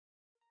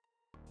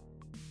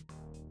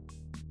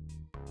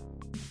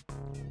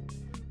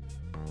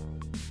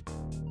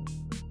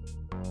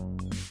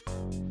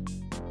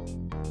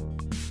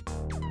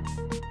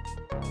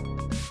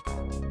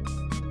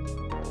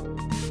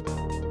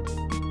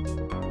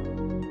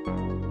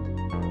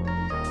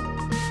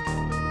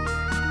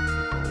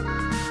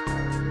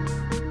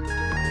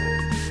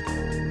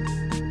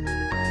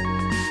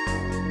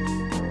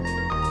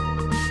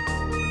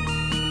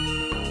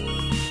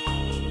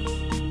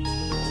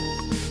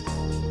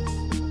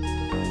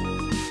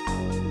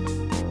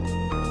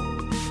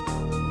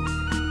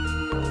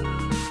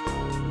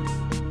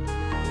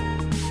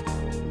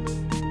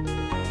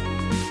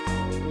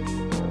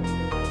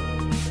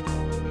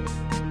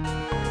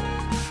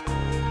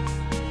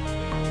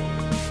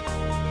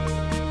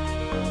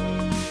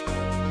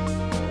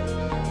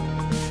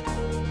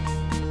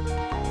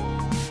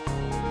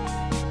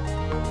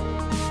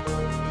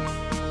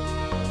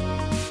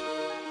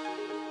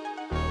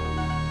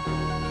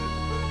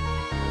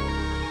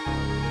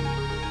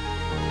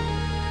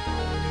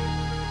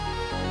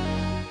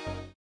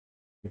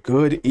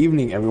Good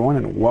evening, everyone,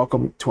 and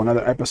welcome to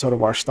another episode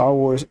of our Star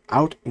Wars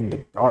Out in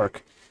the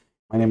Dark.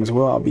 My name is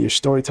Will. I'll be your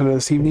storyteller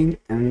this evening,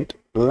 and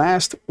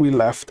last we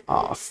left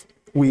off,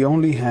 we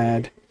only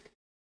had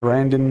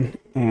Brandon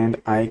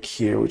and Ike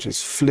here, which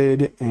is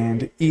Flid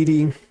and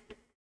Eedee,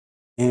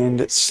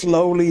 and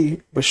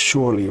slowly but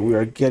surely we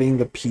are getting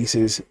the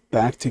pieces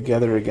back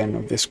together again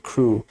of this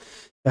crew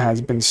that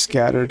has been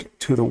scattered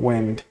to the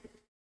wind.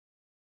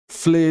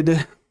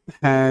 Flid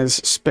has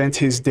spent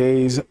his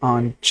days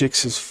on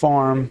Jix's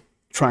farm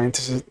trying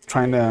to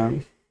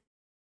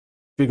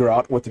figure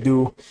out what to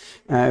do,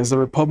 as the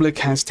Republic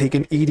has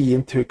taken Eedee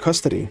into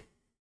custody.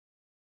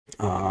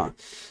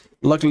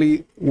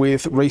 Luckily,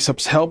 with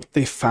Raceup's help,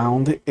 they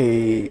found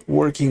a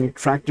working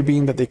tractor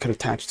beam that they could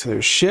attach to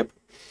their ship,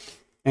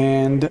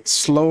 and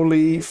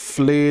slowly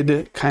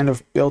Flid kind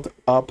of built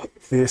up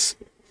this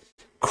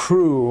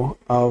crew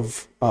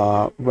of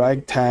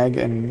ragtag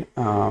and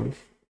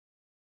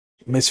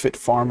misfit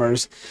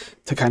farmers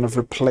to kind of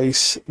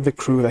replace the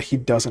crew that he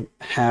doesn't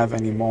have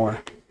anymore.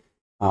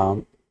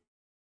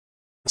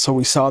 So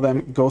we saw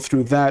them go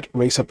through that.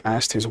 Raceup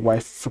asked his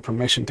wife for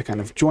permission to kind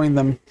of join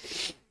them,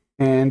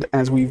 and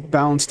as we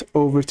bounced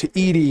over to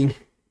Eedee,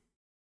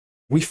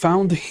 we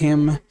found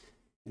him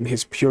in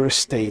his purest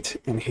state,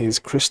 in his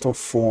crystal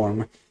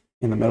form,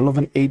 in the middle of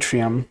an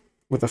atrium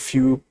with a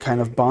few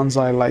kind of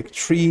bonsai-like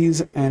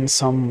trees and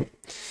some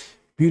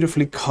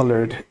beautifully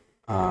colored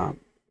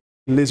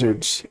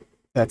lizards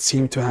that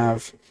seemed to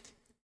have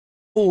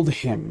pulled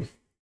him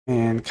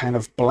and kind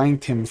of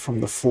blanked him from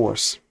the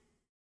Force.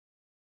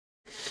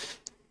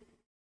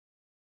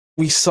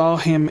 We saw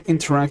him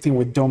interacting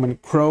with Doman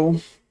Crow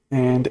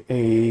and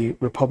a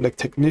Republic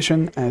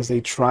technician as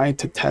they tried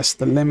to test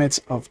the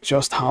limits of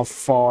just how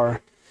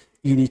far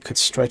Eedee could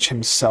stretch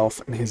himself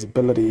and his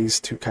abilities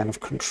to kind of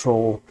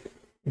control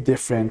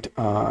different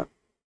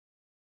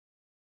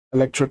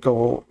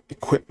electrical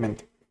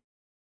equipment.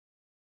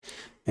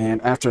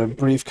 And after a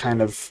brief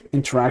kind of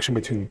interaction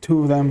between the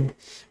two of them,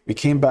 we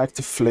came back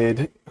to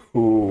Flid,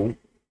 who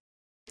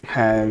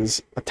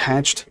has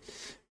attached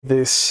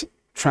this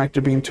tractor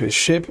beam to his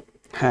ship,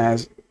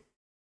 has,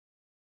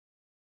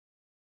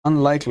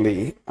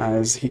 unlikely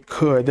as he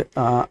could,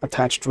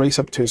 attached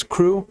Raceup to his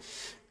crew,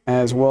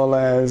 as well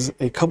as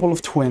a couple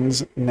of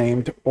twins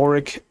named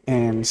Auric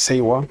and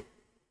Sewa.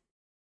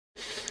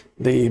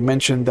 They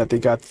mentioned that they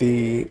got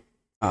the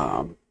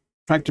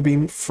tractor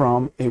beam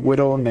from a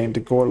widow named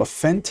Gorla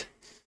Fent,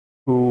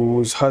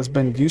 whose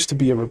husband used to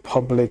be a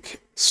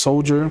Republic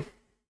soldier,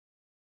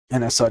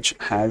 and as such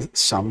has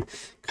some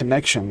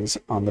connections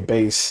on the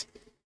base.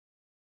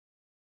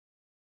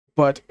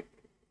 But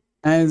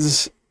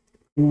as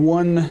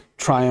one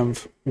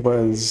triumph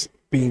was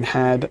being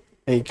had,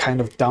 a kind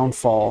of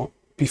downfall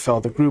befell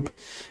the group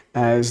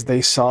as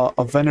they saw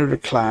a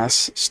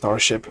Venator-class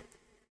starship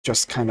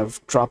just kind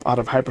of drop out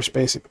of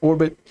hyperspace in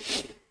orbit,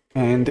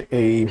 and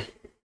a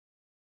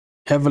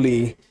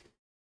heavily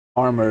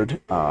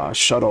armored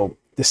shuttle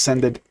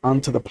descended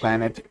onto the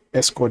planet,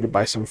 escorted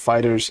by some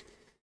fighters.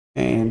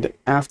 And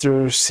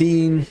after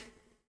seeing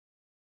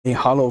a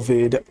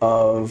holovid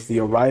of the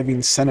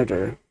arriving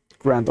Senator,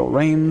 Grandel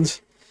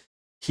Rains,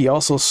 he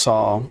also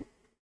saw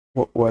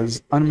what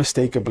was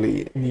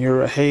unmistakably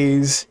Nura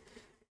Hayes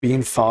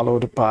being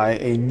followed by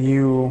a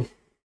new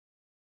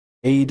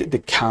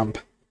aide-de-camp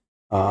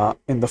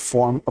in the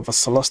form of a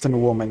Celestin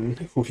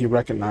woman who he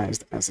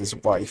recognized as his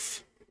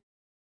wife.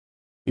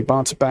 We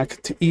bounced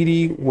back to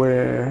Eedee,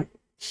 where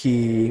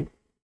he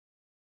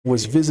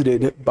was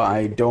visited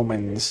by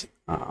Doman's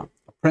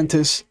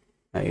apprentice,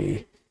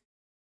 a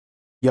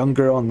young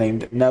girl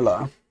named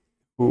Nella,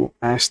 who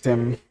asked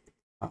him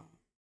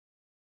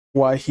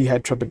why he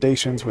had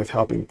trepidations with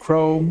helping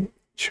Crow.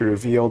 She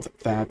revealed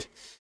that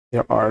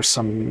there are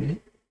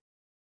some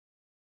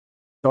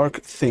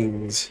dark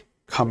things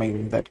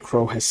coming that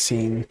Crow has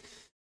seen,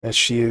 that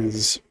she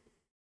is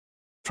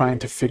trying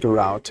to figure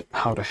out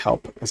how to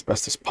help as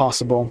best as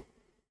possible.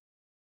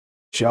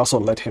 She also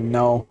let him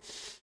know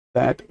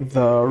that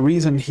the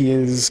reason he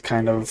is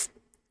kind of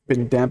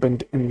been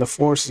dampened in the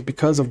Force is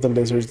because of the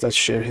lizards that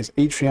share his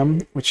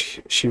atrium,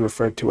 which she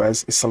referred to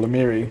as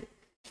Isalamiri.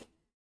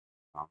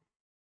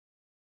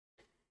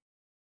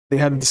 They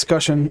had a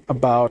discussion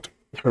about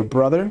her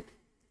brother,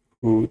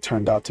 who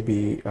turned out to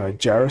be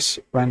Jairus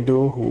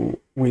Randul, who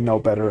we know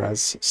better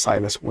as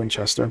Silas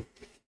Winchester,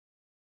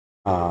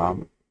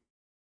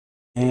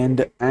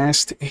 and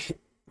asked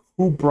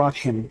who brought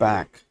him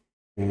back,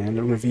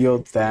 and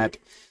revealed that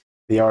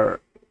they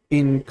are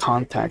in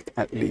contact,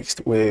 at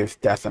least,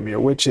 with Dathomir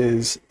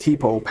witches,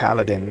 Tipo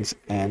paladins,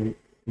 and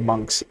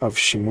monks of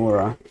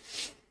Shimura.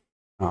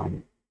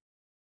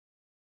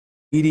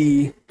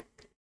 Eedee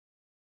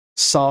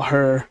saw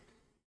her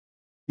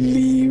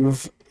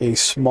leave a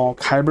small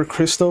kyber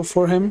crystal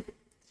for him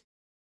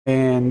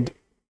and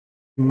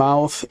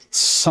mouth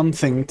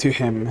something to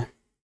him,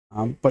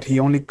 but he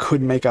only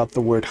could make out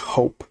the word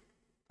hope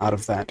out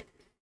of that.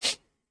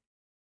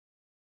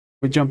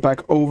 We jump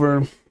back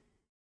over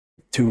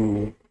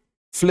to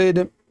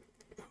Flid,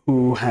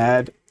 who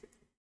had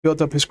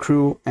built up his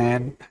crew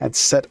and had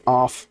set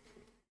off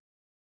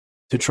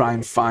to try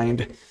and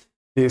find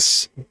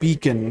this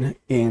beacon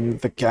in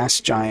the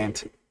gas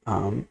giant,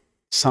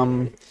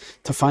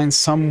 to find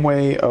some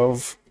way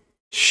of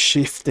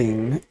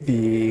shifting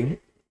the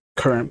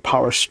current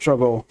power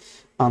struggle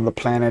on the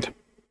planet.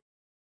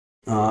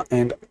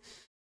 And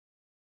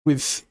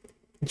with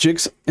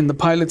Jix in the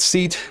pilot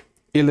seat,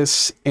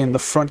 Illis in the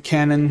front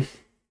cannon,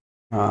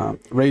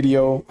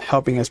 radio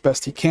helping as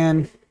best he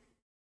can,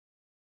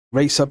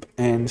 Race-Up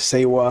and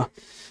Sewa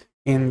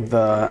in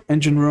the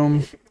engine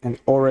room, and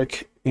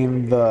Auric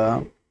in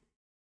the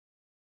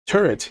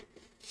turret,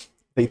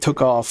 they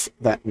took off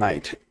that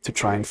night to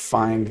try and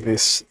find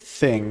this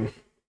thing.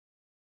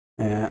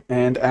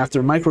 And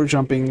after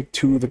micro-jumping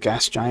to the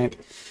gas giant,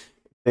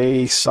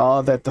 they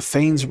saw that the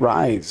Fane's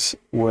Rise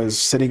was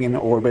sitting in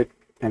orbit,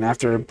 and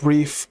after a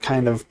brief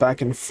kind of back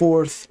and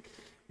forth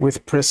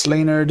with Pris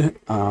Leonard,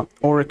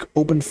 Auric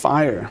opened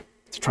fire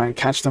to try and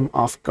catch them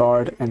off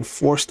guard and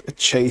forced a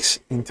chase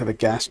into the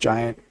gas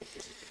giant,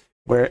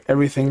 where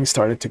everything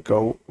started to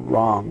go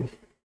wrong.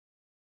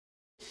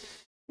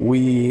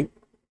 We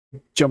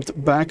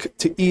jumped back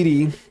to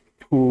Eedee,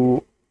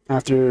 who,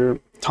 after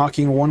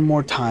talking one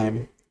more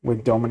time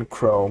with Dome and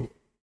Crow,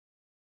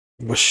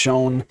 was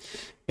shown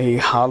a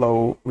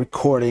hollow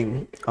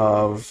recording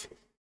of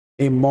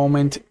a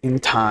moment in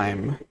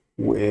time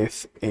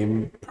with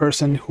a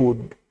person who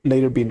would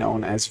later be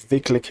known as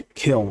Viklik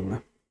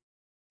Kiln,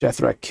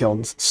 Jethrak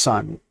Kiln's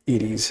son,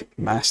 Eedee's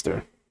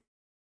master.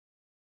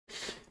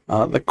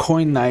 The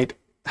Coin Knight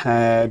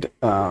had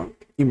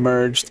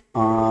emerged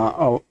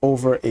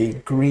over a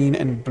green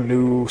and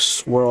blue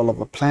swirl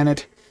of a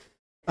planet,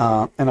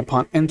 and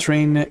upon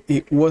entering,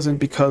 it wasn't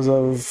because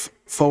of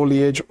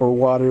foliage or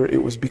water,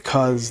 it was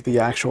because the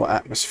actual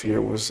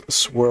atmosphere was a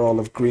swirl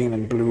of green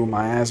and blue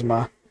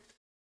miasma.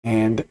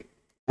 And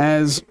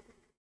as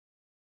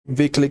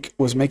Viklik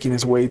was making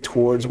his way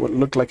towards what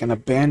looked like an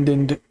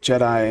abandoned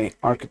Jedi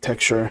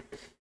architecture,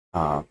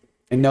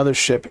 another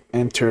ship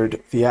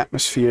entered the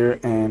atmosphere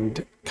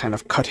and kind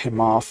of cut him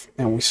off,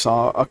 and we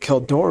saw a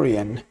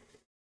Keldorian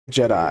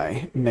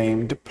Jedi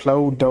named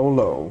Plo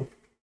Dolo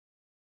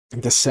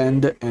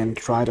descend and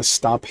try to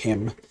stop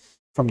him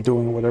from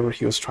doing whatever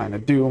he was trying to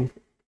do.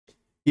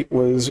 It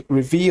was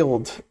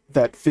revealed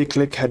that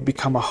Viklik had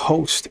become a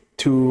host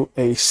to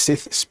a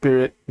Sith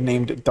spirit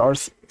named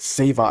Darth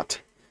Zavat.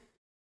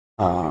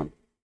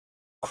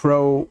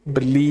 Crow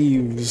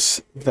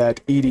believes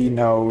that Eedee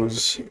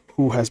knows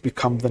who has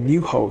become the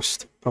new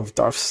host of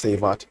Darth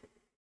Zavat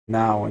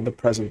now in the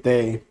present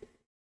day.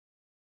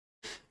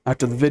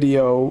 After the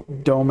video,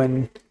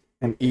 Doman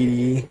and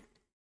Eedee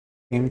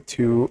came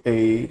to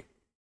a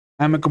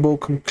amicable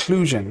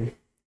conclusion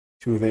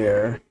to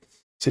their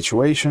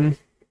situation.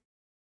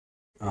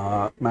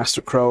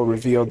 Master Crow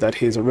revealed that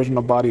his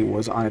original body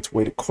was on its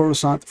way to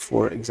Coruscant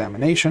for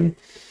examination,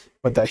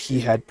 but that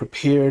he had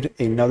prepared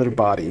another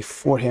body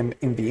for him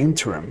in the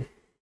interim.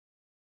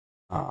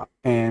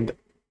 And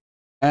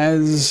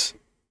as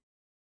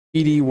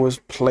Eedee was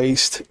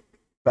placed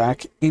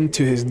back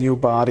into his new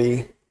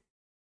body,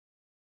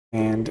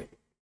 and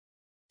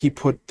he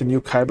put the new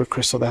kyber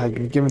crystal that had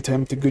been given to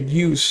him to good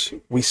use,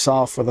 we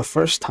saw for the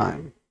first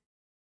time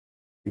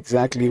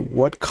exactly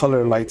what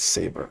color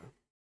lightsaber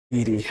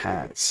Eedee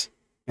has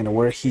and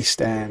where he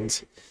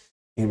stands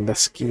in the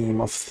scheme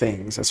of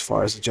things as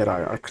far as the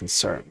Jedi are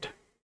concerned.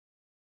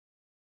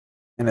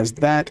 And as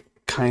that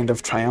kind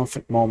of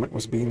triumphant moment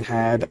was being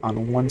had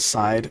on one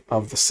side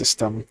of the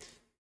system,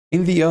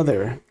 in the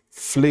other,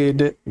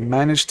 Flid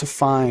managed to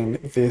find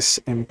this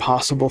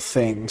impossible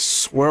thing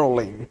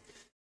swirling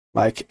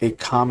like a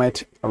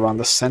comet around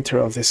the center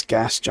of this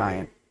gas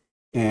giant.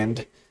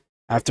 And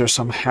after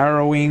some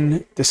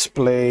harrowing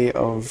display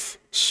of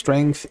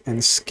strength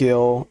and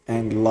skill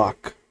and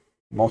luck,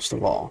 most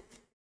of all,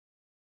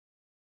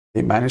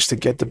 they managed to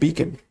get the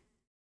beacon.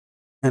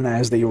 And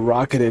as they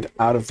rocketed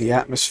out of the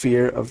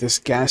atmosphere of this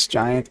gas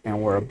giant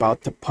and were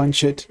about to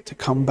punch it to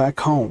come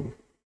back home,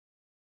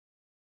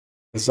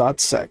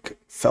 Zotsek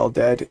fell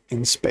dead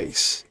in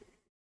space,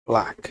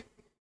 black.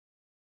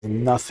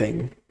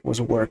 Nothing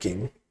was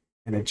working,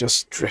 and it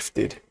just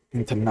drifted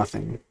into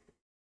nothing.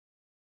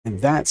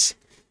 And that's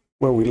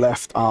where we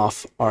left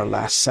off our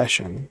last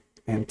session.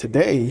 And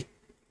today,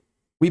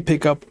 we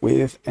pick up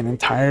with an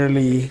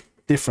entirely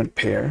different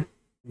pair.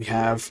 We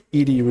have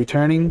Eedee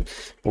returning,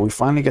 but we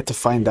finally get to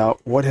find out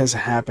what has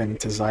happened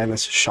to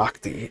Silas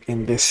Shakti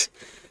in this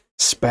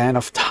span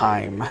of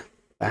time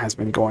that has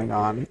been going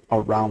on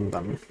around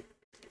them.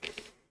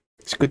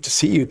 It's good to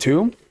see you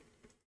two.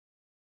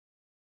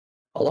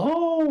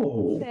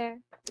 Hello. There.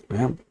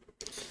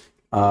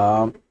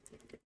 Yeah.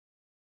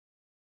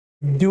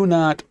 Do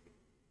not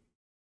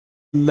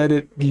let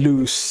it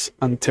loose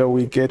until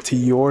we get to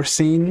your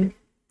scene,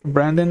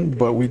 Brandon,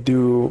 but we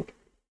do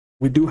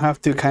have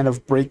to kind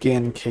of break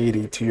in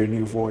Katie to your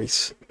new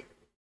voice.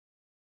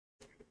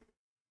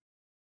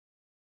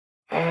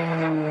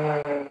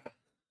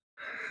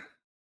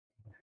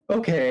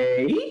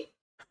 Okay.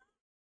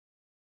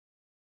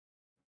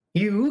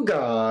 You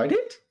got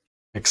it.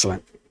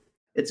 Excellent.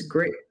 It's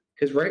great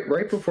because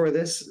right before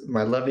this,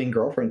 my loving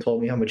girlfriend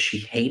told me how much she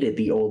hated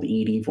the old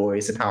Eedee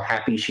voice and how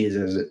happy she is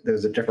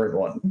there's a different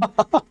one.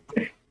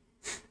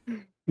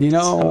 You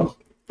know,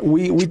 So,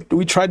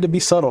 we tried to be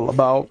subtle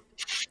about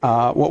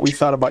what we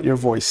thought about your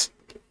voice.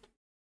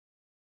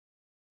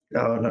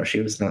 oh no, she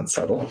was not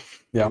subtle.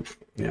 Yeah,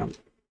 yeah.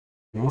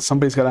 Well,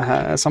 somebody's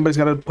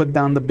gotta put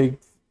down the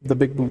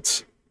big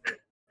boots.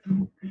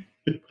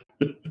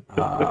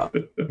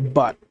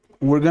 But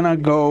we're gonna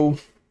go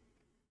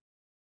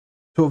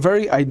to a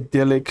very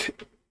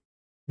idyllic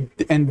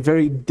and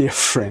very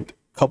different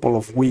couple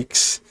of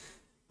weeks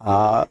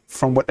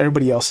from what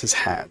everybody else has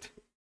had.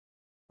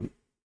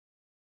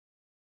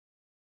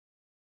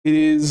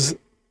 It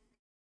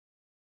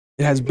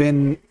has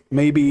been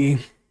maybe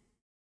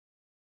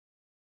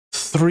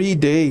 3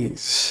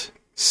 days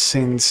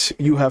since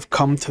you have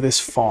come to this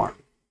farm,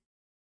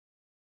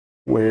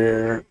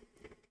 where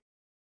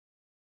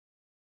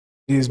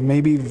it is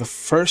maybe the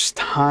first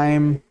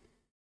time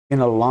in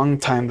a long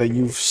time that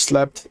you've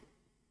slept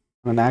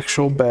on an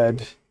actual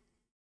bed,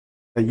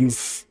 that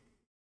you've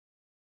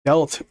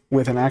dealt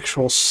with an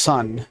actual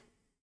sun,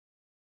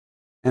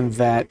 and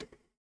that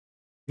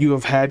you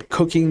have had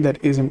cooking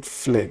that isn't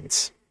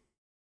Flid's.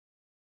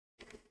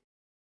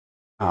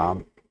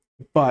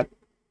 But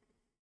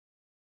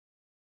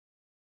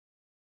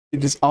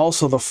it is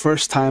also the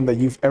first time that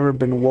you've ever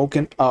been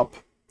woken up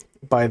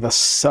by the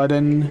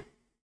sudden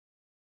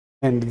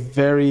and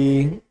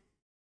very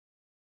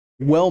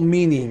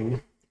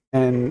well-meaning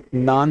and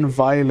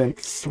non-violent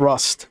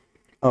thrust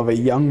of a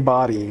young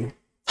body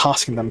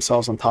tossing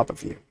themselves on top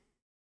of you.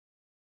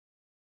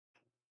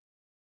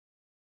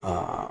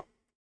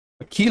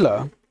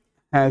 Akilah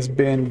has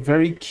been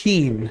very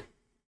keen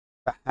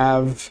to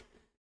have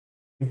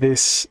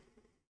this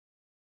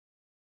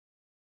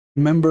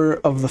member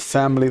of the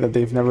family that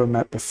they've never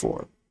met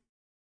before.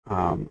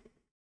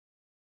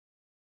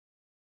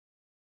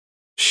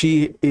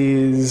 She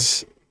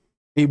is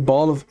a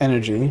ball of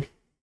energy,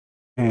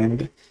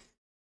 and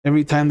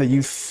every time that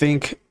you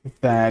think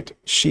that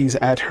she's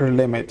at her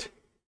limit,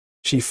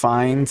 she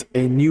finds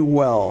a new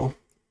well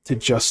to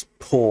just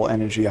pull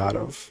energy out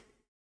of.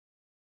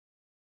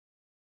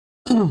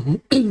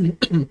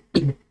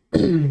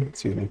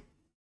 Excuse me.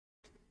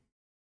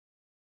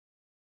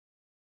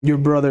 Your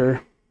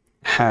brother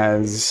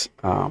has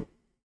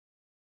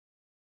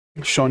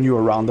shown you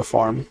around the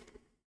farm.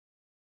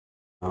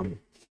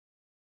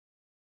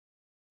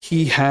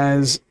 He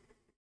has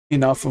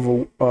enough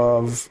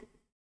of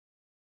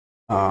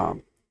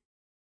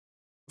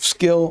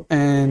skill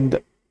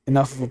and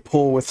enough of a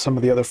pull with some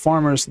of the other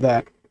farmers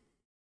that,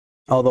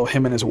 although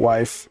him and his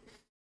wife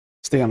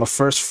stay on the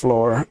first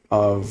floor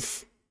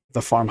of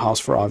the farmhouse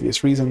for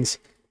obvious reasons,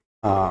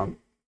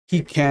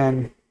 he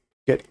can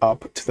get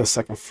up to the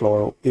second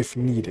floor if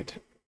needed.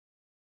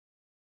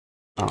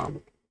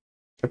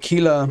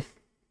 Akilah,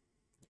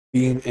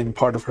 being in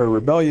part of her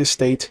rebellious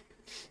state,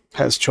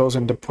 has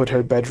chosen to put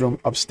her bedroom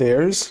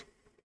upstairs,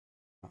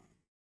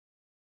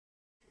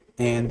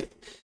 and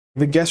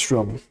the guest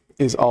room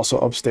is also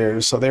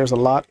upstairs, so there's a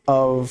lot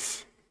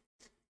of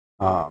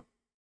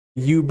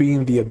you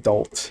being the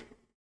adult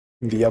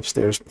in the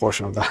upstairs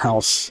portion of the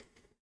house.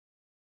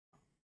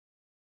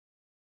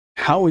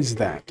 How is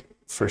that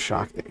for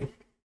Shakti?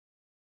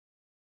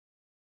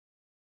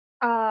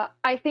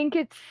 I think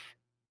it's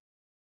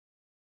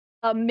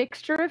a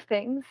mixture of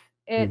things.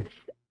 It's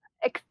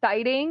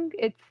exciting.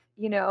 It's,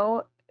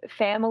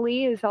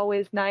 family is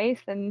always nice.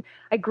 And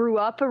I grew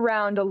up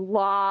around a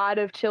lot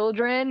of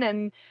children,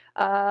 and,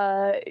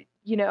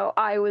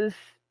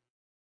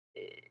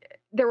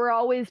 there were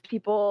always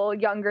people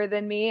younger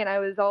than me, and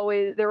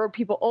there were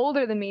people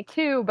older than me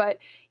too, but,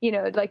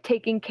 like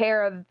taking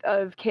care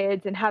of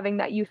kids and having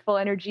that youthful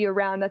energy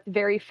around, that's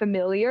very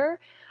familiar.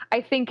 I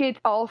think it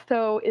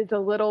also is a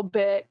little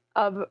bit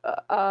of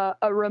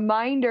a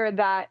reminder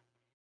that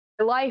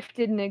life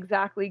didn't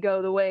exactly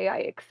go the way I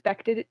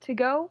expected it to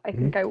go. I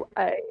think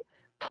I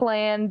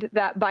planned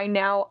that by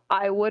now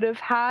I would have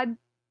had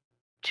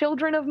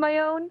children of my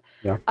own.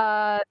 Yeah.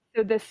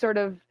 So this sort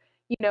of,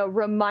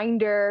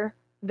 reminder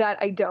that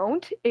I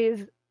don't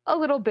is a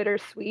little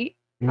bittersweet.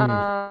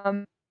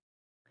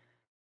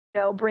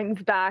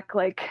 Brings back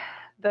like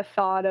the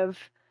thought of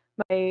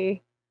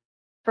my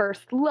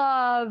first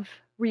love,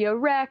 Rio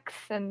Rex,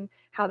 and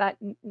how that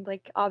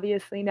like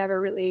obviously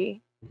never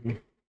really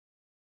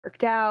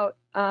worked out.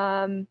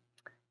 And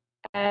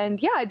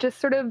yeah, just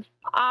sort of,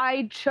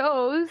 I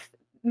chose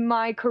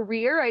my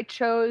career. I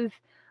chose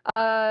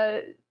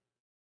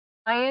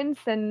science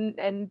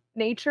and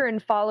nature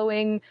and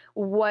following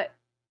what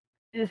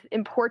is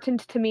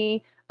important to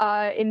me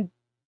in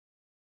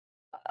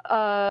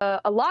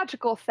a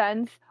logical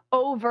sense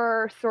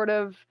over sort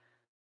of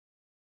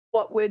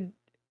what would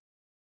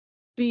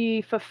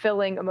be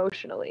fulfilling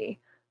emotionally.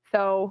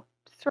 So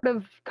sort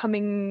of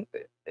coming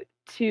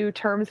to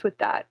terms with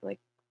that, like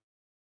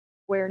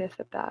awareness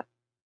of that.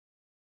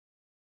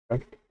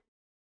 Okay.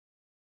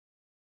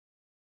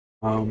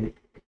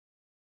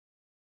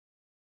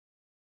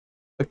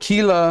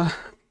 Akilah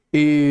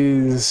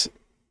is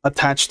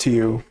attached to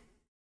you.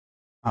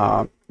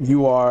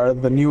 You are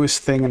the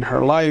newest thing in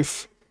her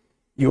life.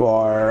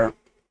 You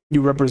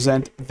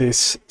represent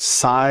this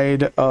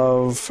side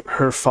of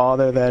her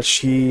father that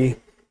she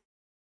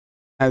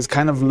has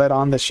kind of let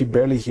on that she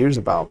barely hears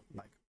about.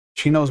 Like,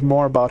 she knows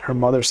more about her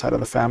mother's side of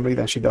the family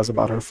than she does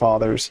about her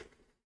father's.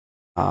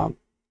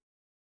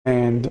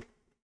 And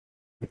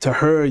to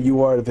her,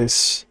 you are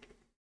this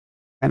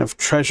kind of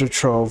treasure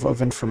trove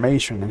of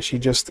information, and she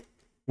just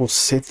will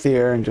sit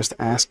there and just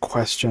ask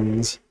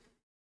questions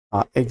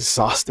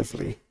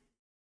exhaustively.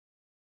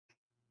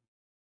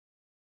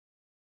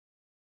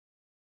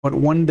 But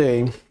one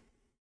day,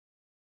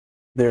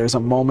 there's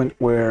a moment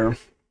where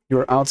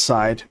you're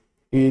outside.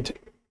 It,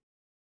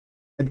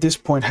 at this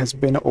point, has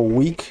been a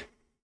week,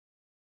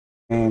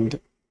 and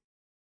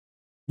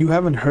you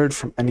haven't heard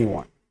from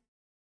anyone.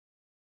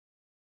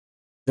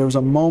 There was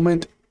a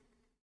moment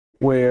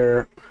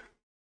where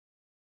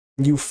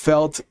you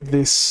felt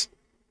this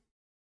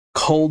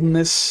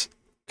coldness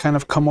kind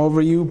of come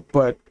over you,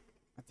 but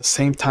at the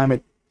same time,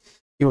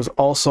 it was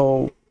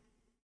also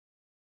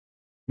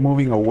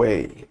moving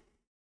away.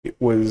 It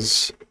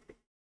was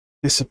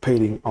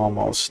dissipating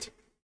almost.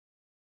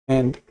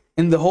 And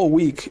in the whole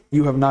week,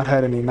 you have not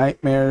had any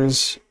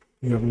nightmares.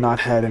 You have not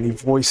had any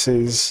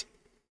voices.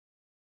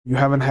 You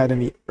haven't had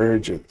any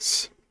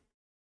urges.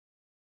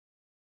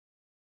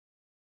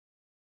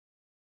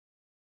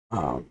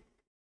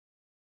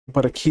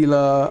 But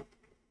Akilah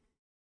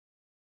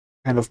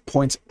kind of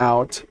points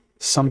out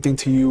something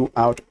to you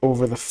out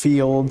over the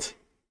field,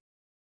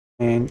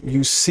 and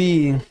you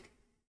see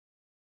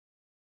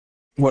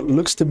what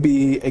looks to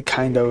be a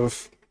kind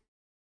of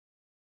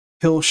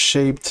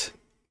pill-shaped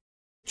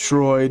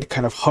droid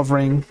kind of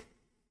hovering.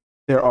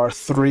 There are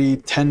 3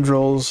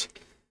 tendrils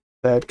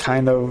that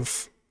kind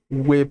of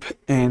whip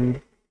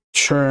and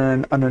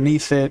churn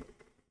underneath it.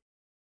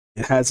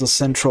 It has a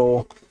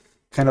central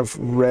kind of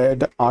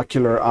red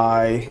ocular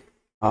eye,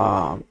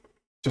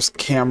 just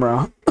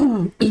camera.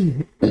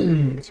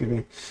 Excuse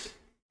me.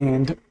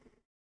 And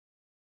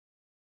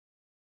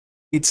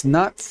it's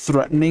not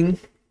threatening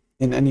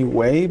in any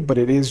way, but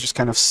it is just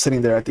kind of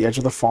sitting there at the edge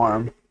of the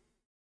farm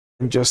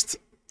and just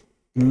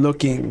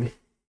looking at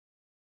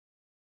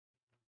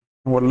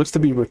what looks to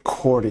be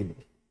recording.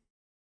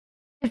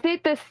 Is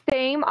it the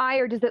same eye,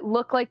 or does it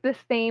look like the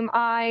same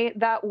eye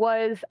that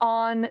was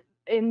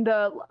in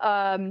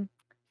the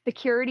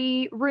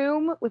security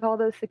room with all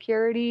those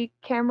security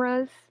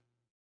cameras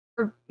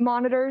or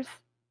monitors?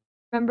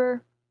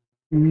 Remember?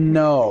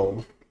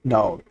 No.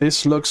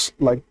 This looks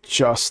like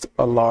just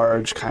a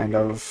large kind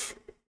of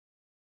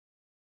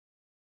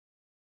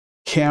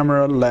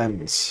camera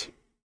lens.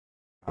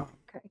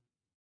 Okay.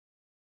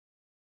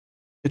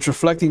 It's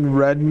reflecting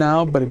red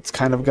now, but it's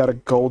kind of got a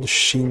gold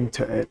sheen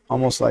to it,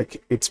 almost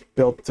like it's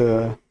built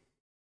to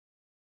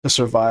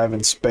survive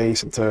in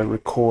space and to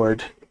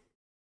record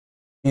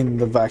in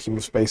the vacuum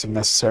of space if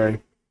necessary.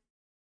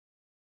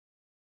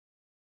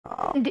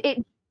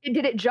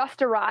 Did it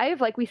just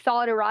arrive? Like we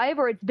saw it arrive,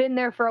 or it's been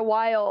there for a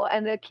while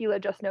and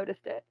Akilah just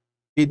noticed it?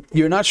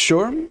 You're not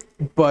sure,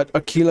 but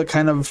Akilah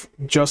kind of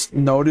just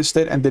noticed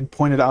it and did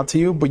point it out to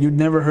you, but you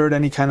never heard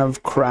any kind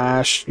of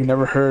crash. You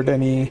never heard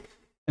any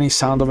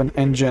sound of an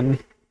engine.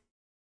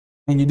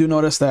 And you do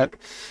notice that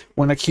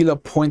when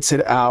Akilah points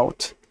it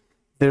out,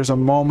 there's a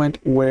moment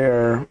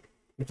where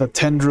the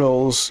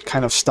tendrils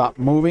kind of stop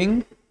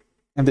moving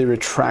and they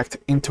retract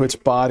into its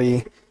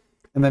body,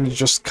 and then it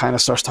just kind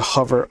of starts to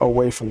hover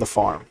away from the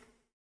farm.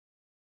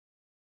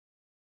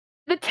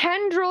 The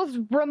tendrils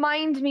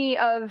remind me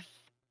of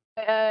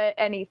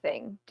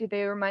anything. Do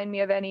they remind me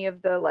of any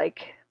of the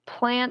like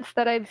plants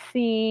that I've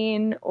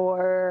seen,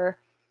 or?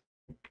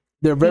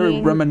 They're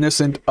very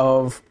reminiscent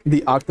of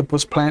the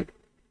octopus plant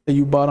that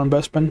you bought on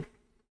Bespin.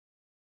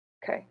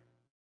 Okay.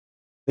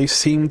 They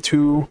seem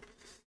to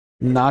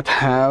not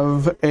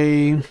have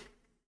a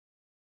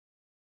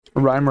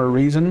rhyme or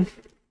reason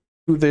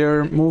to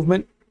their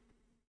movement.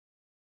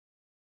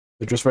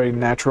 They're just very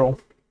natural.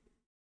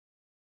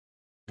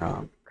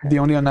 The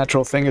only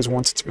unnatural thing is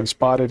once it's been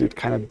spotted, it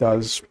kind of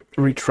does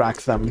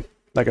retract them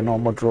like a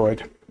normal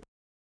droid.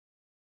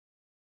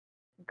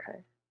 Okay.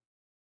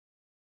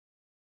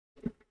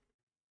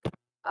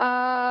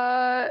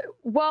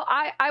 Well,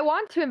 I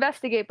want to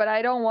investigate, but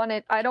I don't want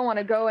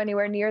to go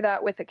anywhere near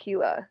that with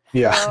Akilah.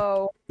 Yeah.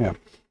 So... Yeah.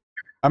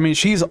 I mean,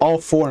 she's all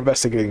for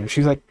investigating.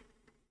 She's like,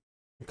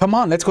 come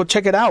on, let's go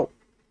check it out.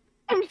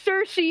 I'm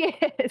sure she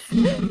is.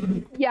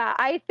 Yeah,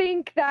 I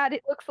think that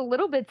it looks a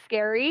little bit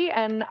scary,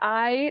 and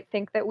I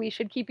think that we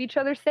should keep each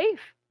other safe,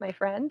 my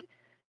friend.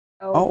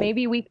 So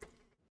maybe we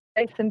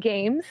play some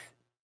games.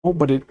 Oh,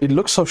 but it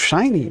looks so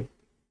shiny.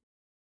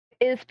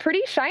 It's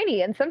pretty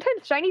shiny, and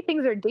sometimes shiny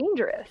things are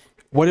dangerous.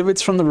 What if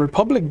it's from the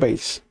Republic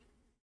base?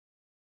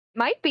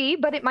 Might be,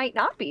 but it might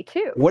not be,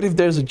 too. What if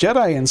there's a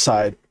Jedi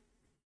inside?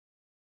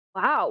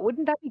 Wow,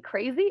 wouldn't that be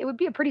crazy? It would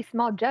be a pretty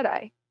small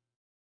Jedi.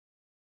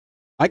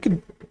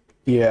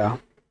 Yeah.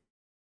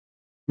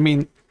 I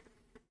mean,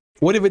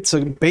 what if it's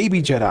a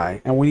baby Jedi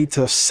and we need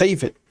to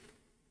save it?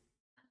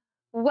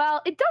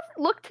 Well, it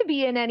doesn't look to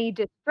be in any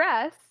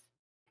distress.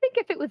 I think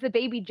if it was a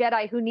baby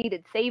Jedi who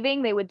needed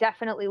saving, they would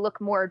definitely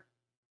look more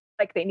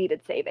like they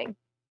needed saving.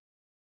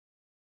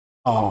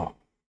 Oh,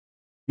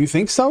 you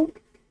think so?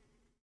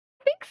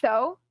 I think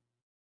so.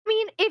 I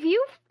mean, if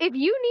you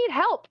need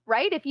help,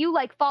 right? If you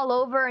like fall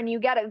over and you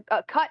get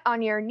a cut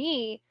on your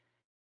knee,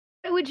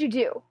 what would you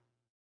do?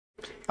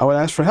 I would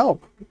ask for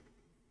help.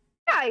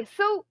 Yeah,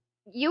 so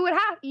you would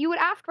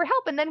ask for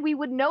help, and then we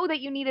would know that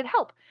you needed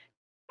help.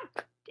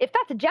 If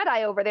that's a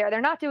Jedi over there,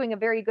 they're not doing a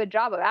very good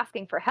job of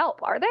asking for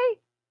help, are they?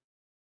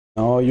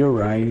 Oh, you're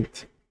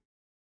right.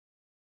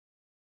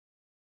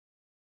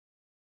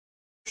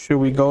 Should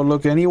we go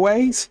look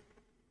anyways?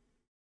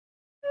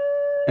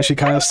 And she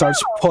kind of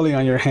starts pulling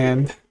on your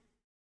hand.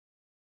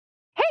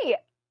 Hey,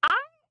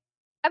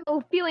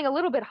 I'm feeling a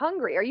little bit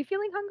hungry. Are you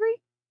feeling hungry?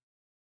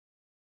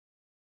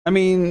 I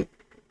mean,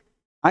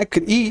 I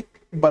could eat,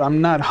 but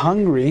I'm not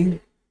hungry.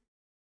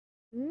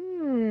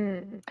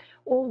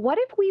 Well, what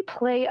if we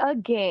play a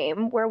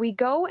game where we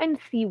go and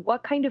see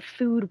what kind of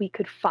food we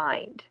could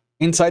find?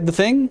 Inside the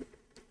thing?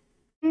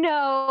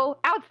 No,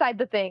 outside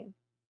the thing.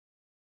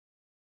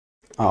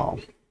 Oh.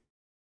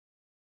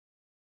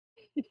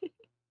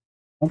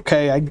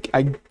 Okay, I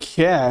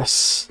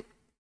guess. It'll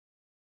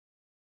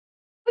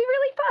be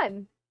really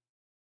fun.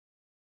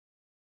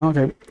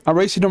 Okay, I'll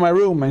race you to my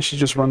room, and she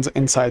just runs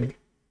inside.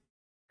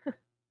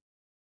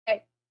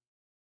 Okay.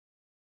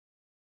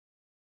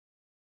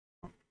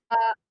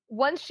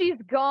 Once she's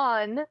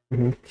gone,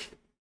 I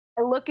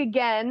look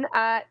again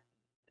at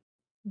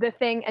the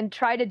thing and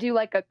try to do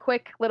like a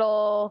quick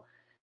little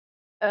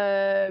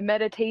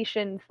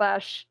meditation /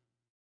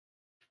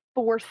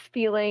 force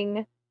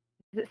feeling.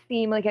 Does it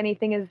seem like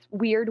anything is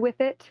weird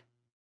with it?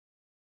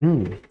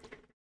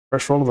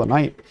 First roll of the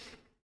night.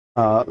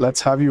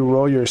 Let's have you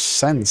roll your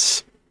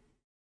sense.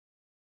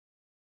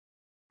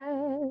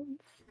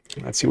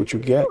 Let's see what you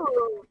get.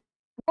 Ooh,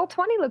 roll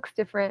 20 looks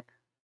different.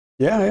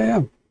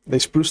 Yeah. They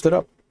spruced it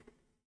up.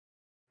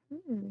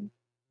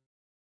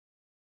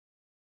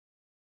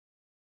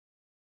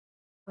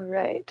 All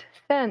right,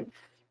 sense.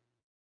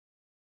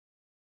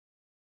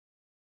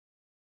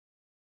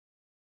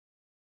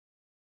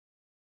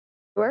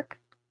 Work?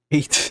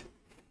 8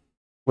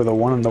 with a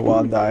 1 on the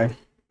wild die.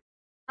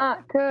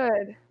 Not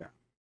good. Yeah,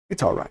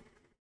 it's all right.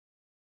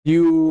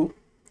 You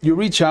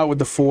reach out with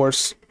the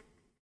force,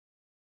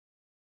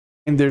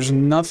 and there's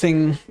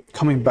nothing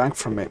coming back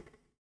from it.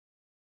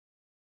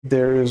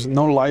 There is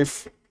no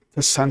life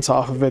to sense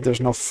off of it.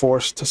 There's no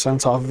force to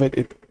sense off of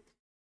it.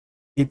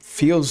 It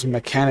feels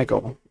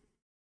mechanical.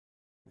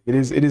 It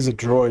is a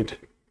droid,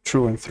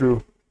 through and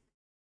through.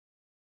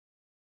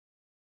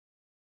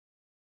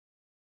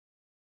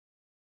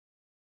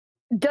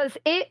 Does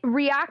it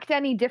react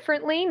any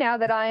differently now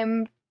that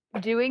I'm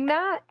doing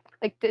does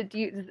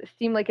it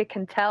seem like it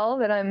can tell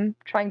that I'm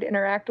trying to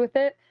interact with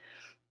it?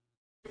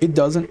 It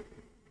doesn't.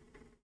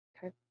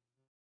 Okay.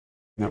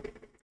 No.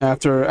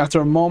 After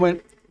a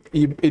moment,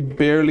 it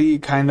barely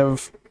kind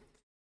of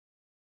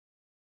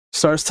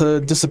starts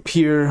to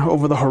disappear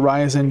over the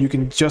horizon. You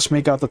can just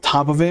make out the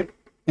top of it,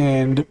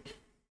 and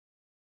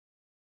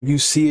you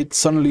see it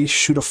suddenly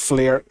shoot a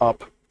flare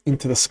up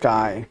into the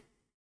sky.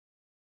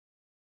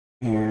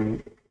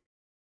 And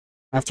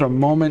after a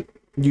moment,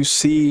 you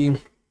see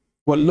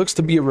what looks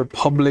to be a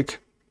Republic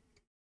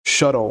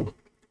shuttle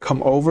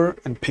come over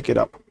and pick it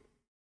up.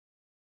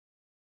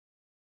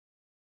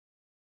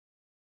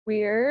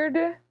 Weird.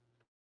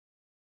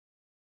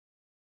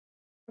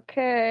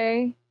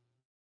 Okay.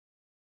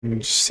 And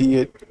you see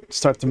it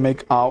start to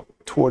make out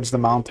towards the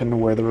mountain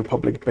where the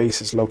Republic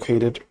base is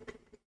located.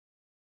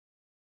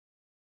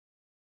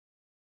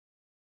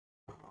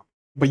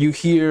 But you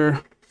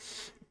hear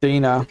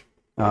Dana,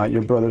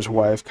 your brother's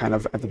wife, kind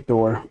of at the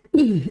door,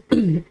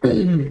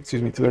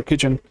 excuse me, to their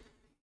kitchen.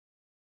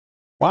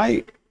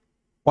 Why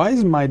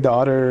is my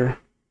daughter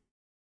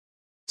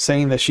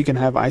saying that she can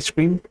have ice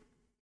cream?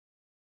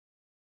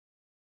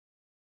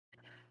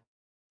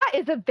 That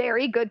is a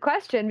very good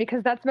question,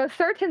 because that's most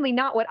certainly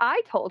not what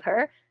I told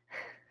her.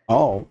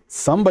 Oh,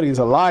 somebody's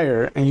a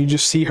liar, and you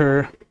just see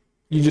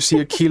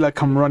Akilah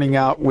come running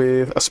out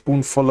with a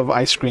spoonful of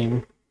ice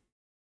cream.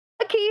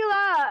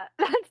 Akilah,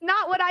 that's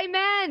not what I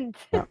meant.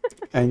 Yeah.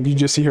 And you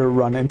just see her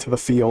run into the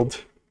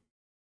field.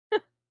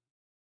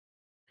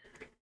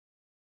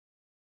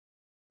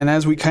 And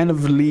as we kind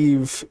of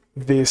leave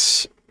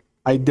this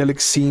idyllic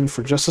scene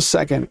for just a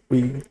second,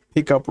 we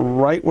pick up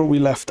right where we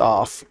left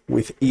off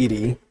with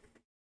Eedee.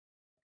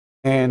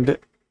 And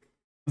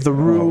the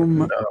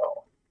room,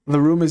 the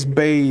room is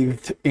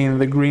bathed in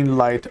the green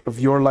light of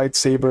your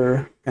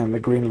lightsaber and the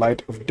green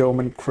light of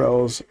Doman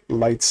Crow's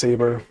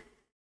lightsaber.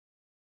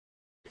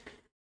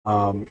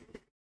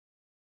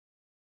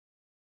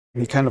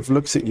 He kind of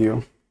looks at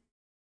you.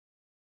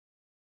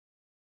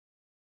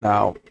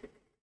 Now,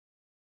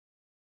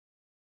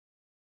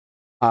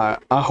 I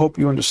hope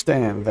you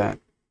understand that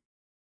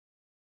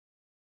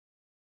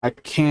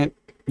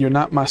you're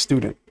not my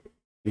student,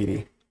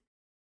 Eedee.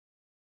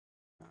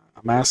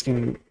 I'm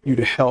asking you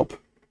to help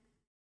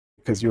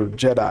because you're a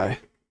Jedi.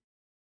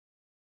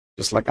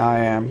 just like I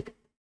am,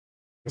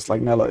 just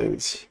like Nella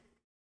is,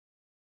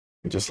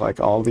 and just like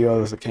all the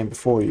others that came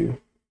before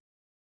you.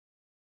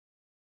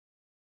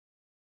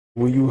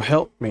 Will you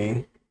help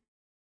me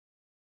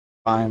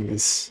find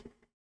this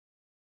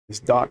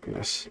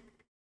darkness?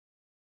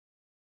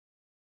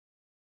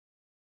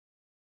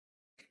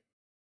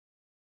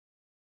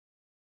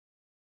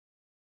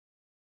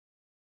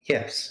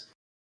 Yes.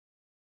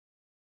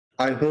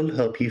 I will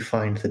help you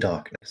find the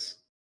darkness.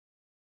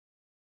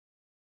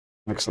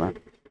 Excellent.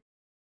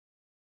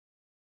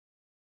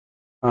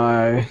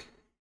 I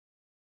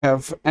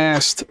have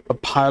asked a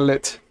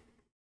pilot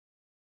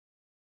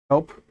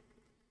help,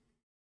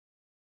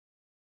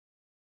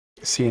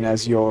 seeing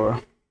as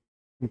your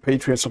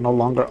compatriots are no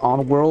longer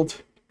on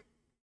world.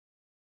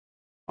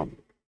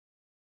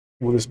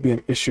 Will this be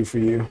an issue for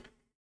you?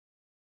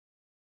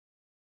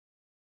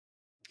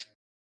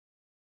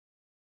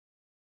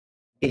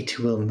 It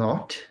will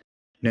not.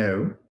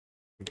 No.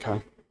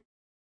 Okay.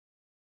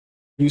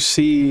 You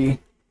see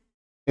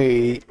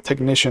a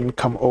technician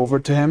come over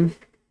to him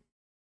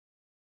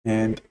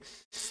and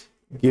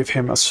give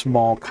him a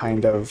small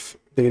kind of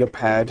data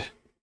pad.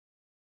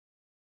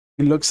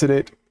 He looks at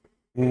it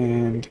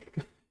and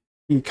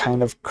he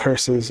kind of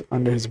curses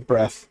under his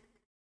breath.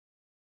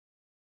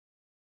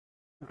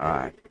 All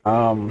right.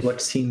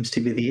 What seems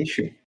to be the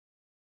issue?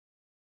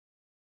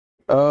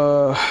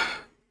 Well,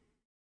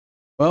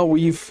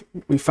 we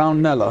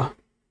found Nella.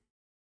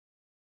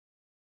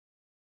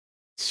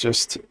 It's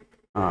just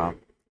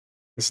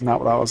it's not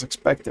what I was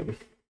expecting.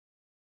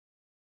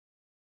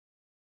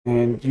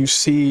 And you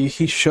see,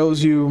 he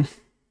shows you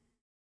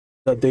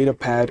the data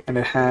pad, and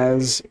it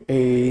has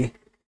a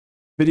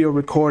video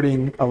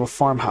recording of a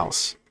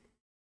farmhouse.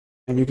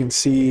 And you can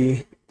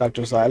see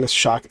Dr. Silas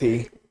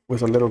Shakti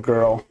with a little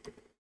girl.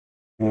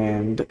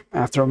 And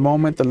after a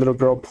moment, the little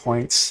girl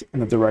points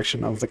in the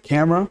direction of the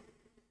camera.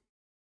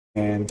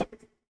 And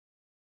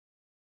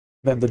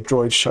then the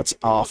droid shuts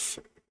off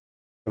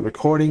the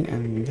recording,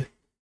 and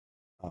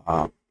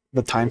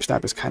the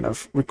timestamp is kind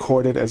of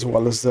recorded, as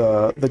well as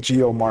the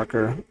geo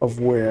marker of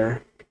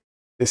where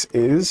this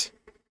is.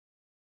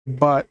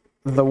 But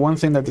the one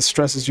thing that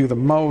distresses you the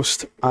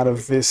most out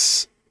of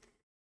this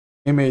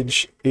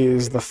image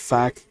is the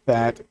fact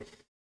that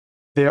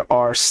there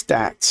are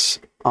stats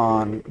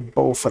on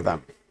both of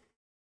them.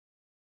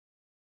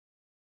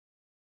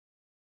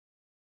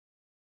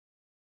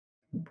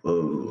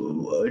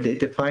 Whoa,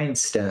 define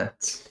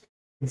stats.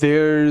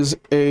 There's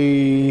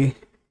a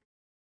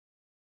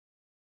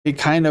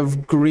kind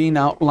of green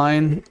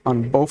outline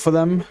on both of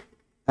them,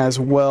 as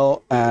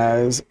well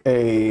as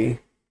a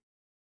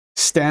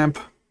stamp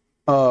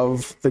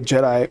of the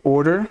Jedi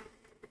Order,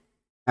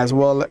 as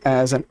well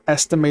as an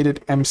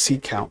estimated MC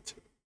count.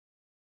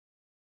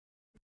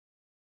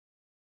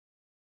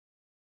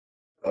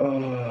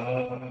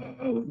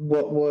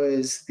 What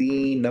was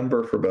the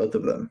number for both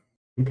of them?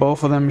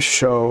 Both of them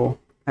show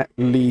at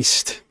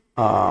least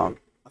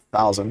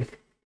 1,000.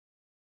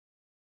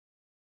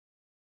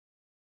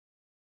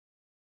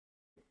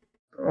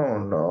 Oh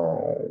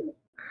no.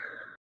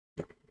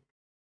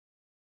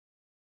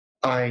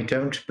 I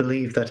don't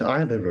believe that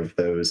either of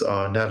those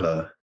are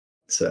Nella,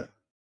 sir.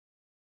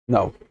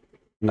 No,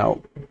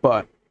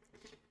 but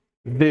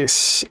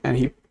this, and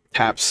he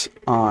taps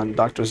on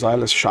Dr.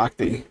 Silas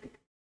Shakti.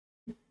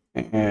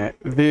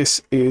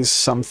 This is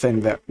something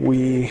that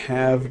we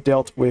have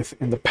dealt with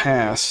in the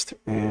past,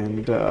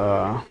 and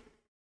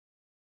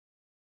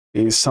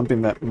is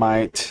something that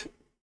might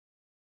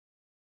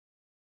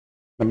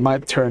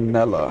turn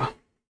Nella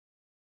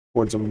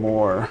towards a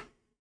more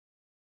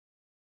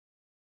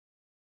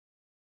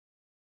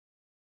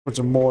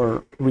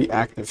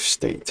reactive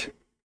state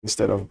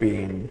instead of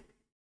being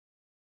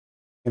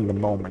in the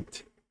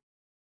moment.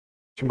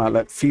 She might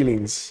let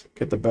feelings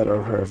get the better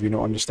of her, if you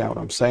don't understand what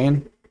I'm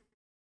saying.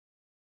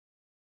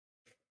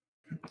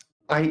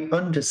 I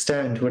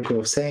understand what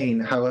you're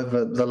saying.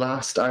 However, the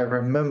last I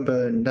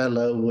remember,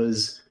 Nella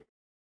was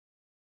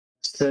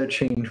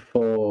searching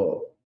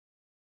for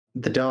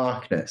the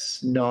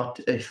darkness, not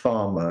a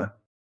farmer,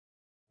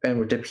 and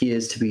what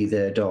appears to be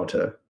their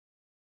daughter.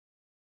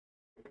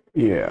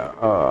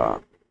 Yeah,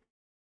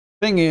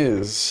 thing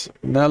is,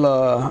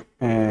 Nella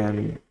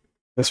and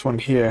this one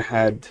here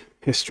had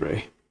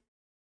history.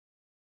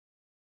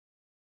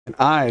 And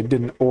I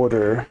didn't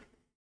order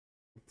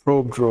a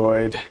probe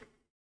droid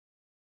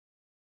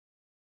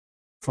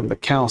from the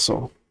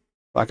council.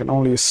 I can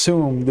only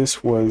assume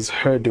this was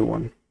her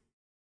doing.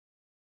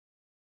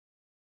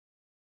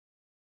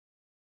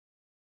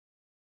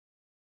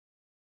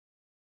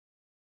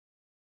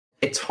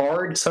 It's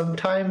hard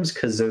sometimes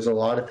because there's a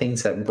lot of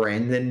things that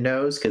Brandon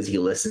knows because he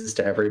listens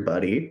to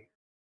everybody.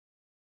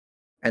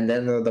 And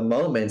then there are the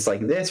moments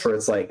like this where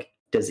it's like,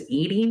 does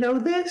Eedee know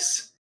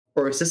this?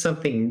 Or is this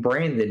something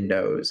Brandon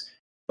knows?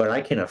 But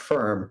I can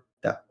affirm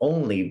that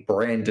only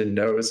Brandon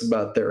knows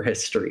about their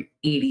history.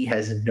 Eedee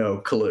has no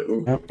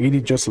clue. Yep,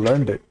 Eedee just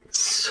learned it.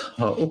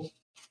 So,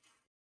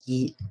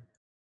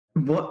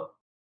 what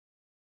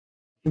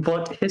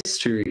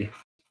history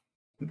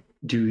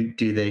do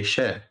they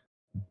share?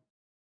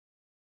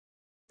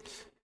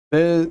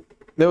 there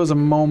was a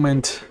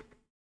moment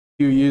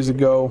a few years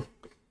ago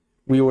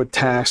we were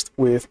tasked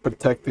with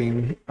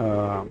protecting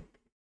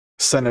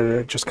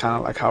Senator, just kind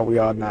of like how we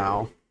are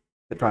now.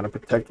 They're trying to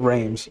protect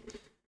Reims.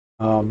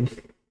 An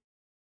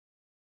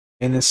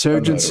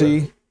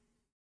insurgency.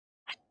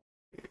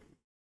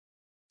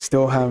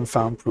 Still haven't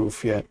found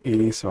proof yet,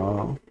 Eedee.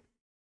 So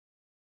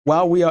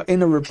while we are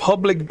in a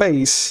Republic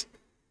base,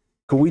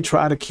 could we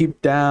try to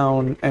keep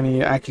down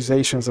any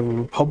accusations of a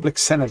Republic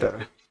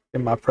senator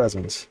in my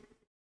presence?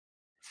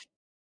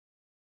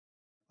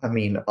 I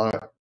mean,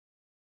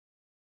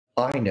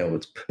 I know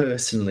what's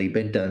personally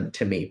been done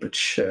to me, but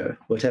sure,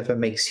 whatever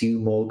makes you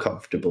more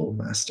comfortable,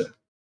 Master.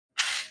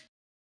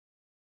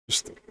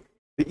 Just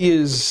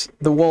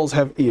the walls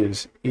have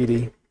ears,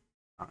 Eedee,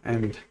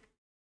 and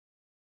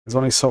there's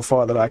only so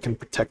far that I can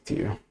protect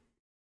you.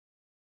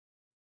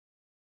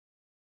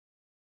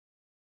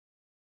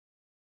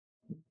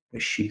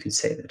 Wish you could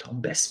say that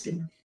on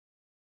Bespin.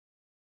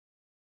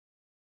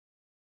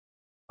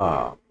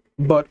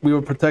 But we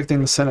were protecting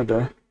the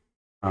senator,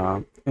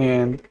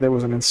 and there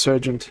was an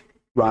insurgent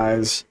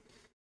rise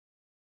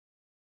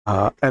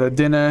at a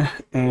dinner,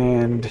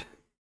 and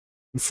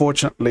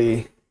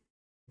unfortunately,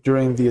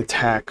 during the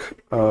attack,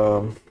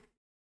 there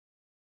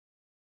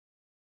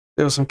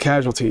were some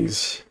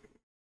casualties.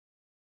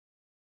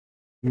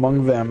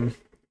 Among them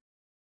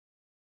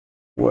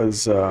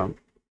was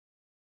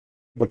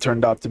what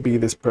turned out to be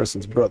this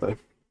person's brother.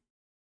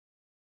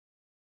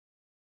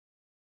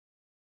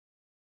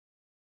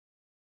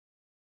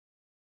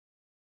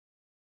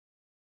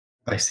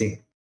 I see.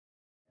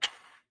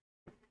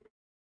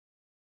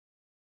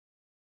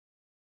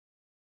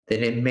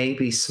 Then it may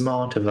be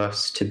smart of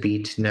us to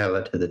beat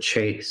Nella to the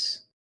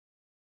chase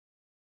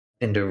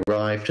and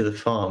arrive to the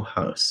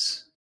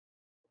farmhouse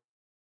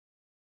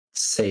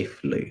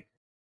safely.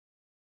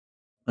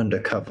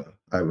 Undercover,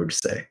 I would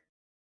say.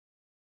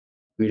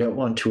 We don't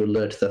want to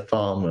alert the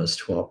farmers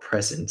to our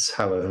presence.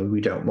 However,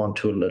 we don't want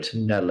to alert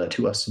Nella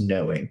to us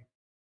knowing.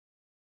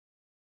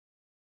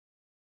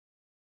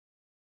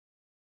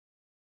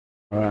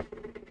 All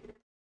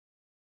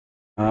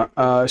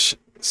right.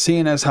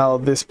 Seeing as how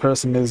this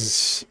person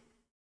is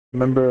a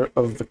member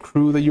of the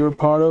crew that you're a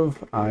part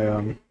of,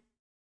 I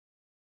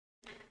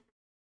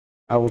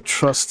will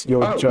trust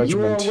your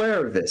judgment. You are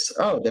aware of this.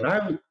 Oh, then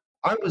I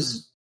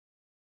was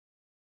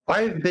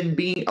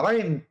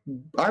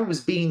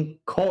being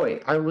coy.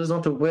 I was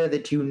not aware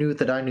that you knew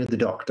that I knew the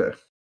doctor.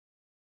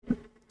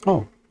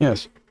 Oh,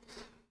 yes.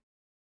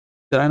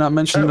 Did I not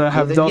mention that I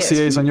have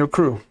dossiers on your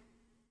crew?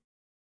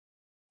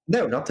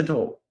 No, not at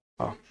all.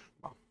 Oh.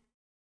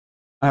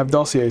 I have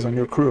dossiers on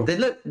your crew. Then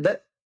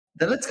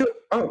let's go.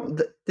 Oh,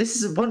 this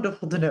is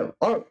wonderful to know.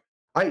 Oh,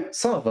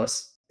 some of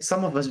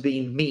us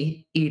being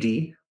me,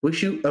 Eedee,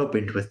 wish you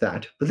opened with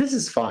that, but this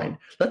is fine.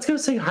 Let's go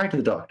say hi to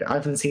the doctor. I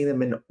haven't seen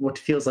him in what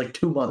feels like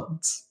 2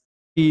 months.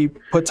 He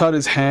puts out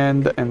his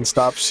hand and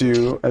stops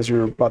you as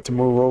you're about to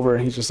move over,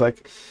 and he's just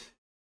like,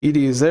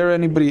 Eedee, is there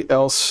anybody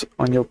else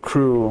on your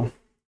crew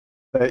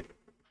that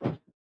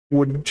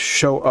would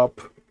show up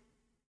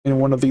in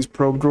one of these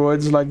probe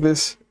droids like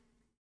this?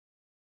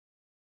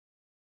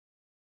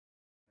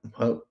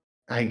 Well,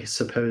 I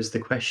suppose the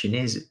question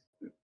is,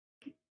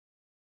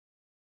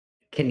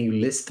 can you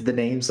list the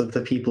names of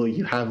the people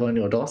you have on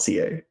your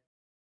dossier?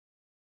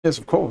 Yes,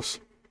 of course.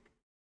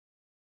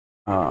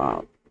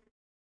 I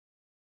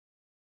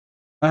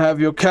have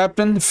your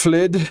captain,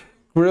 Flid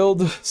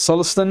Grild,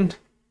 Sulliston.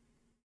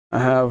 I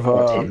have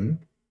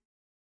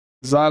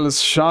Silas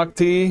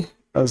Shakti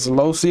as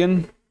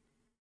Losian.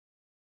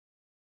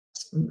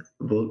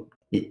 Well,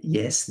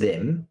 yes,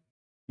 them.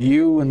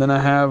 You, and then I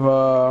have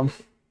how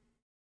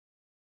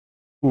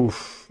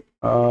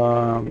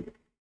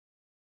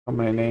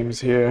many names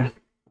here?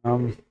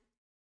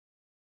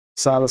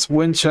 Silas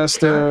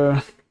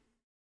Winchester.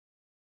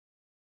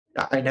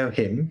 I know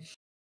him.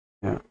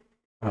 Yeah.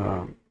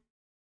 No,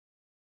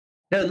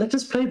 let's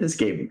just play this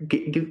game.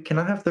 Can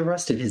I have the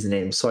rest of his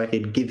names so I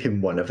can give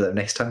him one of them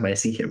next time I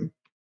see him?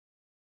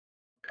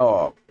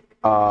 Oh,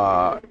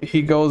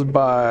 he goes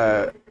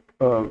by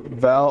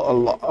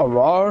Val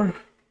Arar.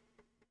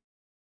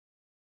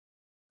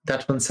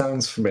 That one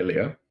sounds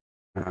familiar.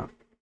 Yeah.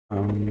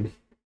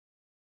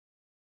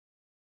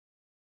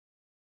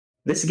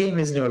 This game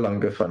is no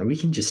longer fun. We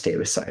can just stay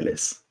with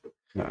Silas.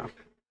 Yeah.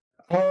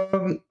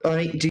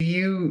 Do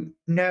you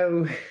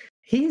know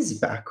his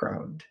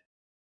background?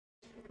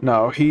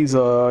 No, he's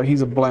a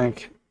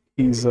blank.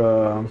 He's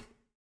I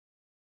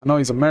know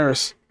he's a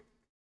Maris,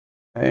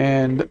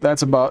 and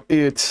that's about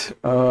it.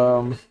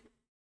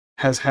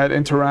 Has had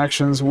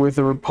interactions with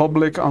the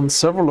Republic on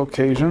several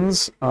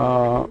occasions,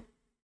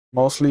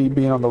 mostly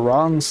being on the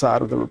wrong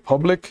side of the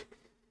Republic.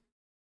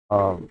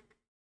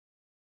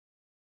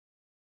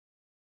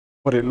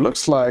 But it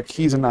looks like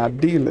he's an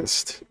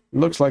idealist. It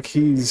looks like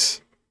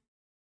he's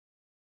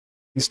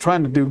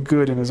trying to do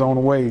good in his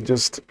own way,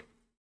 just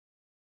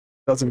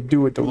doesn't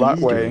do it the right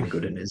way. Doing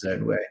good in his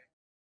own way.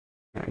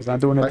 Yeah, he's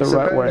not doing it the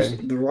right way.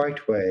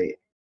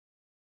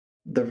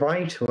 The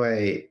right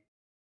way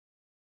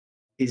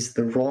is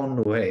the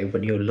wrong way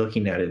when you're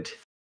looking at it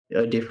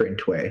a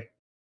different way.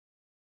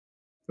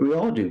 We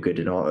all do good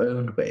in our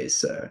own ways,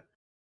 sir.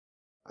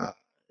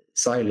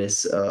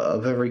 Silas, a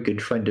very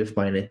good friend of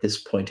mine at this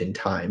point in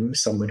time,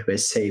 someone who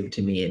has saved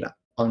me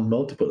on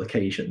multiple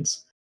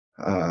occasions,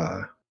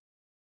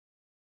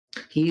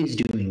 he is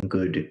doing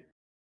good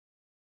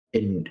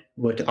in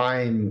what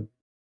I'm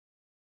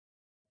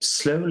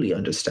slowly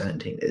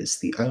understanding is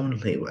the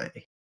only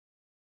way.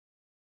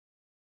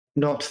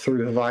 Not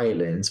through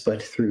violence,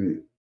 but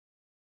through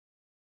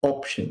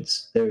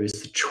options. There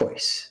is the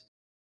choice.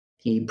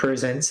 He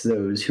presents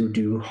those who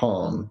do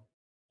harm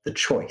the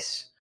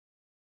choice.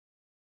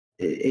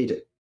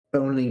 It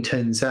only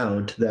turns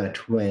out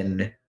that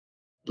when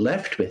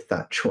left with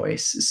that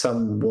choice,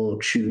 some will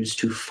choose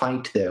to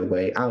fight their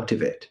way out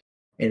of it.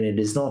 And it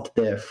is not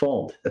their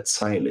fault that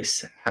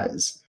Silas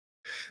has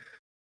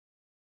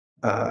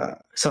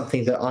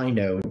something that I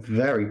know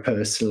very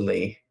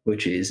personally,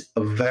 which is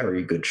a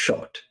very good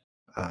shot.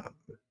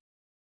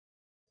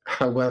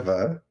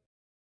 However,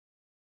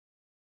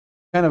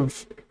 Kind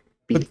of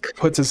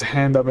puts his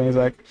hand up and he's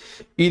like,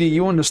 Eedee,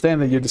 you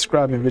understand that you're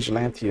describing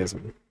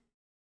vigilantism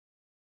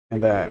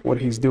and that what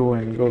he's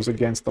doing goes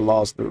against the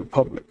laws of the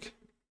Republic,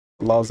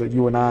 the laws that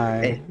you and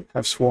I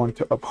have sworn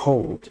to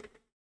uphold.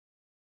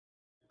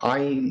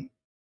 I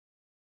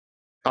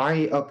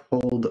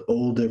uphold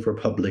older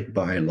Republic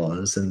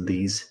bylaws and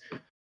these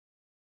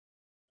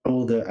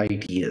older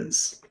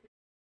ideas.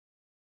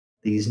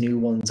 These new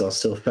ones are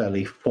still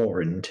fairly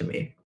foreign to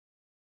me,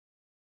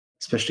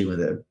 especially when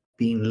they're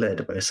being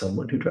led by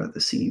someone who'd rather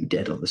see you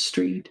dead on the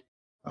street.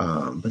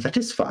 But that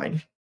is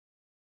fine.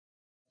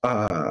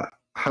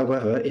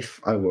 However, if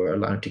I were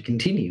allowed to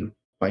continue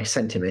my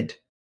sentiment,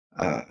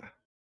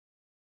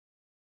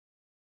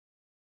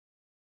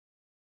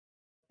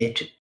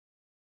 it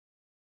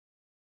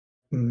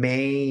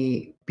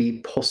may be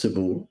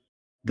possible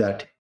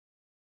that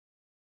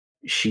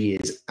she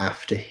is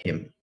after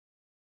him.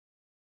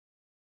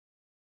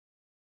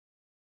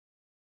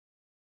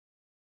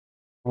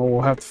 Well,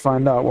 we'll have to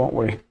find out, won't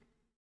we?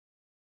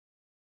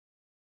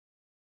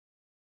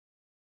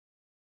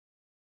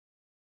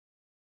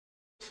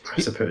 I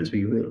suppose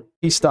we will.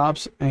 He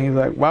stops and he's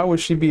like, why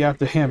would she be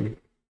after him?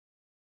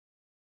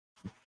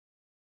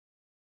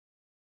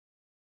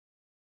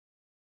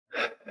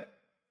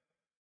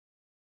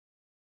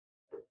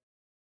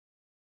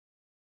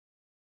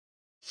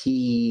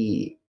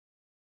 He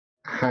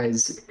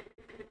has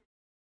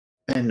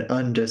an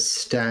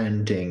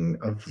understanding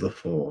of the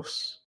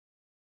Force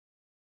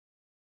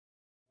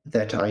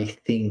that I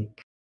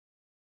think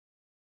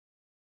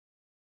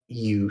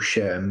you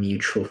share a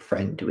mutual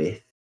friend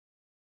with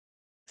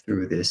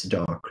through this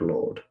Dark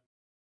Lord.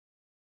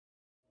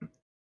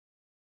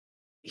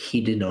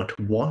 He did not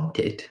want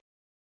it.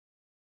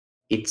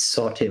 It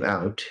sought him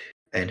out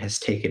and has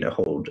taken a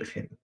hold of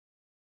him.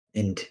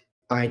 And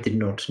I did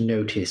not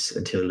notice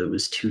until it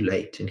was too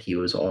late and he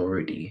was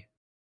already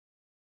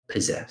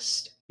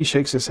possessed. He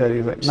shakes his head.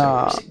 He's like,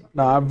 nah,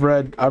 I've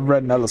read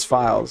Nella's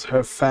files.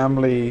 Her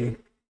family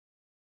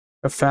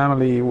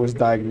was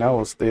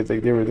diagnosed. They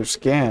were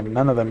scanned.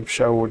 None of them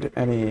showed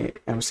any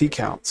MC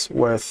counts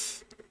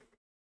worth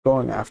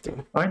going after.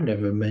 I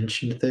never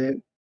mentioned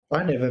they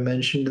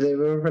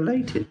were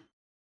related.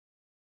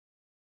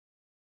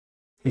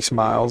 He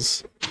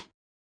smiles.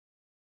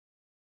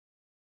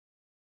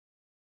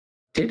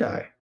 Did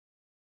I?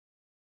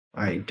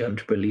 I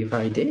don't believe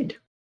I did.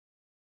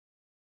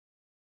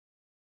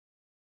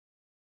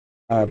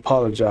 I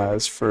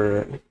apologize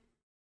for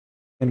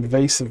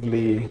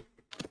invasively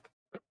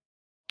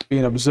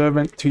being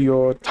observant to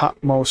your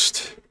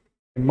topmost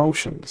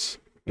emotions,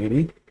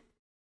 Eedee.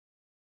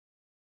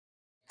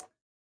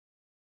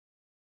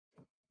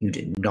 You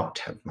did not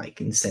have my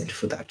consent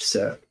for that,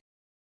 sir.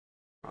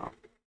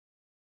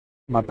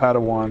 My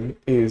Padawan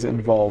is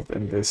involved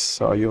in this,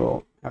 so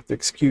you'll have to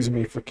excuse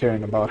me for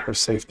caring about her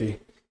safety.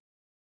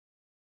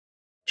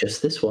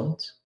 Just this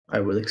once. I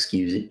will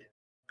excuse it.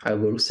 I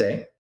will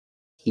say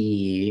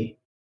he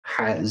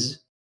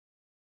has,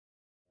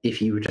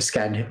 if you were to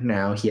scan him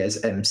now, he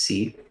has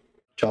MC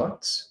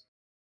charts.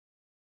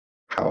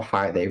 How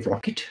high they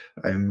rocket,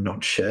 I'm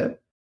not sure.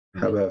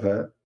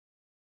 However,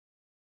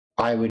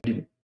 I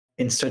would,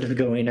 instead of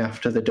going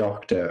after the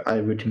doctor,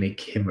 I would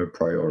make him a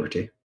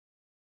priority.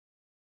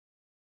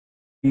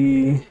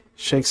 He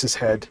shakes his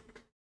head.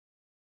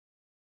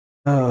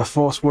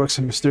 Force works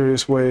in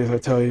mysterious ways, I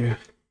tell you.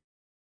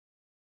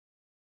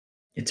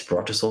 It's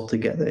brought us all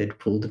together. It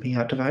pulled me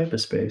out of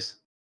hyperspace.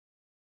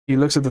 He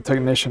looks at the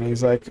technician.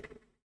 He's like,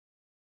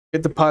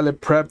 get the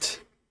pilot prepped.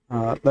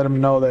 Let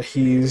him know that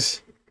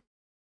he's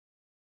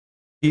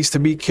to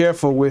be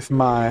careful with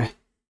my...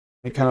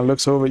 He kind of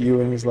looks over at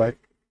you and he's like,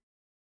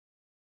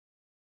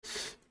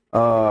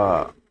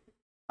 I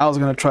was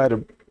going to try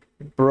to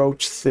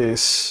broach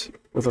this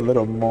with a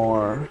little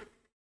more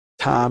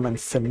time and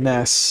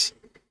finesse.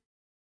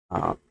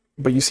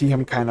 But you see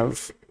him kind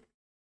of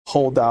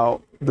hold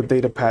out the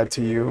data pad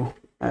to you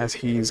as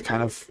he's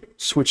kind of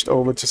switched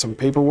over to some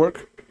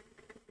paperwork.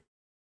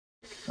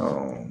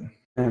 Oh.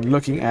 And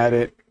looking at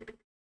it,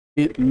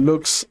 it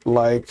looks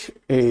like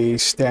a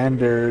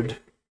standard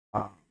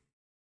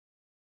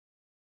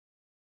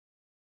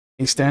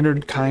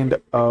kind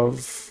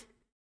of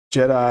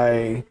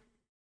Jedi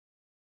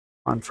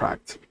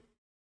contract.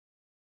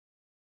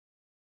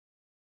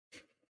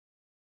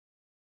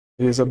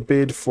 It is a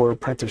bid for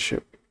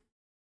apprenticeship.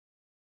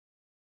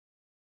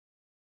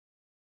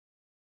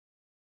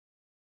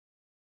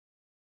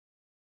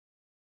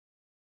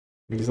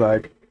 He's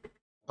like,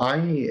 I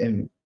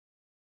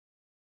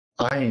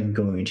am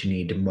going to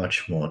need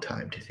much more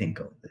time to think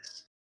on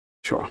this.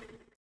 sure.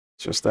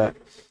 It's just that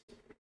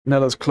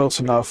Nella's close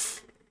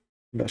enough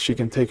that she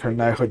can take her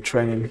knighthood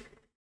training.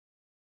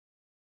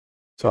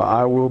 So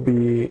I will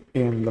be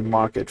in the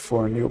market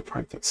for a new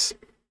apprentice.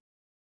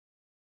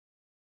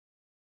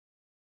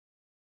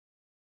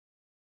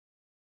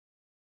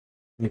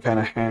 He kind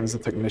of hands the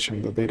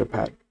technician the data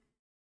pad.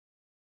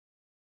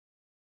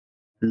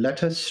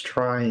 Let us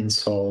try and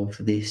solve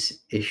this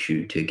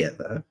issue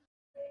together.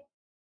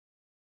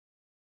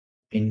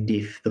 And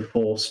if the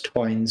Force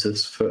twines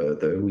us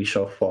further, we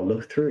shall follow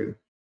through.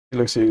 He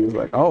looks at you, he's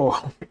like,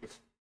 oh,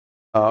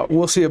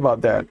 we'll see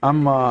about that.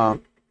 I'm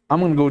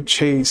gonna go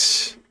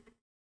chase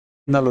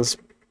Nella's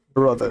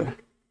brother.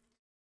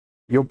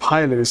 Your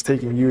pilot is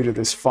taking you to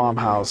this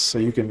farmhouse so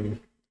you can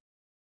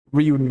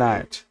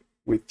reunite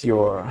with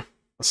your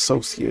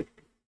associate.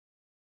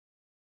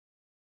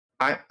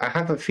 I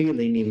have a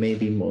feeling you may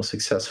be more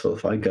successful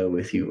if I go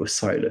with you or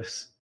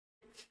Silas.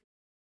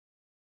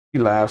 He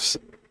laughs.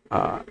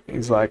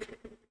 He's like,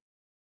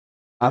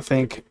 I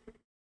think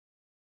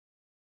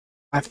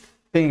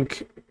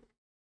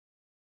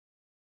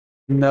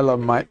Nella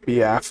might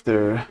be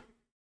after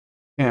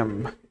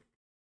him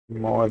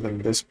more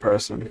than this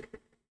person.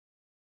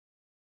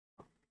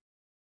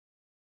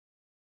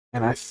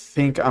 And I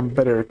think I'm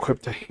better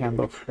equipped to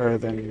handle her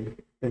than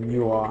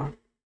you are.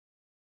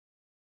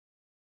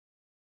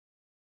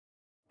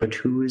 But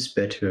who is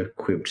better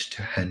equipped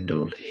to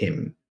handle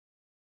him?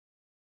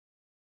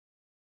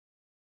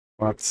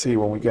 We'll have to see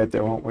when we get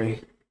there, won't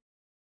we?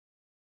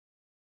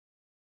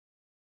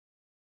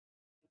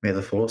 May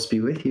the Force be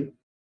with you,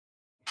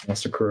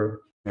 Master Crow.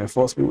 May the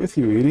Force be with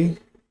you, Eedee.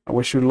 I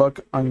wish you luck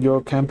on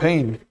your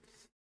campaign.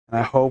 And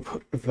I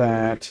hope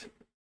that,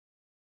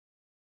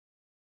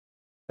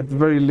 at the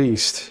very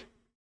least,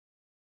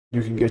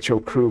 you can get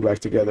your crew back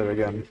together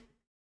again.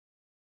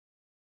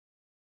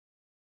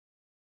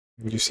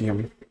 You see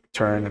him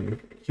turn and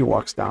he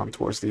walks down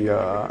towards the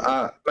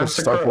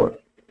Master starport. Crow.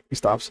 He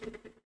stops.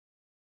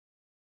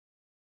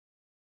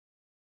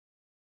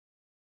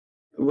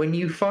 When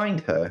you find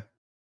her,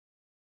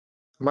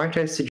 might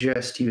I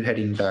suggest you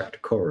heading back to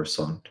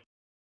Coruscant?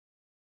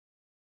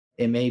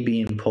 It may be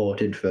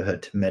important for her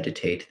to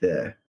meditate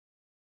there,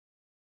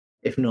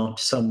 if not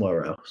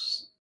somewhere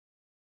else.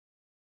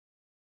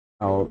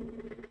 I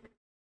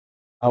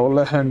will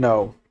let her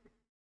know.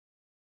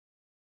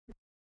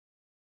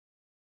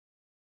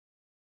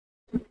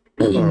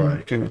 All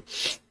right.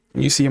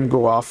 You see him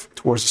go off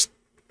towards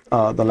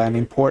the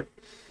landing port.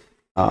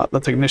 The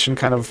technician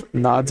kind of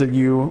nods at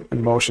you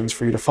and motions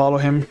for you to follow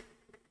him.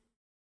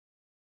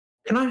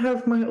 Can I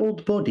have my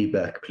old body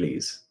back,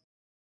 please?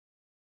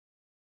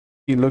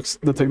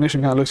 The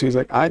technician kind of looks at you, he's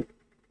like,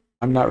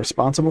 I'm not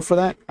responsible for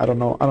that. I don't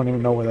know. I don't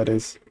even know where that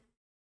is.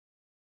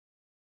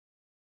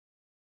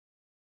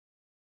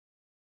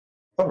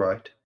 All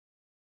right.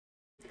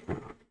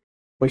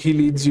 But he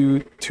leads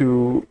you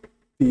to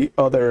the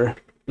other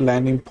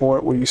landing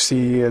port where you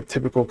see a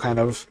typical kind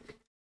of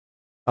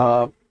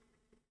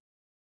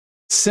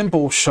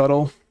simple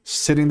shuttle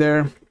sitting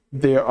there.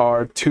 There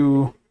are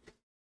two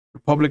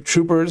Republic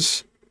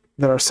troopers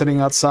that are sitting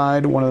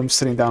outside. One of them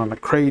sitting down on a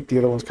crate. The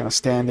other one's kind of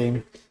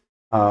standing.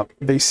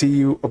 They see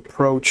you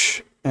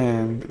approach,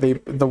 and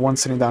the one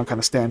sitting down kind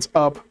of stands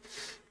up,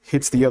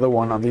 hits the other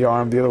one on the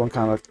arm. The other one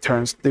kind of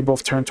turns. They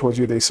both turn towards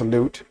you. They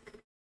salute.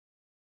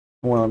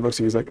 One of them looks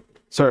at you. He's like,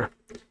 "Sir,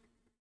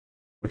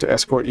 we're to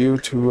escort you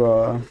to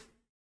a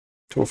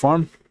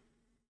farm."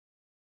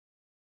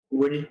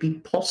 Would it be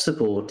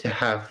possible to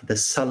have the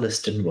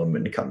Sullustan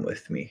woman come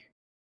with me?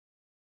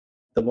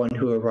 The one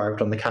who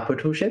arrived on the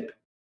capital ship?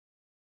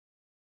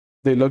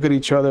 They look at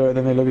each other, and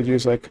then they look at you.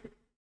 It's like,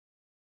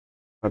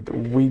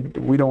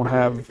 we don't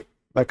have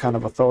that kind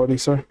of authority,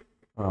 sir.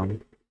 You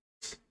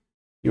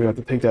would have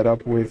to take that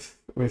up with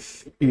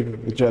either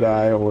the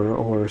Jedi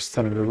or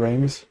Senator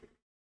Rames.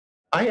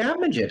 I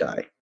am a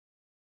Jedi.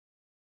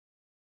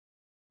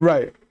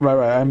 Right.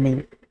 I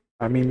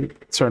mean,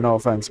 sir, no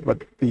offense,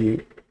 but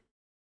the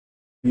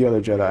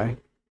other Jedi.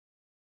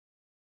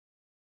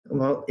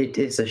 Well, it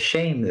is a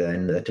shame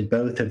then that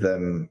both of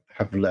them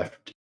have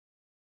left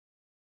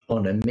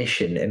on a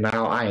mission, and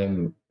now I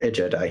am a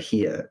Jedi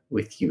here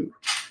with you.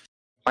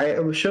 I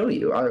will show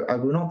you. I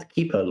will not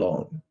keep her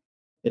long.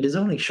 It is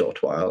only a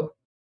short while.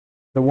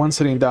 The one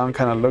sitting down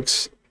kind of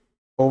looks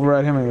over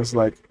at him and is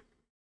like,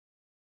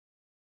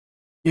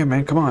 "Yeah,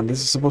 man, come on.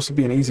 This is supposed to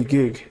be an easy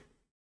gig."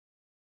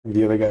 And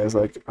the other guy is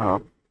like,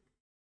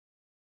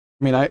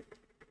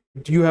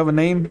 do you have a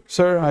name,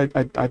 sir?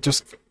 I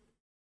just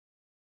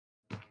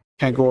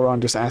Can't go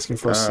around just asking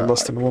for a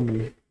Celestian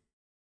woman.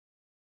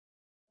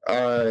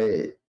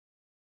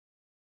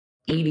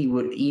 Eedee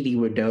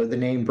would know the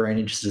name.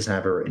 Brandon just doesn't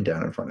have it written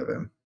down in front of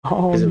him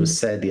Oh, because it was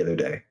said the other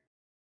day.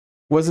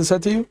 was it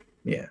said to you?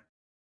 Yeah.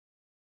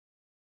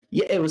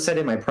 Yeah, it was said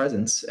in my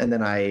presence, and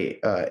then I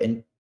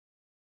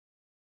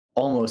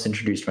almost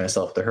introduced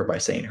myself to her by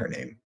saying her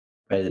name.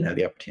 But I didn't have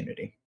the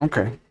opportunity.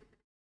 Okay.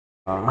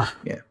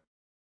 Yeah.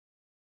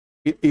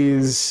 It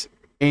is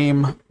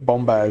Aim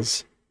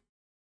Bombaz.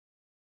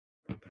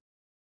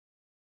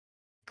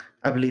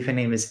 I believe her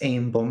name is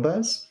Aim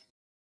Bombaz.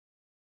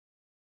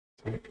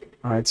 All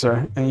right,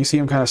 sir. And you see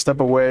him kind of step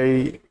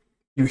away.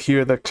 You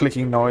hear the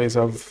clicking noise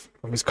of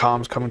his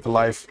comms coming to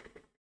life.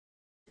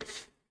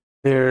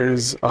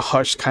 There's a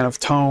hushed kind of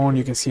tone.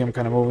 You can see him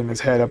kind of moving his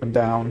head up and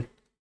down.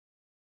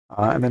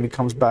 And then he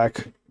comes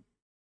back.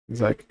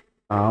 He's like,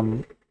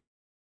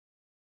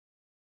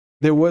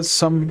 there was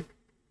some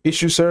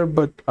issue, sir,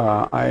 but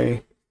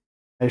I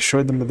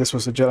assured them that this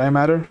was a Jedi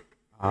matter.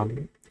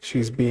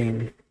 She's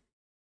being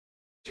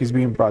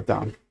brought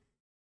down.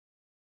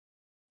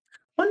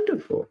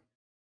 Wonderful.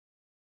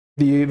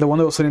 The one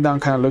that was sitting down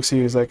kind of looks at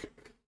you. He's like,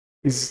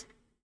 is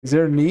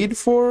there a need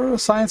for a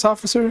science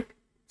officer,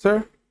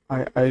 sir?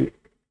 I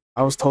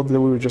was told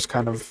that we were just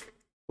kind of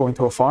going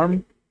to a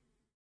farm.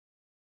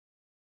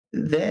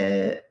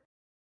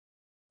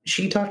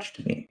 She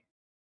touched me,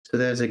 so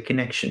there's a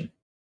connection.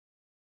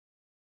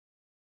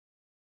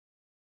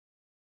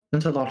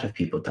 Not a lot of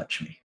people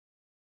touch me.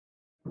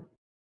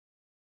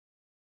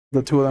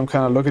 The two of them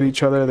kind of look at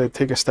each other. They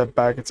take a step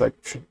back. It's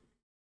like,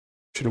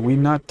 should we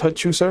not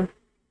touch you, sir?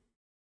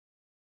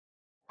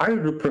 I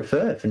would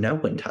prefer if no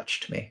one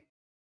touched me.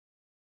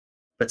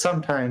 But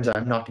sometimes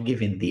I'm not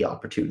given the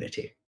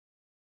opportunity.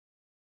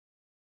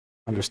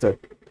 Understood.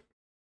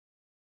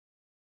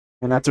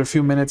 And after a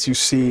few minutes, you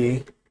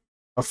see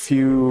a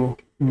few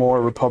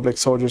more Republic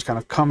soldiers kind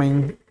of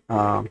coming.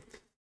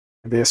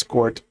 They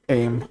escort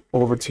Aim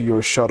over to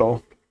your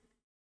shuttle.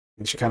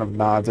 And she kind of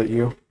nods at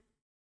you.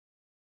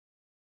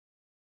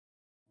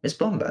 Miss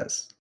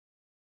Bombaz.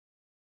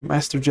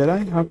 Master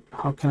Jedi,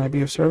 how can I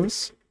be of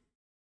service?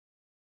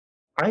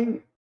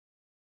 I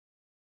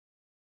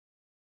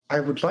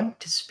would like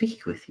to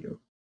speak with you.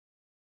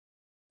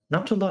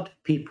 Not a lot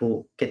of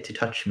people get to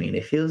touch me, and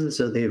it feels as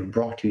though they've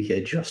brought you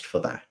here just for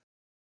that.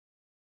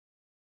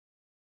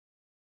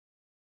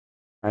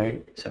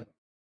 I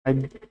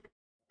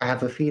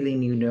have a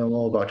feeling you know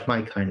more about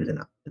my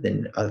kind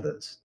than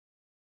others.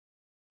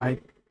 I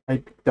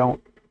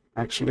don't,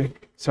 actually,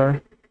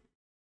 sir.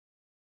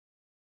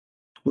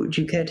 Would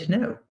you care to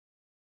know?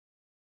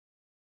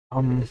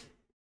 Only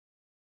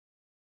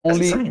As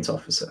a science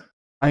officer.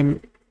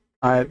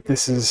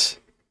 This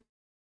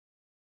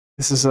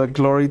is a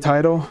glory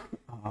title.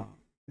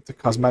 It's a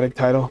cosmetic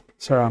title,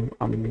 sir.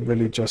 I'm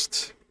really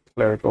just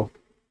clerical.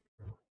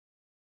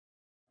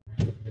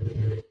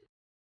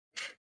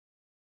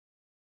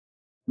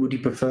 Would you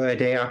prefer a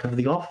day out of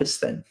the office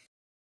then?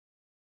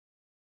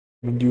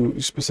 I mean,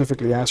 you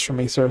specifically asked for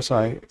me, sir,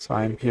 so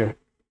I'm here.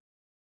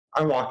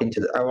 I walk into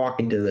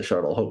the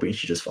shuttle, hoping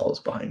she just follows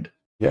behind.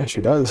 Yeah,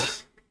 she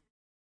does.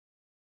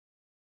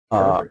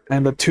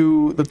 And the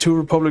two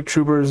Republic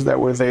troopers that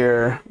were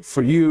there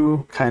for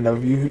you, kind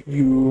of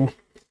you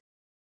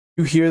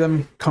hear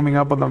them coming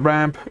up on the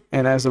ramp,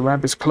 and as the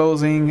ramp is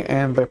closing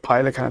and the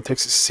pilot kind of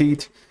takes a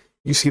seat,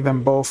 you see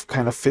them both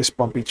kind of fist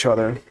bump each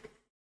other,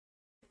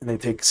 and they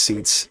take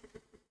seats.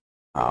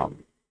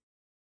 And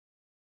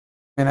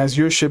as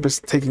your ship is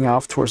taking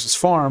off towards this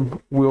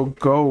farm, we'll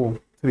go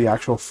to the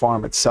actual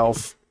farm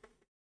itself.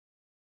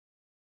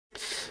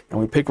 And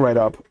we pick right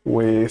up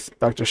with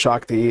Dr.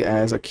 Shakti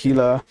as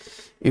Akilah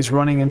is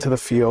running into the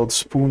field,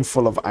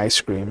 spoonful of ice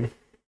cream.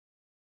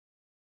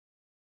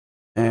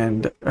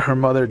 And her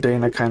mother,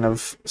 Dana, kind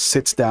of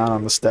sits down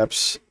on the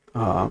steps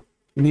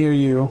near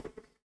you.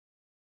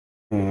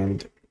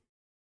 And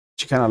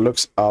she kind of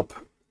looks up.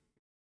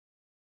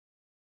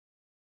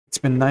 It's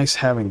been nice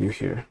having you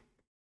here.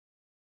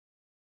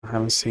 I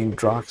haven't seen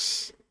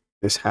Drox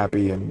this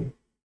happy in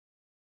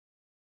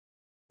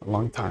a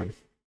long time.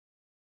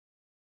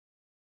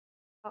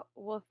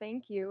 Well,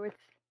 thank you. It's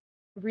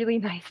really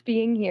nice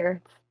being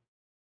here.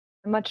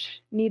 It's a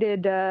much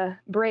needed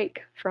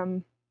break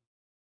from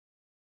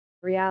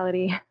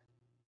reality.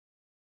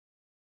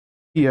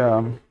 He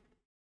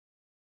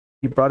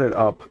brought it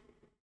up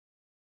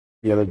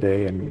the other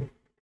day, and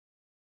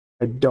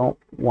I don't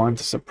want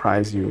to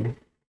surprise you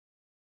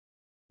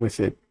with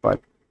it,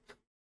 but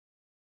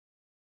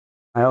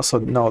I also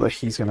know that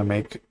he's gonna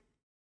make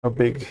a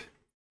big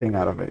thing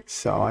out of it,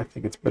 so I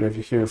think it's better if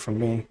you hear it from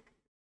me.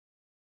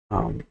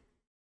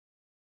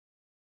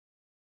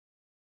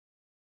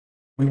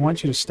 We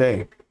want you to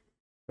stay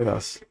with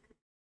us.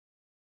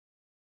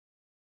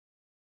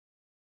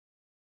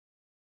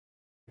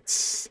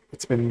 It's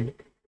been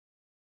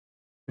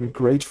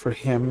great for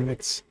him.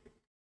 It's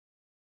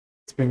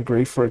been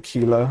great for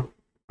Akilah.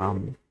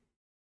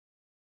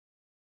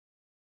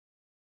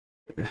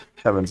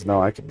 Heavens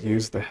no, I could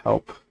use the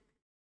help.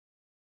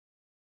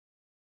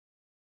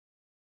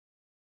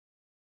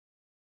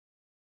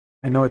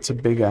 I know it's a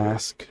big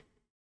ask.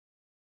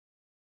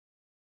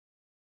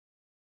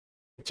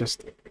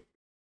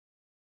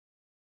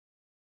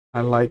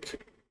 I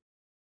like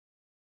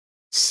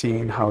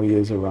seeing how he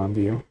is around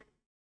you.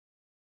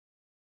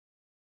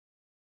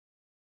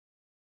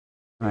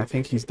 And I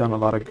think he's done a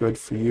lot of good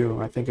for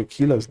you. I think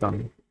Akilah's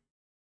done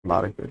a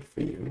lot of good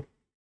for you.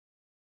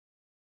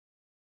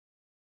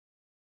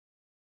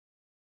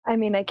 I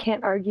mean, I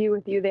can't argue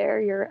with you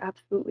there. You're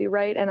absolutely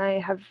right. And I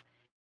have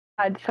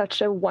had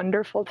such a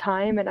wonderful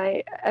time. And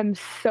I am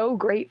so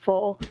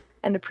grateful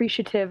and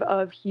appreciative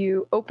of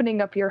you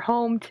opening up your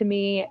home to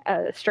me,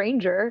 a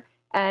stranger,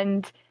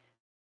 and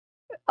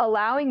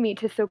allowing me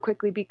to so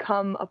quickly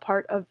become a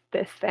part of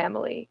this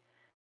family.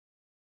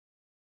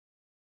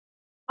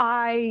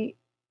 I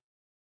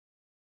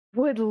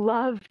would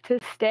love to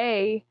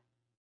stay.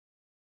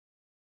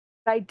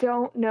 I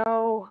don't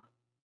know.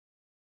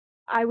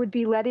 I would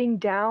be letting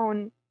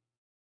down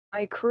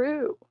my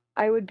crew.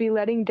 I would be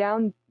letting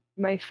down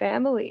my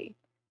family.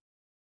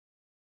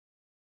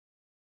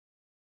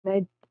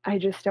 And I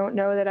just don't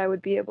know that I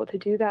would be able to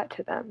do that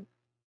to them.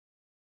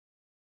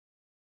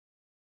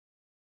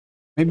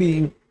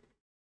 Maybe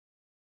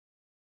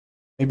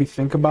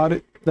think about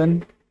it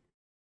then.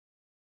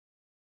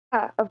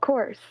 Yeah, of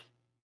course.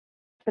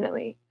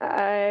 Definitely.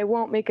 I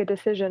won't make a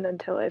decision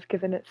until I've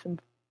given it some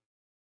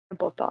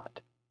simple thought.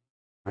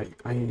 I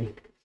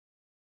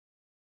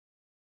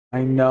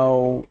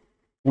know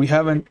we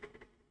haven't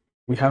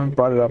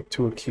brought it up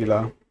to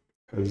Akilah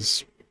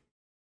because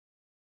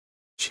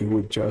she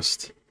would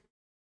just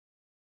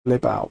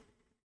flip out.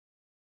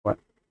 But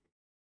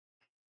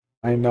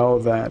I know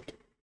that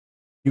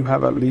you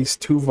have at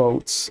least 2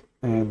 votes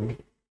and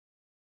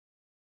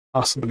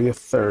possibly a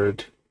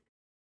third.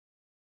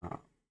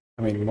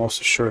 I mean, most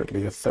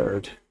assuredly a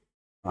third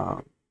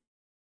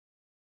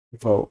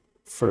vote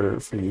for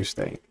you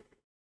staying.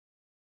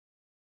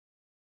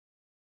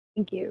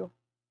 Thank you.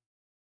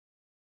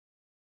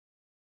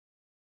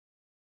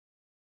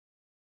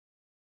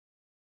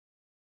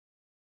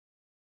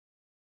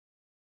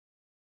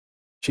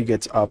 She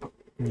gets up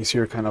and you see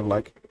her kind of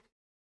like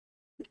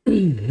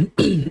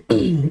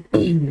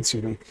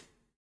excuse me.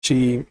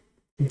 She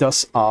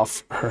dusts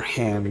off her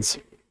hands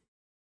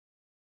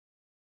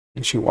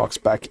and she walks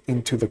back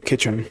into the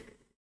kitchen.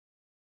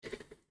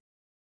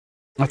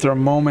 After a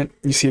moment,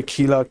 you see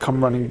Akilah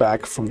come running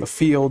back from the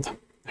field.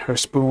 Her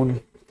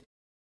spoon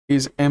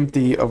is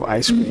empty of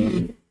ice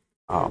cream.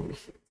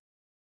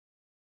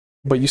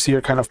 But you see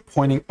her kind of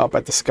pointing up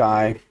at the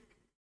sky.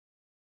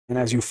 And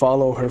as you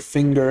follow her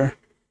finger,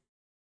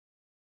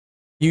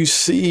 you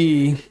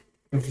see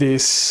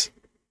this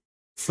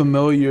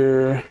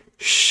familiar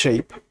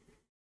shape.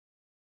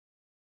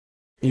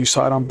 You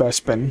saw it on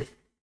Bespin.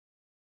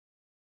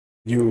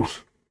 You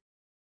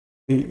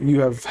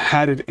have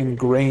had it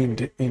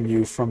ingrained in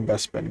you from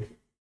Bespin.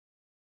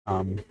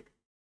 It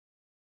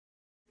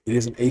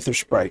is an Aether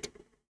sprite.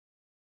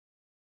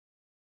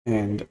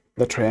 And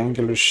the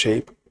triangular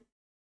shape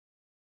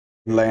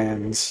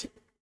lands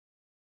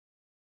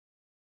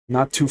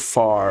not too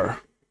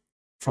far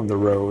from the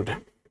road.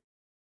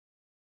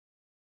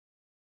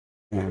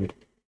 And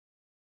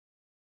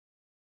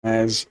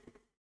as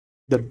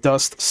the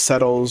dust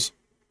settles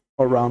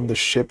around the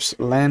ship's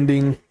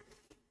landing,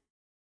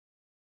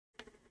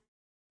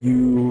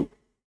 you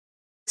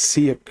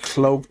see a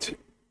cloaked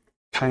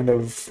kind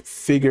of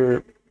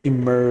figure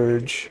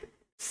emerge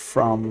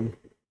from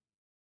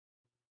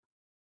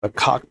the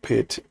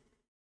cockpit.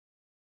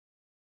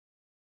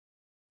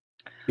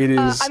 It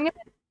is...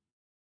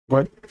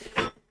 What?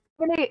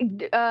 I'm gonna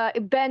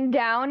bend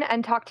down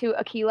and talk to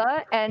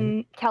Akilah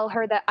and tell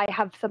her that I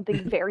have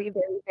something very,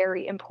 very,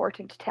 very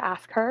important to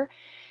ask her.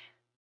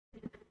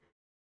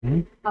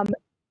 Mm-hmm.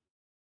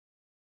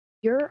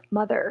 Your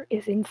mother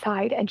is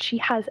inside and she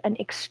has an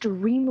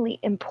extremely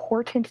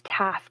important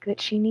task that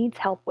she needs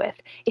help with.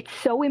 It's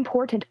so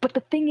important, but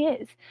the thing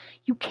is,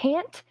 you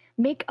can't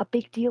make a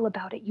big deal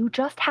about it. You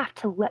just have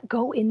to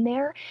go in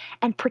there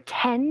and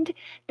pretend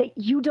that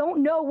you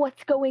don't know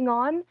what's going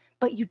on,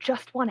 but you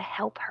just want to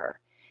help her.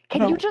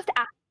 Can you just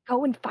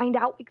go and find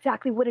out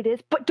exactly what it is?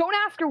 But don't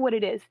ask her what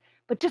it is,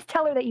 but just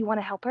tell her that you want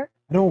to help her.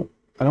 I don't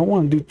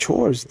want to do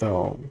chores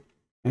though.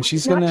 And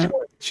she's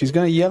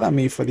gonna yell at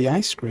me for the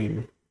ice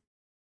cream.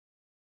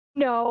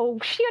 No,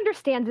 she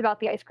understands about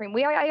the ice cream.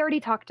 I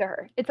already talked to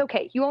her. It's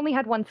okay. You only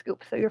had 1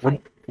 scoop, so you're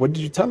fine. What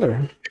did you tell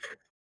her?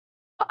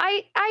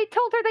 I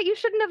told her that you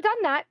shouldn't have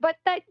done that, but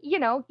that, you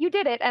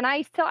did it, and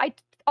I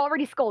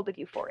already scolded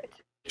you for it.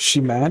 Is she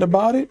mad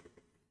about it?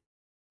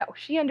 No,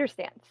 she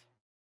understands.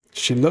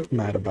 She looked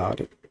mad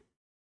about it.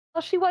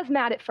 Well, she was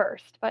mad at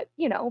first, but,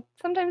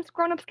 sometimes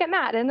grown-ups get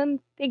mad, and then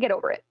they get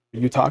over it.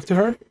 You talked to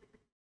her?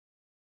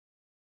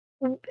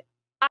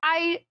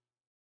 I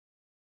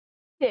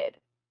did.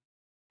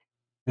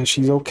 And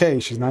she's okay.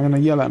 She's not going to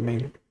yell at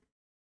me.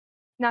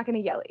 Not going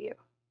to yell at you.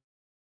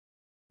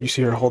 You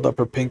see her hold up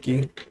her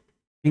pinky.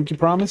 Pinky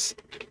promise?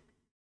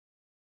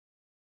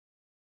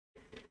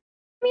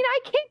 I mean, I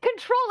can't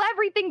control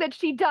everything that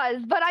she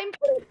does, but I'm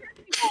pretty sure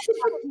she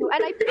you,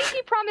 and I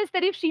pinky promise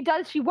that if she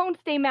does, she won't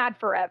stay mad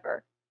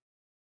forever.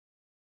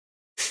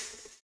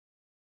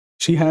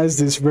 She has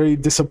this very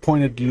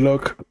disappointed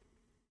look,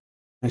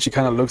 and she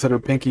kind of looks at her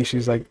pinky.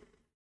 She's like,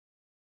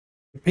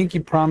 the pinky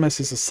promise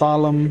is a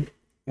solemn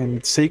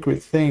and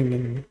sacred thing,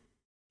 and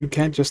you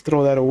can't just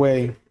throw that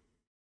away.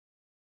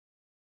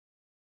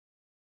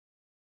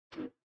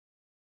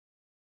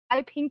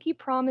 I pinky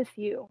promise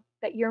you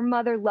that your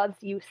mother loves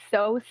you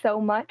so,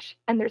 so much,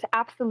 and there's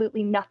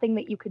absolutely nothing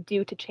that you could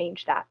do to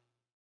change that.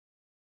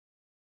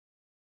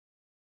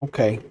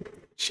 Okay.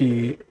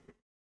 She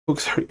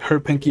hooks her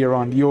pinky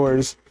around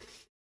yours,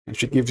 and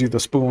she gives you the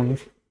spoon,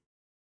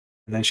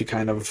 and then she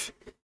kind of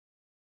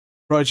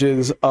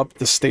trudges up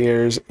the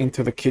stairs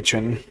into the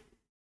kitchen.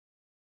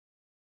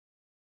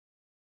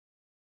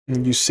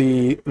 And you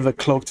see the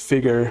cloaked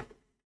figure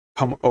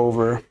come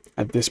over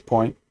at this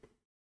point.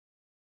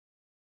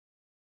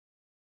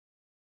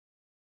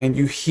 And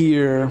you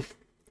hear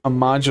a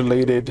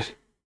modulated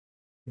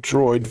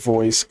droid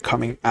voice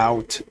coming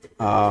out.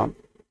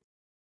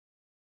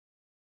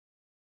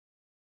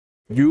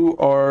 You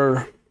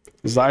are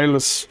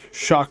Silas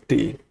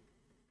Shakti,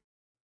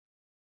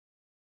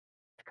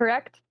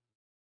 Correct?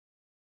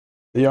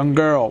 the young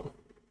girl.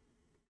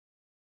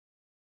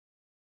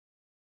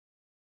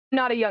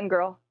 Not a young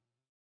girl.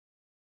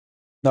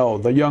 No,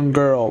 the young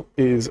girl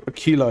is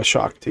Akilah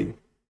Shakti.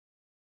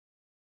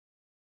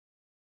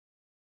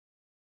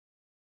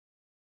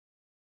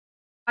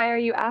 Why are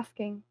you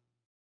asking?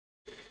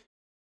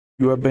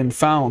 You have been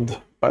found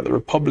by the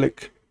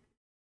Republic.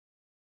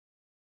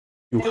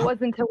 I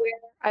wasn't aware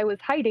I was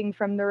hiding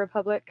from the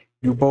Republic.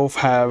 You both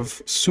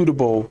have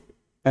suitable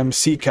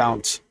MC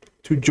counts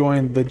to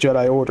join the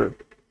Jedi Order.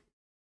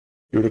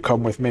 You're to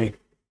come with me.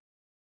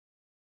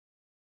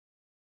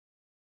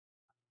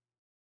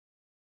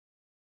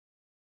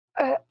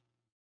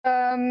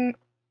 Don't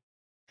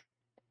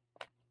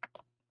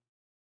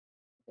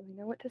really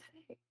know what to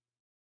say.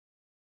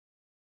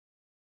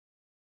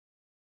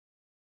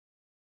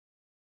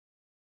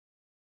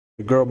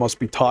 The girl must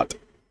be taught.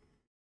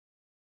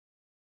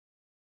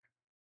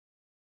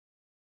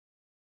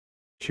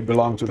 She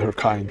belongs with her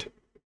kind.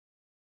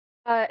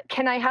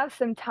 Can I have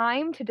some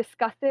time to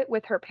discuss it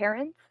with her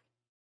parents?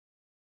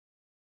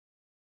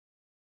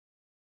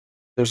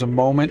 There's a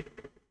moment,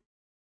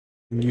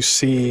 and you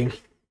see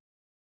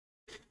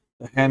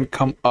the hand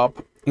come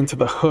up into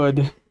the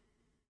hood.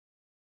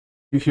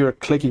 You hear a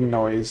clicking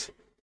noise,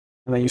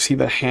 and then you see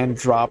the hand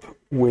drop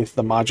with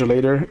the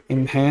modulator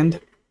in hand.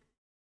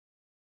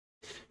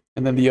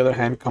 And then the other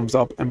hand comes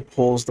up and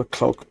pulls the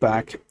cloak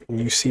back, and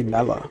you see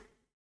Nella.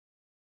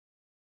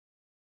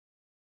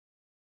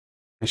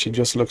 And she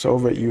just looks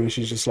over at you, and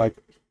she's just like,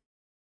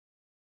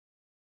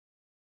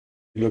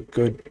 you look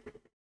good.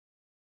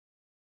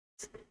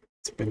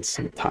 It's been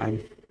some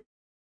time.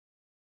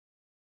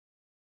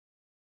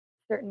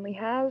 Certainly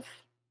has.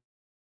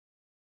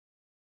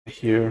 I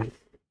hear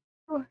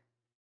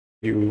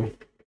you've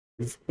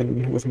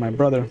been with my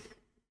brother.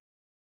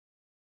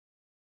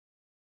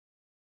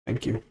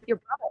 Thank you. Your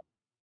brother?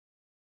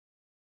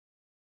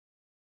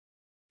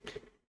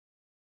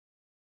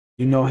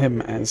 You know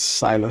him as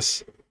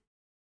Silas.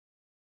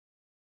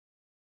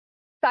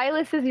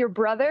 Silas is your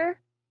brother?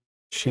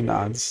 She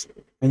nods.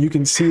 And you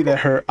can see that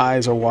her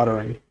eyes are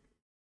watering.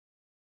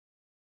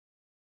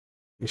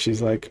 And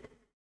she's like,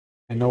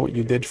 I know what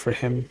you did for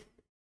him.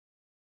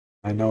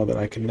 I know that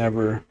I can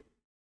never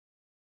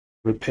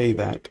repay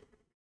that.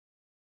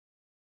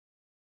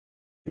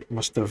 It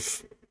must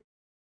have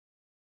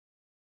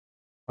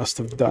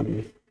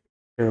done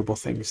terrible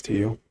things to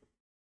you.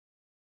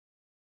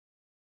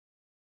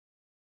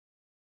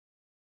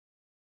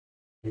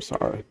 I'm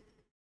sorry.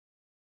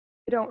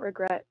 I don't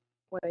regret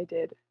what I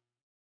did,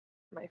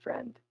 my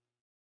friend.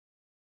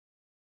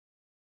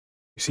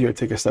 You see her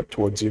take a step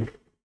towards you.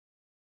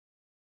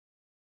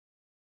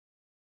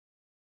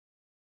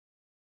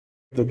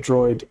 The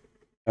droid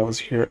that was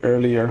here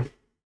earlier,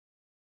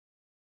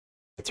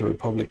 it's a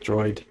Republic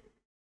droid.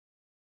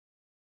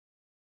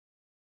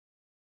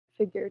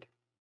 Figured.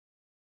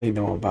 They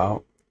know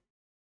about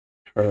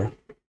her.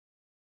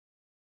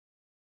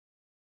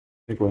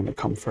 They're going to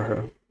come for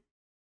her.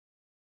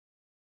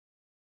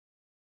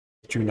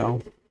 Did you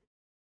know?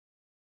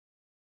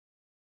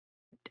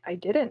 I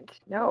didn't.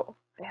 No,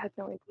 I had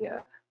no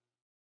idea.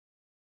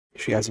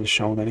 She hasn't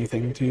shown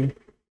anything to you?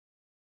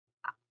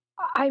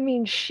 I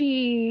mean,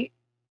 she...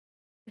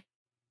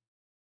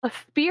 a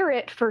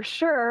spirit for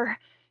sure.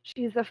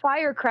 She's a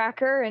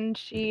firecracker, and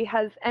she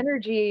has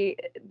energy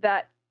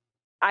that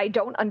I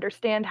don't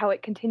understand how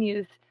it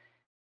continues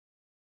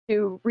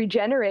to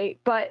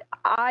regenerate. But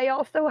I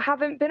also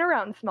haven't been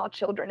around small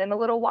children in a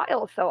little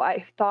while, so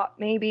I thought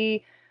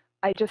maybe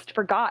I just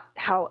forgot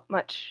how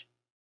much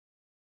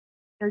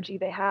energy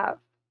they have.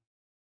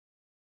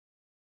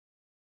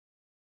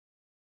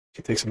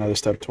 She takes another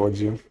step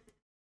towards you.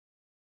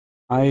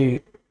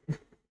 I'm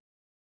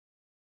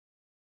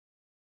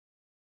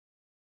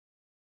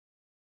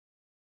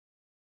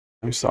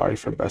sorry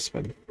for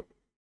Bespin.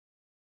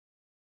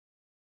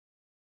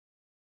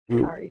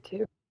 Sorry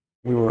too.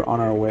 we were on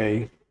our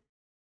way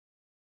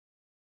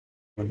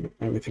when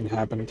everything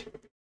happened.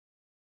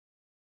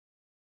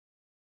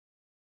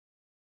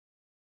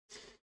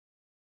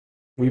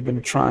 We've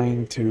been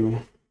trying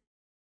to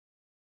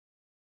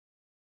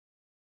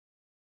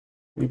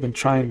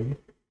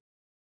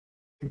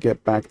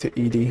get back to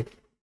Eedee.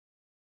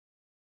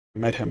 I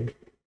met him.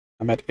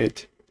 I met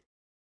it,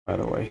 by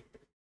the way.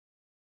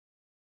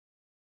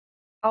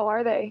 How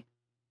are they?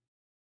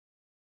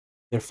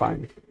 They're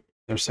fine.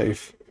 They're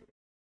safe.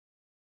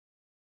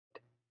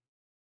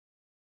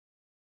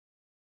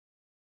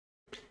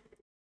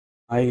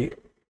 I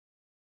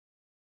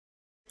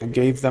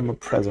gave them a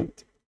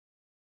present.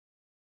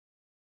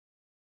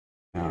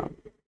 And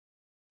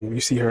you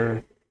see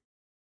her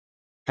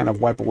kind of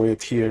wipe away a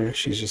tear.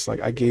 She's just like,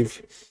 I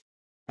gave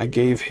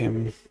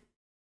them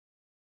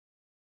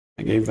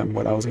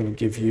what I was going to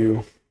give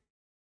you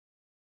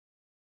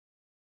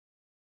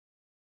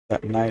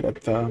that night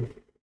at the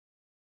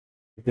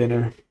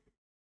dinner.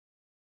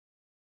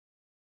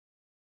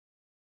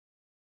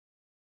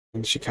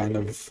 And she kind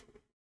of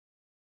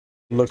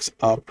looks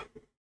up.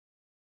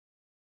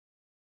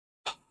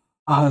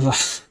 I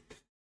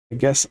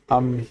guess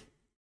I'm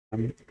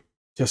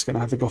just gonna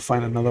have to go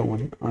find another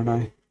one, aren't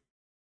I?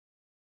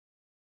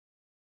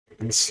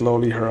 And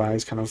slowly her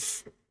eyes kind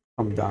of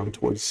come down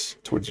towards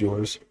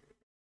yours.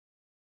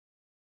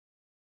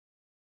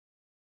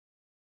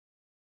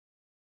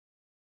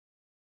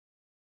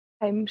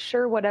 I'm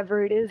sure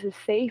whatever it is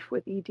safe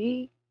with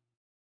Eedee.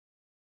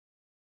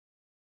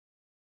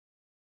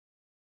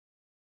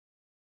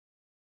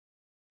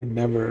 I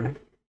never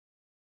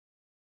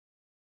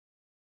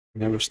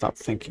stop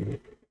thinking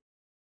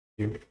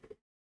you.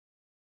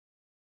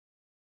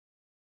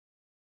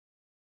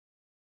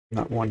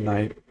 Not one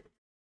night.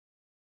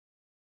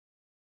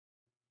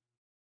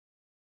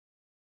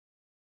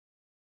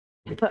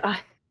 But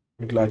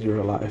I'm glad you're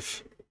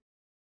alive.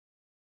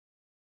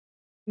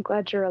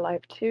 glad you're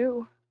alive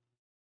too.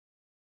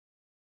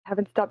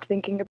 Haven't stopped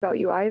thinking about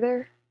you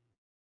either.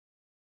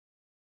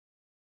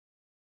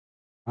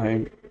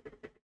 I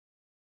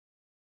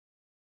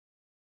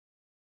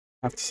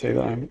have to say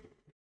that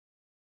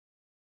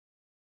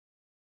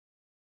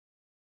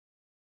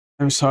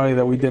I'm sorry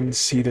that we didn't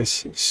see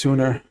this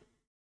sooner.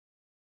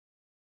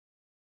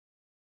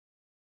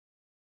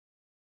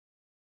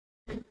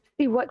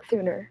 See what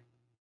sooner?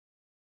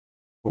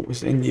 What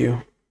was in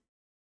you?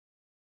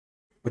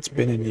 What's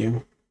been in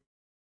you?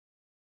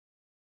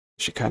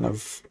 She kind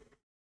of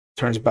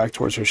turns back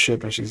towards her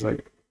ship and she's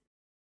like,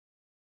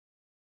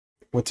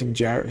 what's in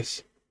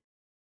Jairus?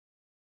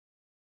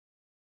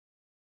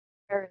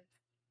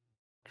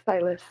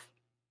 Silas.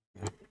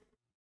 Yeah.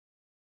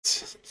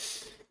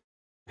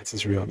 That's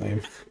his real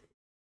name.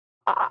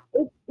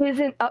 It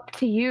isn't up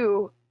to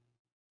you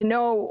to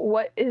know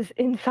what is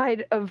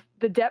inside of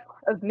the depth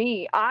of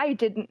me. I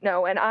didn't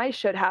know, and I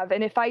should have.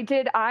 And if I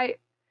did,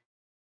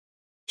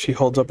 She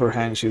holds up her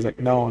hand. She's like,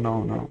 no.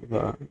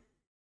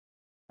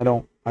 I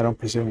don't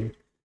presume.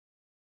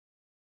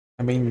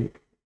 I mean,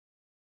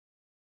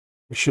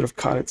 we should have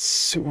caught it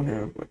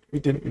sooner, but we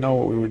didn't know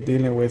what we were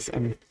dealing with,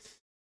 and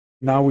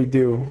now we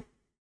do.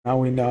 Now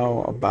we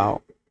know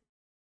about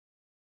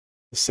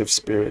the Sith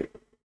spirit.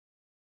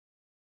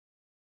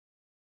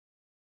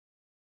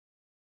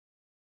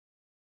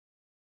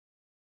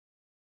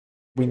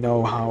 We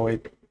know how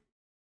it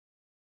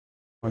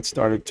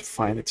started to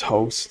find its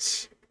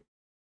hosts.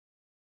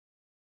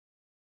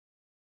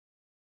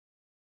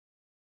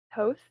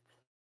 Hosts?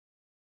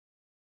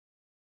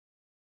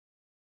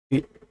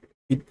 It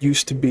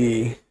used to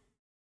be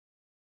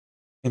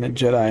in a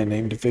Jedi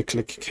named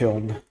Viklik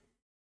Kiln.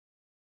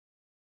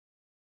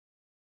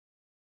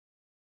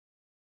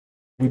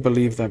 We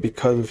believe that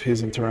because of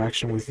his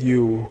interaction with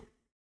you,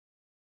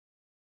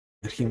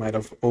 that he might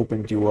have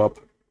opened you up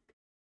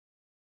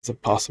as a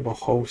possible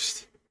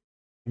host.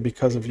 And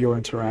because of your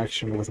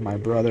interaction with my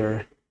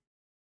brother,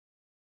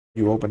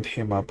 you opened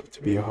him up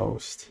to be a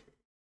host.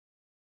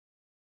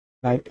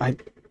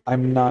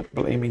 I'm not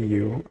blaming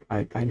you.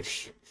 I'm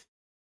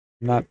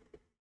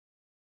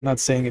not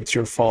saying it's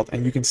your fault,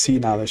 and you can see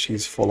now that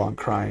she's full on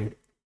crying.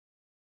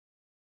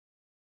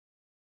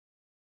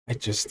 I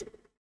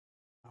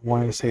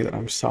wanted to say that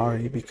I'm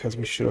sorry because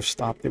we should have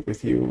stopped it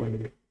with you,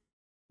 and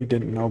we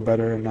didn't know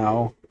better, and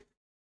now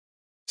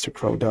Master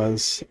Crow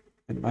does.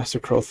 And Master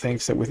Crow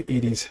thinks that with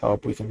Eedee's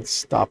help, we can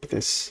stop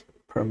this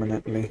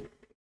permanently.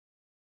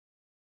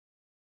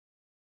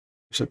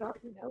 There's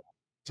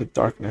a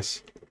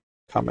darkness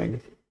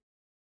coming,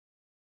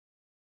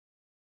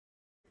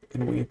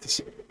 and we need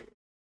to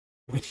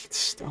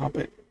stop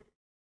it.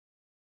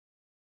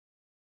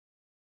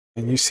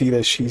 And you see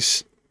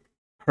that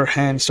her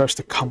hand starts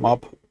to come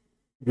up,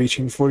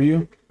 reaching for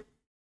you,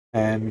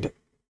 and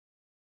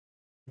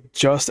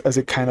just as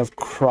it kind of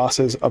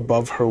crosses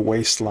above her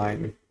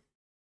waistline,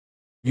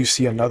 you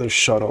see another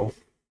shuttle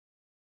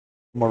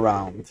come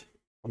around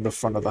on the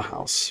front of the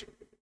house.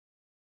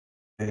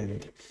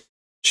 And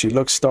she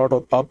looks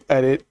startled up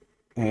at it,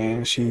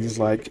 and she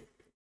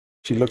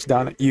looks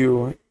down at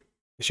you, and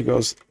she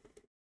goes,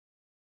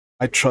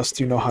 I trust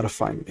you know how to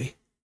find me.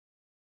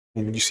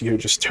 And you see her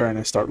just turn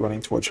and start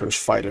running towards her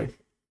fighter.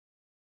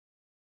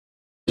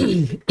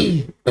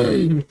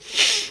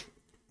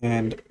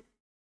 And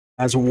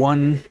as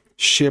one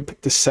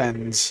ship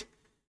descends,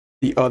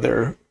 the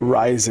other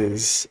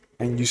rises,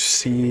 and you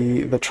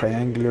see the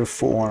triangular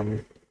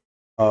form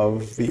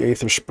of the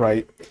Aether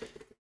Sprite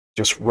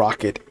just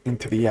rocket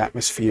into the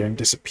atmosphere and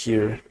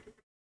disappear.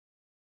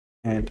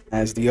 And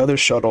as the other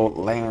shuttle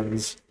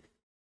lands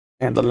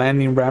and the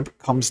landing ramp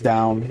comes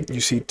down, you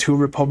see 2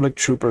 Republic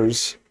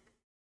troopers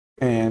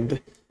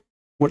and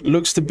what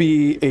looks to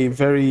be a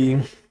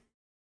very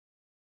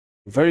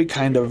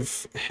kind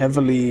of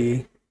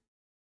heavily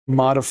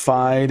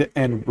modified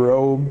and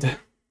robed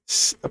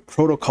a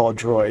protocol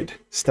droid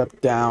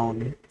step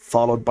down,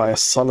 followed by a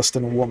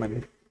Sullustan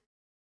woman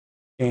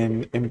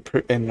in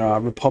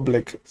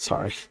Republic,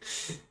 sorry,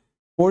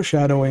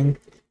 foreshadowing,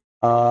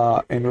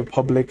 in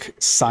Republic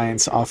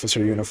science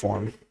officer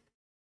uniform.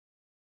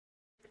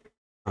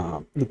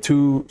 The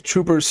 2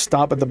 troopers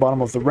stop at the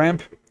bottom of the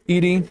ramp,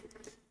 Eedee,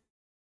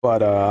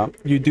 but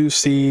you do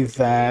see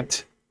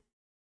that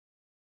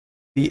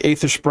the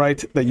Aether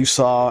Sprite that you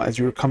saw as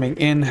you were coming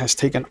in has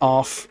taken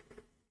off,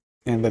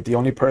 and that the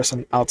only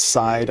person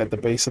outside at the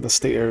base of the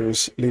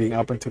stairs leading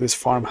up into this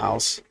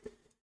farmhouse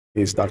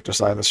is Dr.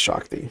 Silas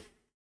Shakti.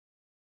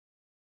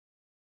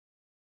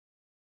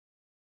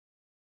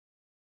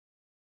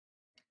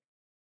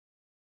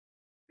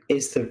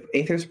 Is the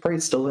Aether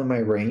Sprite still in my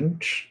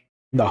range?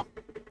 No,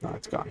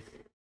 it's gone.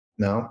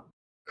 No?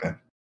 Okay.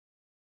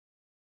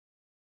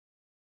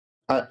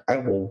 I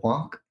will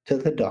walk to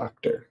the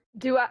doctor.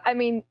 I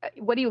mean,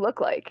 what do you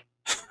look like?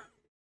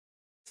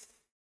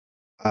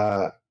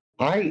 I'm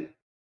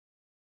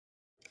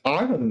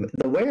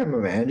the way I'm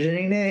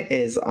imagining it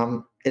is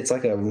it's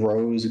like a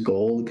rose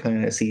gold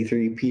kind of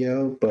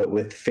C3PO, but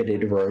with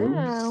fitted robes.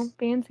 Oh,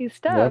 fancy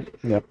stuff.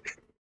 Yep.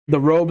 The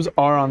robes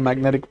are on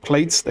magnetic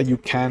plates that you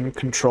can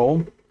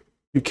control.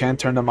 You can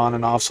turn them on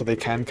and off so they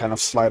can kind of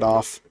slide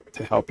off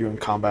to help you in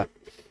combat.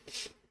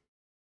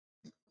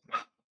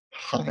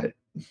 Hot.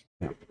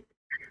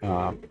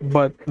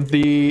 But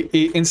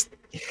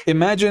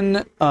imagine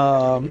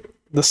the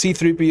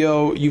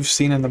C3PO you've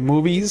seen in the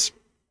movies,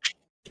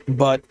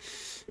 but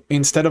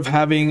instead of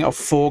having a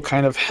full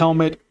kind of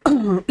helmet,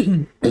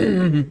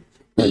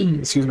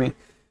 excuse me,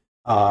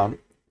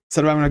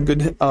 instead of having a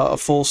good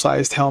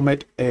full-sized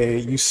helmet,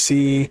 you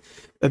see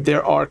that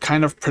there are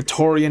kind of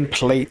Praetorian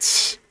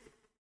plates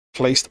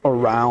placed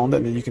around,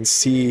 and then you can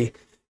see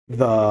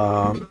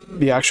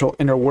the actual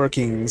inner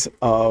workings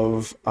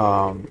of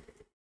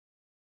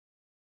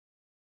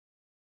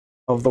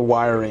the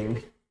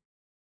wiring.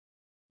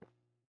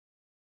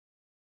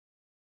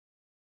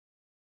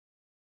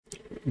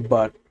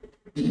 But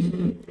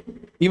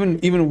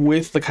even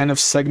with the kind of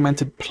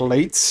segmented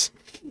plates,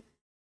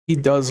 he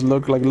does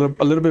look like a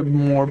little bit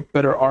more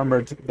better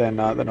armored than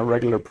a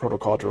regular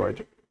protocol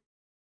droid.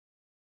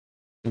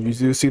 And you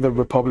do see the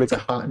Republic. It's a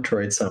hot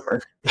droid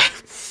summer.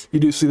 You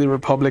do see the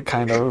Republic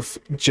kind of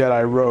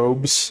Jedi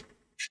robes,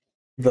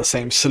 the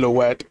same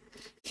silhouette.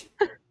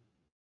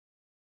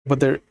 But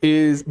do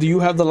you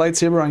have the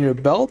lightsaber on your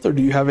belt, or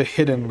do you have it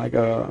hidden like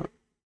a...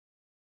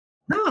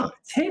 No,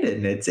 it's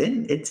hidden. It's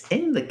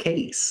in the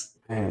case.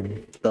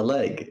 And the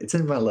leg. It's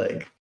in my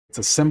leg. It's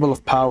a symbol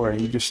of power, and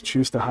you just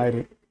choose to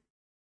hide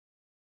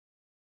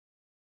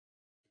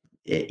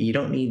it. You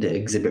don't need to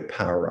exhibit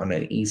power on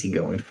an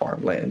easygoing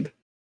farmland.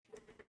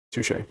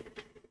 Touche.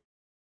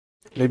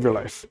 Live your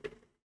life.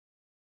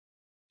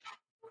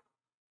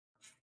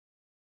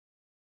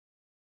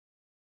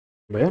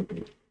 But yeah,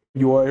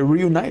 you are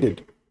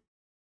reunited.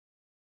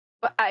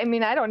 I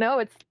mean, I don't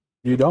know.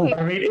 You don't.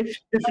 I mean, if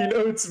you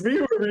know it's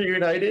me, we're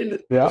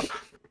reunited. Yeah.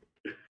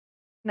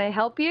 Can I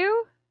help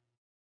you?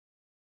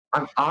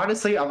 I'm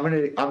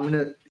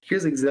gonna.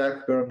 Here's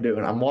exactly what I'm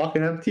doing. I'm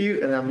walking up to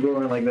you, and I'm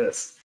going like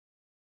this.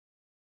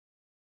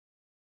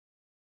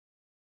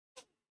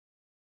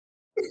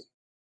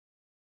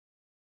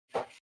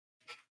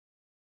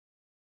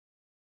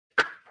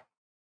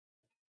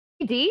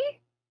 Eedee?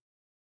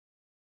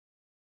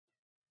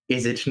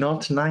 Is it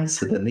not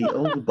nicer than the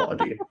old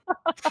body?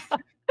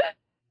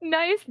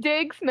 Nice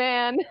digs,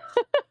 man.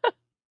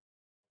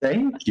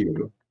 Thank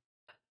you.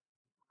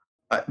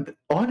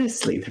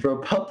 Honestly, the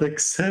Republic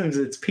serves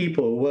its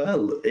people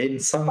well in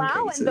some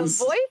cases. And the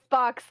voice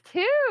box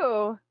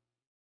too.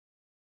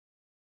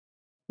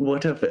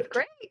 What of it?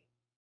 Great.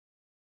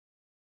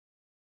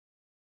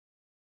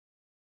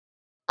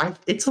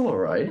 It's all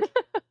right.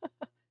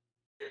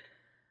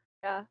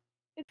 Yeah,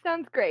 it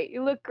sounds great.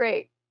 You look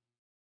great.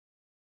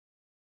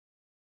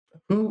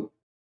 Who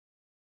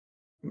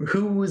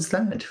was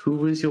that? Who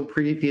was your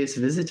previous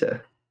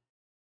visitor?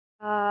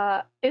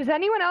 Is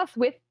anyone else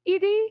with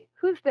Eedee?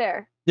 Who's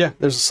there? Yeah,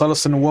 there's a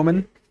Sullustan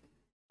woman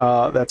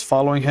that's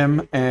following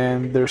him,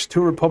 and there's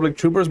 2 Republic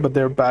troopers, but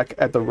they're back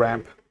at the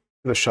ramp,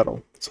 the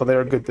shuttle, so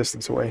they're a good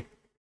distance away.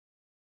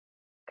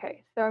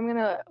 Okay, so I'm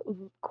gonna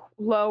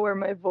lower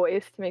my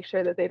voice to make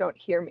sure that they don't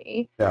hear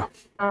me. Yeah.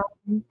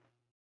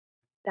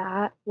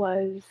 That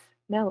was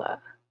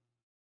Nella.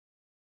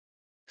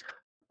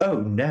 Oh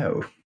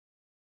no.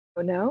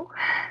 Oh no?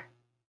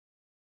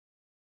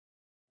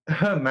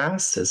 Her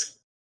master's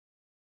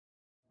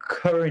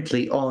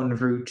currently en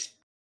route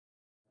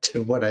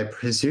to what I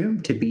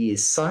presume to be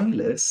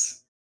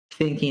Silas,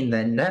 thinking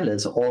that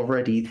Nella's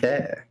already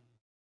there.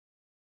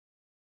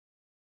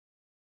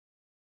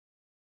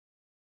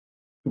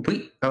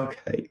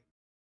 Okay.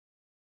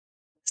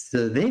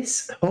 So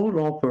this whole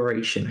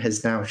operation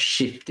has now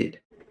shifted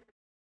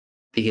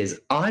because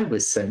I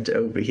was sent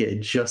over here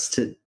just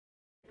to,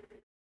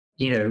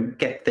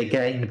 get the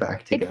gang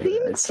back It together.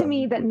 seems to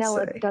me that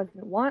Nella say.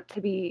 doesn't want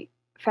to be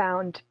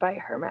found by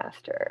her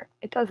master.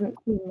 It doesn't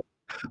seem.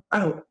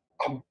 Oh,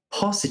 I'm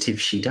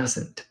positive she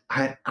doesn't.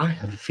 I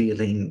have a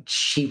feeling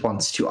she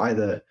wants to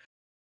either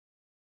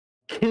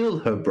kill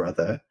her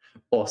brother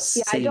or Yeah,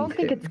 save I don't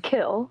think him. it's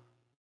kill.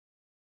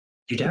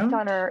 You Based don't?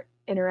 on our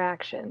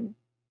interaction.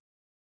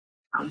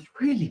 I was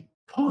really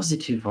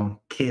positive on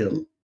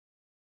kill.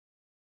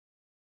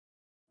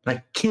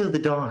 Like, kill the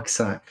dark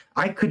side.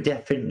 I could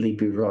definitely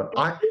be wrong.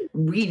 I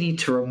really need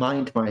to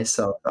remind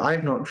myself that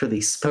I've not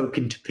really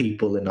spoken to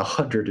people in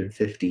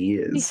 150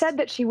 years. She said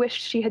that she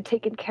wished she had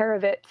taken care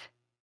of it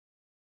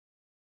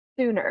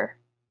sooner,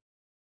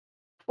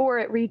 before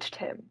it reached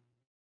him.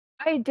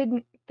 I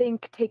didn't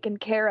think taken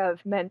care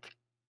of meant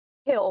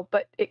kill,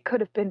 but it could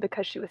have been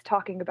because she was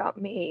talking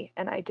about me,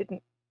 and I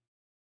didn't.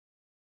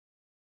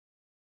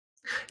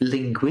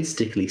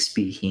 Linguistically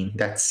speaking,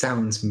 that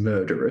sounds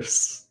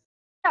murderous.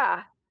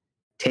 Yeah.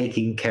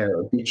 Taking care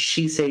of. Did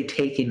she say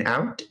taken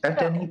out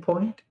at No. any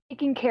point?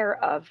 Taking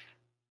care of.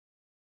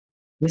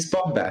 Miss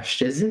Bombash,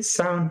 does it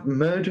sound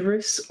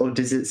murderous or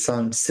does it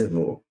sound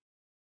civil?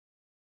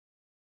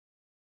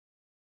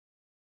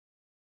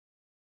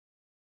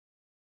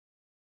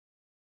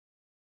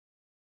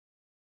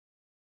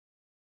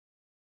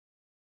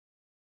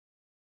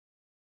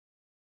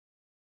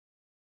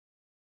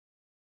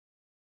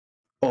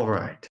 All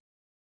right.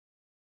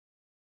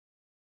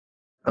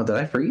 Oh, did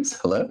I freeze?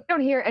 Hello? I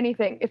don't hear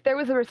anything. If there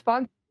was a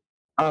response.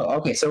 Oh,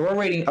 okay. So we're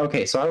waiting.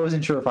 Okay, so I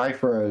wasn't sure if I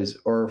froze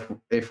or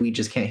if we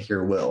just can't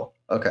hear Will.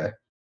 Okay.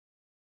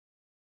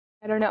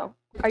 I don't know.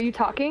 Are you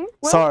talking,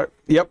 Will? Sorry.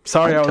 Yep.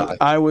 Sorry. I'm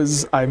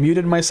I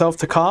muted myself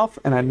to cough,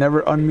 and I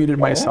never unmuted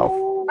myself.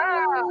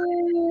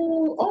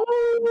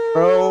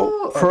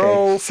 Oh,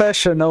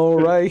 Professional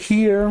right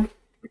here.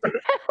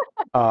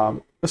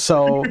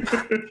 So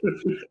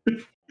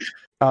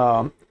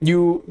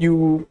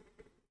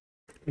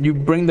you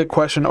bring the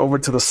question over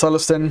to the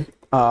Celestin,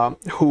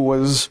 who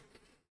was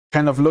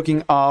kind of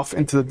looking off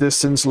into the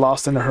distance,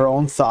 lost in her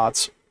own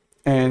thoughts,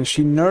 and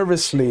she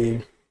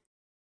nervously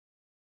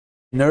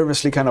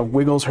kind of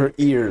wiggles her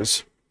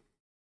ears,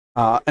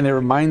 and it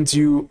reminds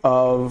you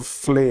of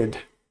Flid.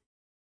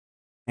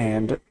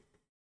 And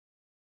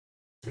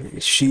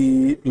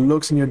she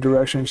looks in your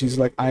direction. She's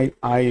like,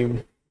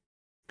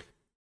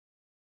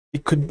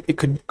 it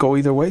could go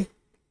either way.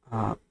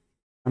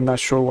 I'm not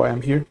sure why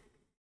I'm here.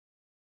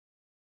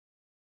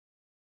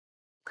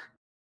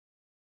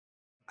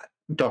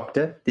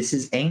 Doctor, this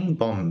is Ain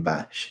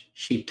Bombash.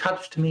 She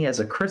touched me as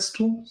a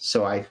crystal,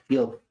 so I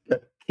feel a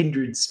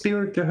kindred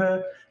spirit to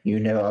her. You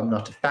know, I'm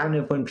not a fan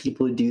of when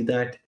people do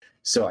that,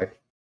 so I've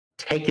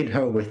taken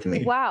her with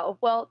me. Wow.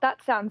 Well,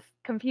 that sounds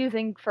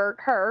confusing for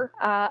her.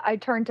 I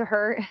turn to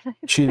her.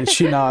 She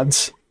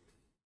nods.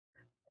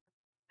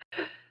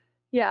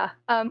 Yeah.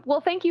 Well,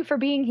 thank you for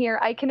being here.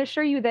 I can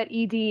assure you that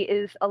Eedee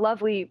is a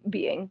lovely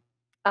being.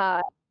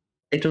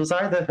 It was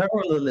either her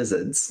or the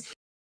lizards.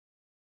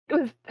 It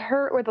was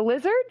her or the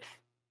lizards?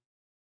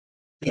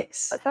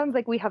 Yes. It sounds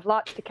like we have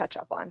lots to catch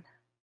up on.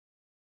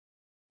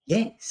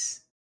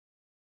 Yes.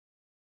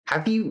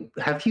 Have you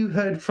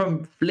heard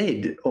from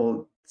Flid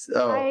or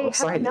I Silas?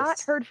 have not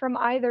heard from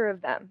either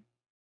of them.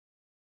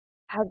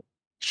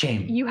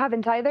 Shame. You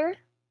haven't either?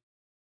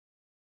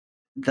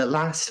 The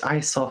last I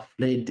saw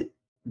Flid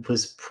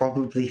was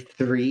probably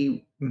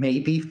 3,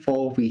 maybe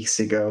 4 weeks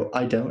ago.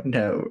 I don't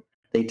know.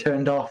 They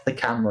turned off the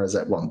cameras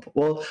at one point.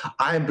 Well,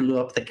 I blew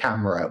up the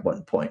camera at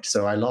one point,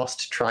 so I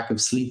lost track of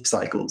sleep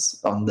cycles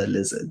on the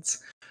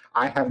lizards.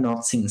 I have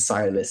not seen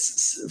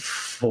Silas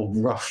for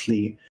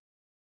roughly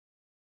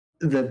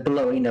the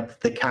blowing up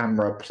the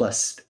camera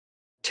plus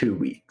 2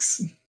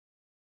 weeks.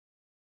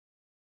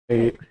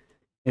 Yeah,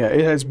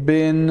 it has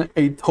been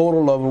a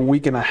total of a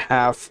week and a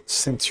half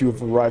since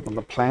you've arrived on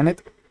the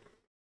planet.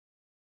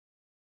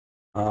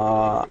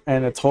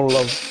 And a total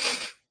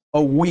of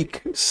a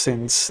week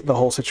since the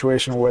whole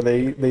situation where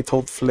they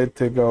told Flid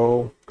to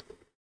go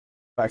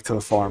back to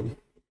the farm.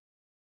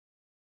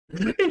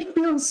 It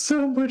feels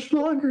so much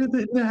longer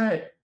than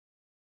that.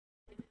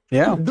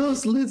 Yeah.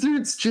 Those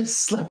lizards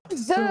just slept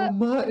so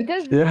much.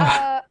 Does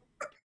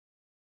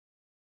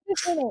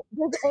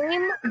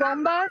Aim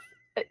Bomba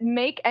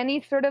make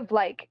any sort of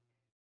like?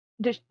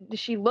 Does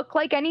she look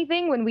like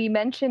anything when we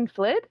mention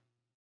Flid?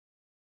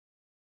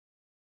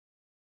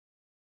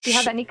 Do you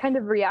have any kind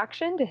of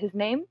reaction to his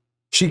name?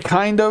 She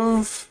kind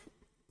of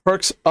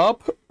perks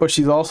up, but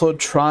she's also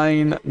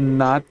trying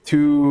not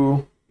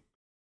to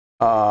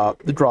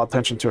draw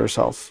attention to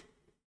herself.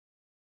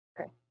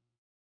 Okay.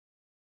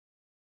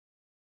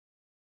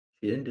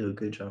 She didn't do a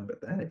good job at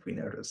that, if we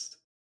noticed.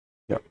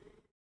 Yep.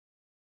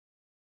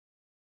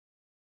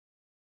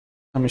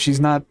 I mean, she's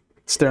not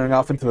staring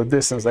off into the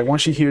distance. Like,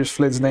 once she hears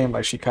Flid's name,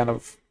 like, she kind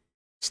of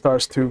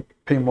starts to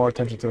pay more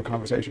attention to the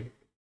conversation.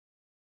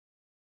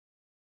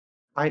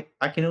 I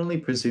can only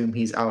presume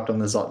he's out on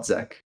the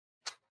Zotzek.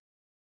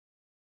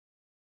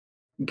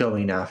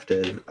 Going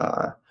after,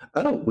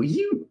 oh, were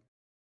you?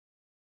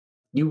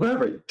 You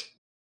weren't.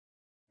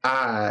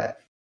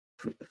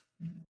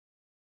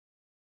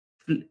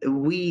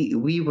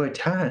 We were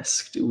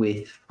tasked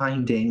with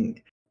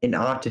finding an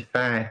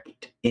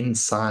artifact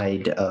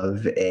inside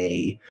of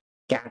a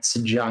gas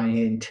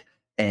giant,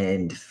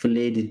 and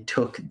Flid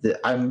took the.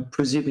 I'm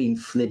presuming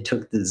Flid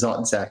took the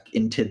Zotzak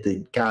into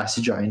the gas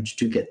giant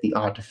to get the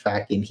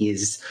artifact, and he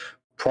is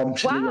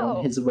promptly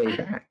on his way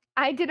back.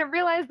 I didn't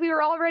realize we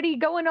were already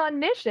going on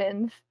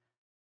missions.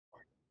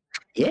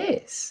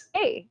 Yes.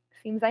 Hey,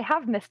 seems I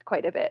have missed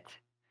quite a bit.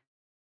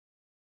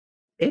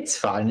 It's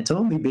fine. It's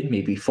only been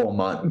maybe 4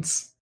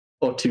 months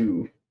or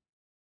 2.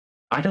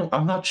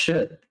 I'm not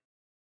sure.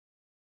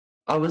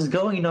 I was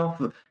going off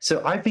of,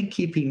 so I've been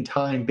keeping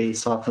time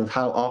based off of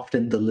how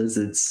often the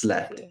lizards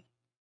slept.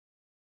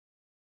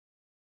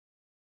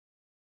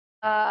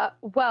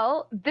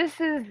 Well,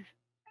 this is,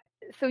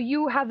 so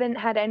you haven't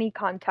had any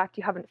contact,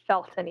 you haven't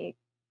felt any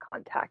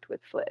contact with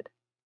Flid?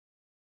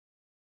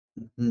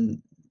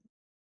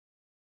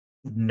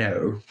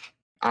 No.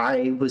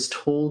 I was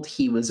told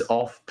he was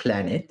off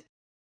planet,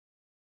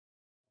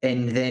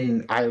 and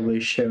then I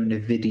was shown a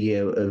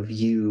video of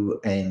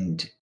you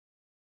and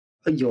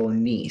your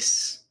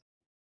niece.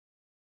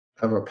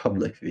 A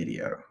Republic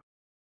video.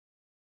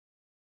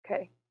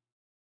 Okay.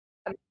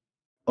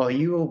 Are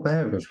you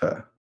aware of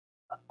her?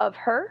 Of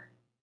her?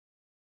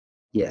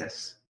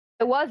 Yes.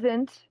 I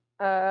wasn't.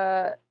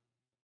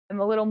 I'm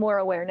a little more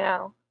aware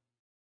now.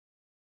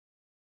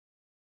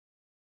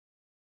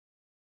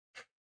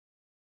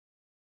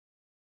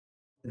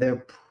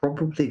 They're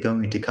probably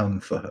going to come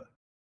for her.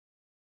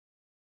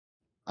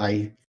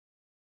 I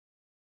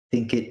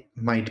think it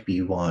might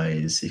be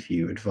wise if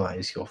you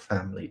advise your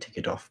family to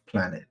get off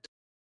planet.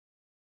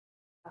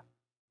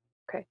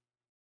 Okay.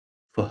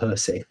 For her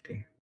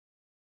safety.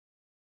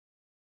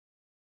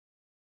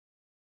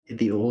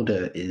 The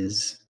Order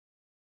is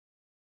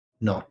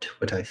not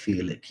what I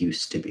feel it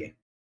used to be.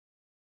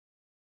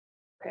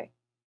 Okay.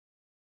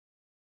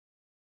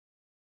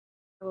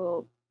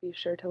 We'll be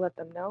sure to let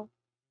them know.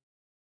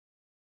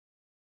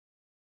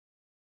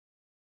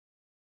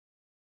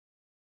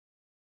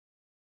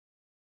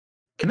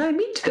 Can I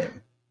meet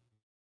them?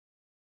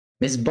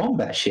 Miss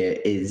Bombash here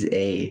is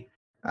a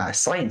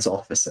science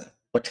officer.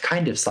 What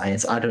kind of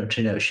science? I don't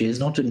know. She has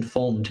not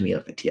informed me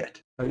of it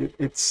yet.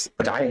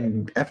 But I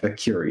am ever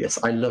curious.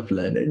 I love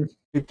learning.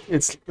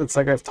 It's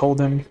like I've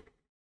told him.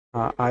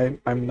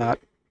 I'm not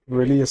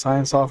really a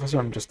science officer.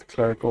 I'm just a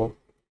clerical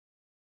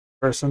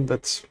person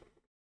that's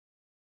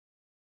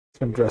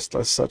been dressed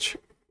as such.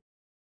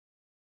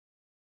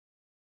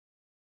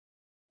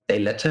 They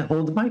let her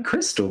hold my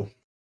crystal.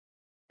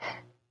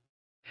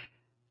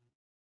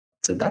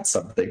 So that's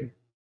something.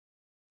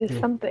 It's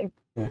something.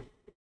 Yeah.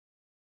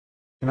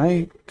 Can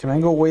I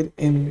go wait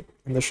in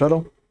the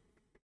shuttle?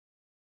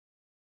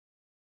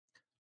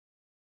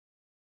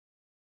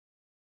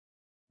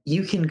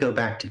 You can go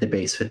back to the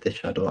base with the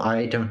shuttle.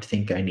 I don't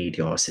think I need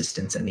your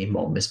assistance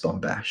anymore, Miss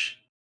Bombash.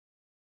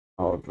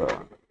 Oh,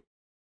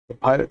 the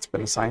pilot's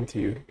been assigned to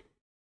you,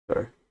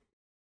 sir.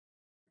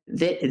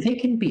 They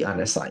can be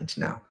unassigned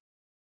now.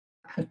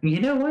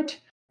 You know what?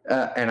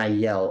 And I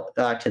yell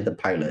to the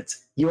pilot,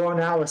 "You are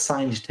now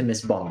assigned to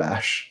Miss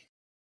Bombash."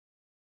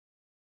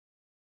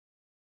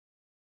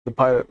 The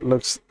pilot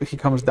looks. He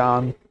comes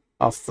down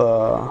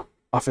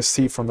off his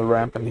seat from the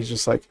ramp, and he's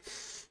just like,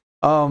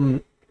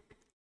 I'm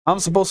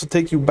supposed to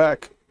take you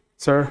back,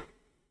 sir."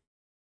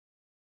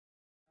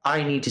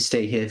 I need to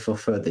stay here for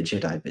further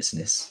Jedi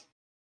business.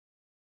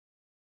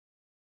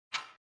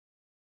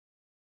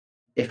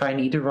 If I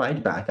need a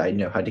ride back, I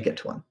know how to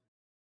get one.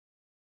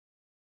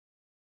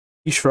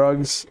 He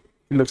shrugs.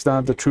 He looks down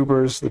at the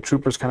troopers. The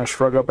troopers kind of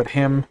shrug up at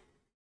him.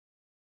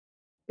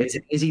 It's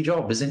an easy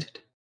job, isn't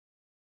it?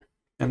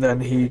 And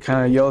then he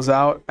kind of yells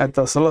out at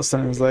the Celestin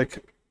and is like,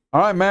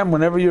 "All right, ma'am,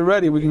 whenever you're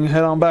ready, we can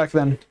head on back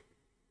then."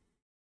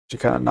 She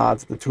kind of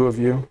nods at the two of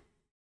you.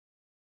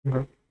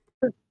 Okay.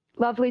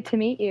 Lovely to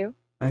meet you.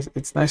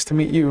 It's nice to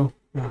meet you.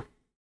 Yeah.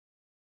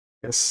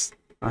 Guess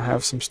I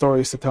have some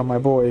stories to tell my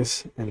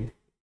boys. And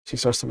she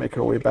starts to make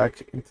her way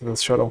back into the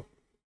shuttle.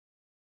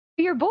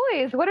 Your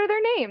boys, what are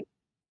their names?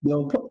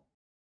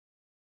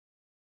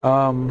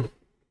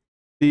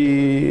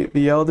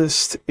 The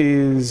eldest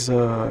is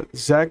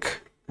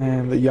Zek,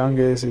 and the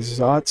youngest is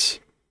Zotz.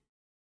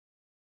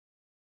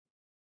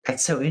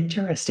 That's so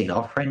interesting.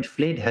 Our friend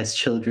Flid has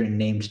children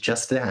named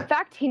just that. In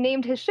fact, he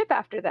named his ship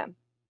after them.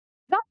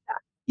 Not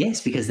that.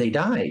 Yes, because they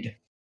died.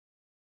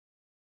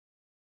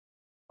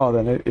 Oh,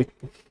 then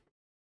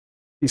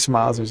he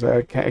smiles and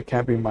says, "It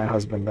can't be my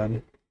husband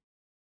then."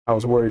 I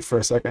was worried for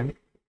a second.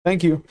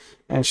 "Thank you."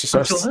 And she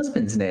starts. What's your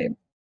husband's name?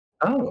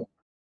 Oh.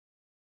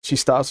 She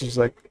stops and she's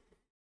like,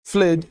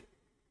 Flid,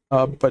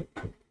 but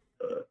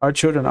our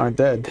children aren't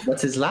dead.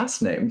 What's his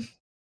last name?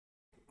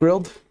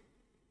 Grilled?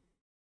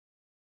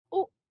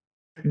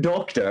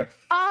 Doctor.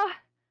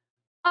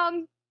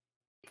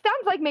 It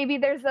sounds like maybe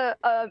there's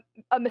a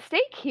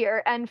mistake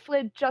here, and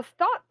Flid just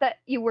thought that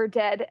you were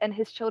dead and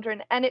his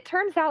children, and it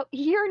turns out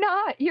you're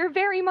not. You're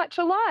very much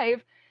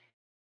alive.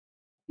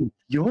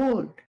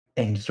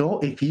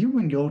 If you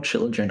and your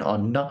children are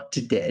not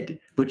dead,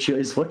 which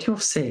is what you're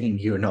saying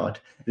you're not,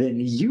 then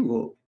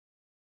you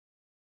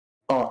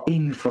are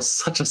in for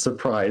such a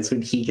surprise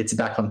when he gets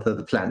back onto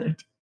the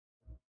planet.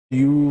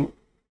 You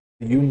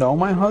know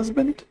my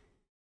husband?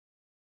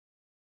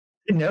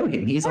 You know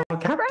him. He's our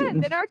captain.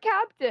 Friend and our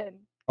captain.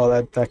 Oh,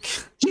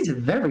 that He's a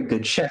very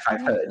good chef,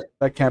 I've heard.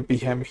 that can't be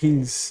him.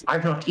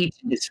 I've not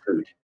eaten his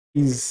food.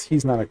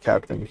 He's not a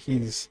captain.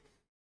 He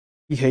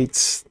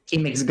hates. He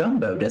makes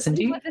gumbo, doesn't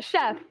He he? was a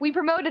chef. We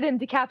promoted him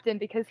to captain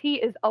because he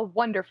is a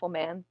wonderful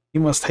man. He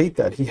must hate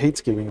that. He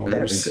hates giving Very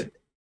orders. good.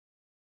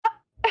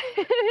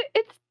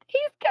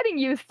 He's getting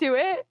used to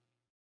it.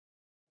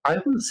 I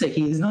will say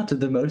he's not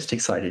the most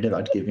excited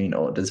about giving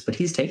orders, but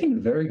he's taken a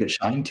very good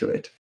shine to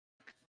it.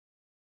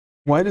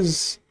 Why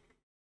does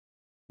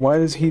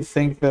he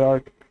think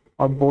that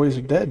our boys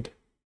are dead?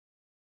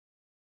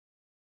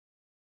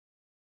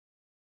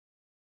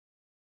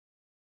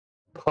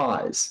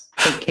 Pause.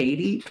 Hey,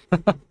 Katie.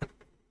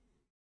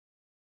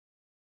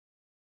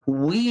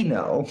 We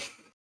know.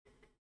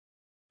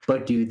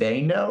 But do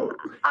they know?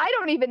 I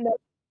don't even know.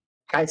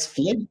 Has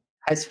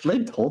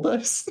Flynn told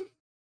us?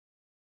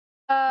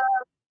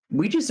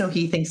 We just know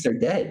he thinks they're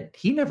dead.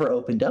 He never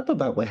opened up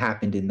about what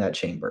happened in that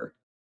chamber.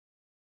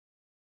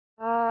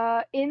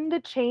 In the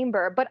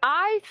chamber, but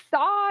I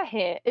saw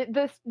him.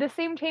 The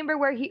same chamber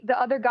where the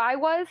other guy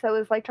was that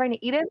was like trying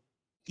to eat him.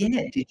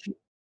 Yeah,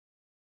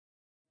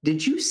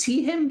 did you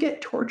see him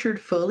get tortured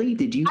fully?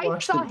 Did you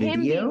watch the video? I saw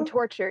him being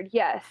tortured,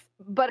 yes,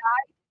 but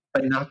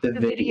not the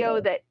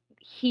video that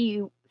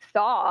he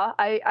saw.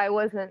 I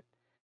wasn't.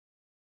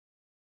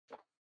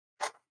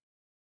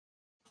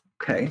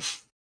 Okay.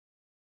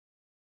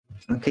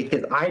 Okay,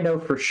 because I know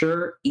for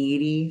sure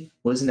Eedee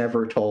was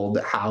never told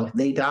how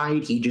they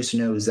died. He just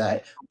knows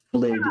that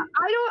Flid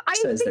I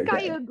think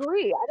I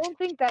agree. I don't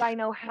think that I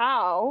know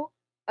how.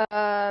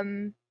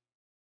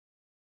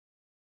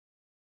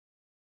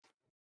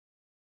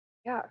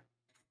 Yeah.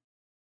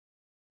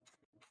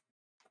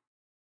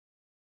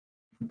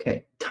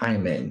 Okay,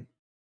 time in.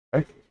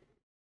 Okay.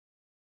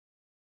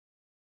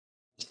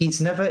 He's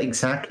never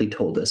exactly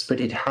told us, but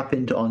it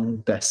happened on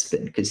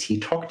Bespin because he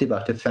talked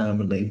about a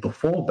family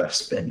before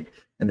Bespin,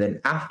 and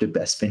then after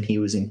Bespin, he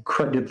was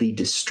incredibly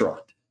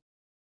distraught.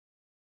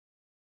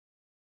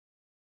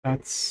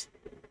 That's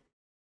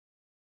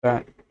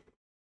that.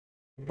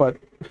 But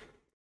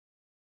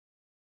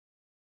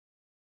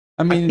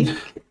I mean,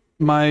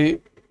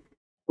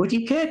 Would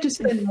you care to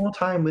spend more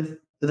time with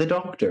the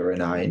doctor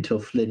and I until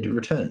Flid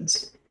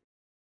returns?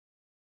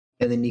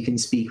 And then you can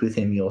speak with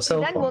him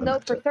yourself. Then we'll know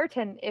for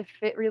certain if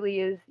it really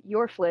is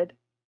your Flid.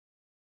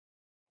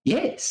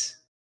 Yes.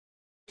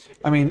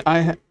 I mean,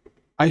 I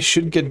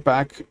should get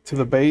back to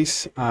the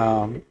base.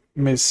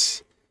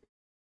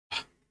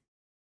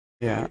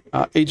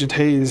 Agent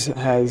Hayes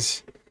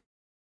has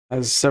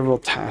several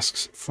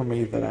tasks for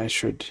me that I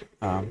should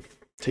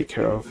take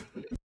care of.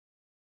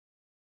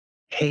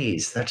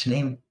 Hayes, that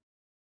name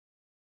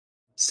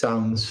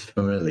sounds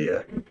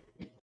familiar.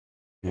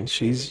 Yeah,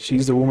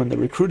 she's the woman that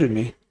recruited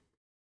me.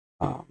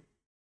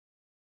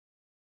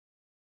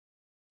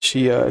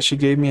 She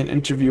gave me an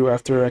interview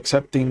after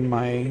accepting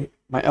my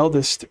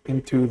eldest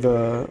into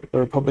the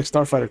Republic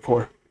Starfighter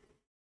Corps.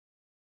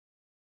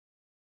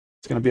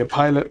 It's gonna be a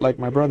pilot like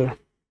my brother.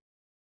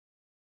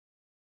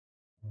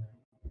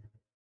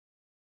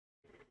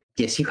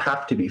 Yes, you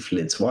have to be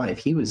Flid's wife.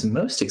 He was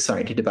most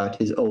excited about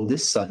his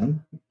oldest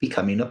son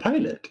becoming a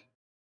pilot.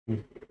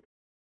 I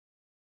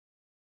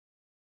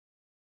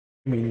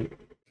mean,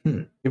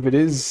 if it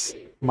is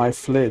my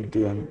Flid,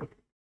 then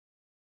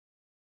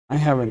I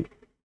haven't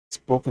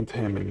spoken to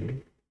him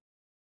in a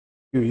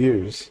few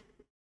years.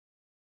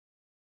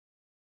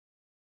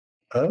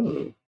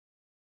 Oh.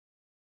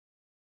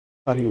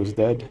 Thought he was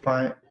dead.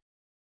 Why?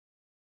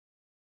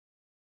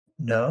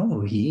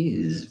 No, he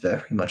is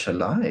very much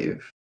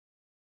alive.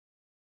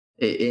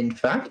 In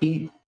fact,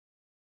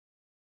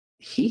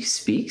 he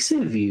speaks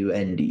of you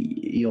and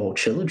your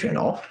children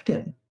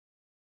often.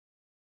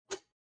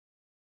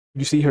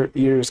 You see her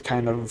ears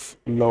kind of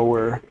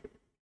lower,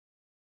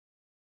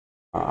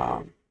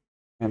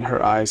 and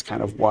her eyes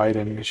kind of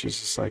widen. She's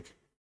just like,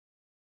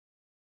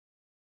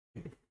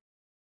 I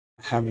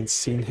haven't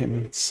seen him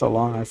in so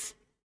long.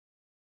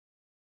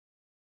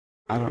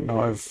 I don't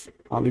know if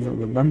I'll even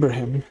remember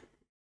him.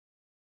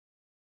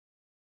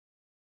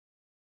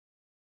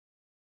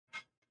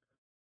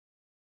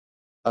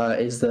 Are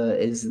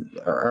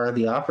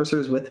the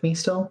officers with me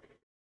still?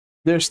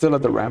 They're still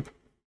at the ramp.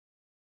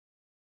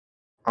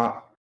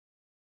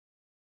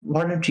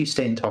 Why don't you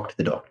stay and talk to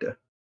the doctor?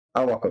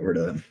 I'll walk over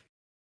to him.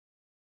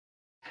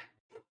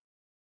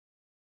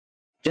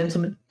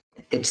 Gentlemen,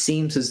 it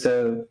seems as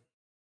though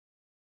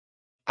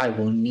I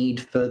will need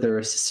further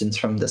assistance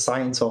from the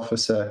science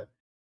officer.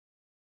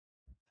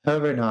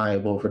 Her and I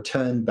will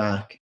return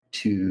back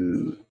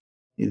to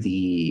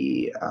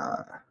the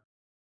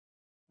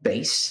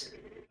base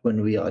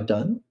when we are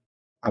done.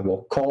 I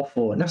will call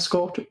for an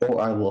escort, or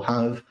I will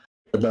have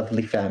the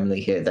lovely family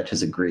here that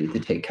has agreed to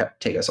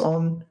take us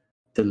on,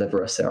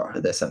 deliver us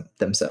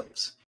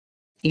themselves.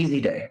 Easy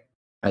day,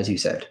 as you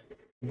said.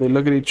 They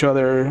look at each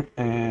other,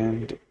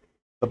 and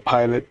the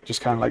pilot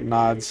just kind of like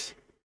nods.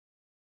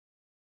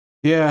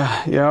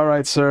 Yeah, all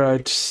right, sir.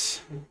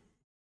 This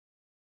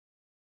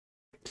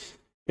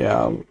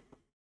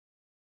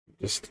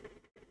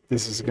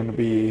is gonna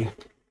be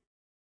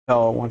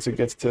hell once it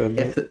gets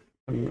to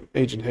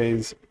Agent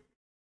Hayes.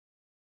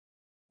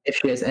 If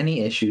she has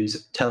any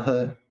issues, tell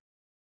her,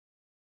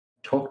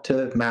 talk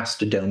to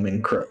Master Dome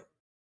and crew.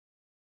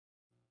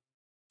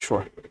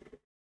 Sure.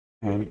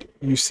 And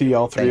you see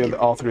all three of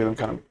them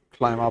kind of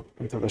climb up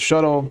into the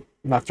shuttle.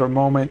 And after a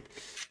moment,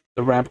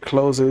 the ramp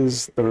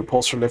closes, the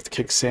repulsor lift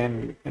kicks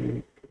in,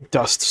 and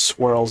dust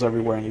swirls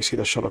everywhere, and you see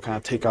the shuttle kind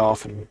of take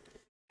off and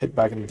head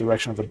back in the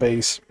direction of the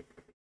base.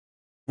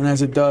 And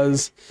as it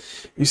does,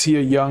 you see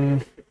a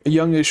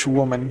youngish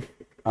woman,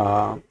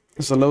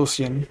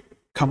 Zalosian,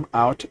 come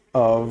out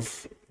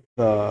of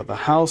the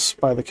house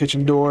by the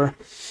kitchen door,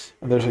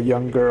 and there's a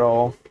young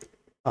girl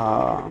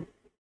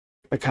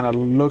that kind of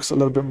looks a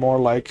little bit more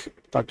like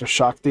Dr.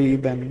 Shakti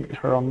than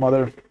her own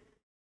mother.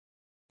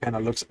 Kind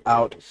of looks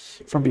out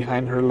from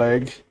behind her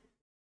leg,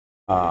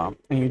 and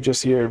you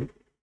just hear,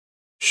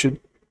 should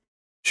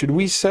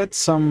we set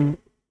some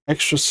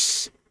extra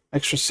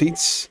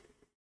seats?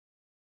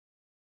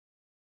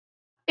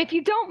 If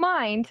you don't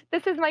mind,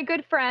 this is my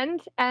good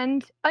friend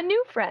and a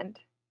new friend.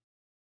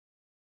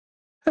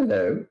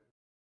 Hello.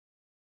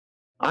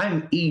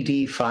 I'm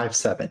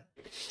Eedee.57,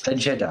 a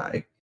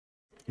Jedi.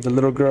 The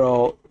little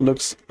girl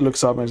looks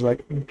up and is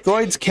like,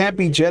 droids can't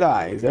be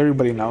Jedis.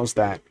 Everybody knows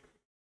that.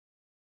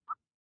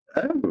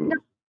 Oh.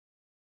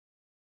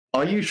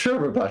 Are you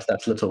sure about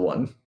that, little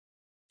one?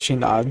 She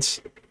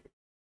nods.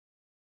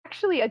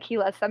 Actually,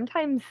 Akilah,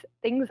 sometimes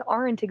things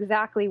aren't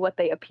exactly what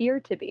they appear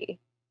to be.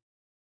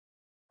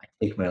 I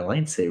take my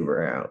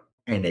lightsaber out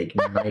and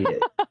ignite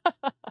it.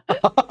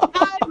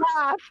 I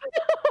laugh.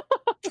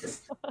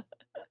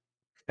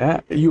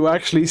 Yeah, you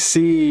actually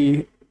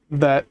see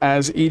that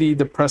as Eedee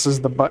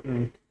depresses the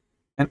button,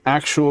 an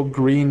actual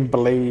green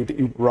blade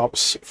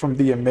erupts from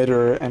the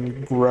emitter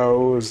and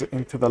grows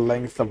into the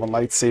length of a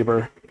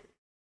lightsaber.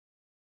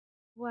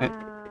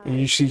 Wow. And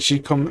you see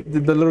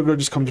the little girl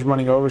just comes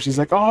running over. She's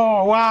like,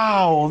 "Oh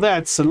wow,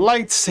 that's a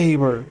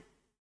lightsaber."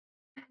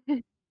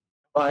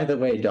 By the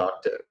way,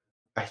 Doctor,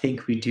 I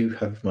think we do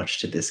have much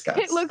to discuss.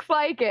 It looks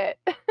like it.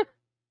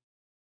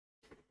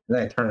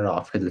 Then I turn it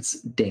off because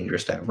it's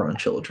dangerous to have around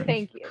children.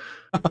 Thank you.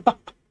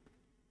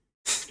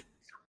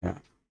 Yeah.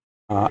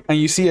 And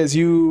you see as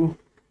you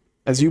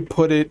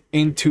put it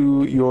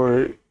into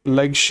your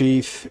leg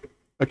sheath,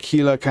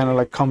 Akilah kind of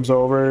like comes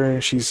over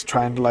and she's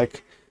trying to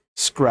like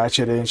scratch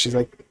it in. She's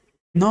like,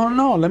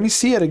 no, let me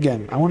see it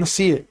again. I want to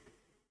see it.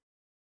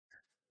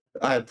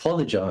 I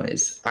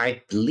apologize.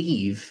 I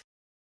believe,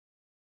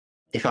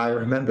 if I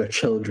remember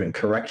children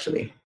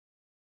correctly,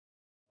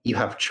 you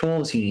have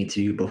chores you need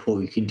to do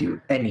before you can do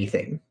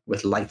anything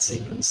with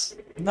lightsabers.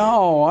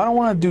 No, I don't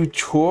want to do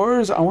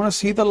chores. I want to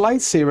see the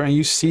lightsaber. And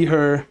you see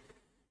her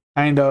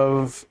kind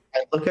of...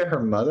 I look at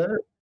her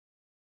mother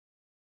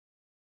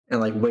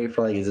and like wait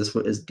for like,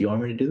 do you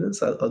want me to do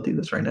this? I'll do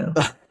this right now.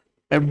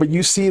 But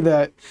you see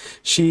that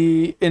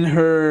she, in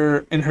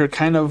her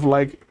kind of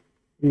like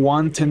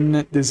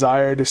wanton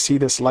desire to see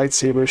this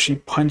lightsaber, she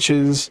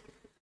punches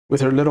with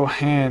her little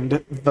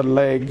hand the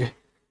leg,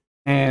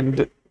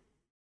 and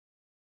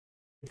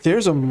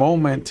there's a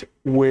moment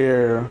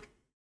where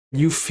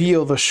you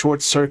feel the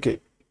short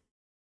circuit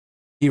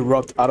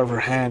erupt out of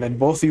her hand, and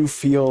both of you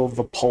feel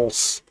the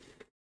pulse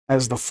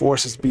as the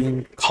force is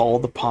being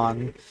called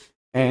upon,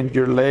 and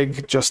your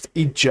leg just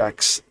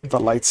ejects the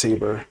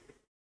lightsaber.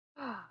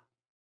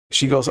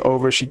 She goes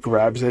over, she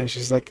grabs it, and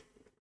she's like,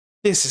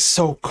 "This is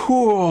so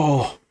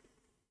cool."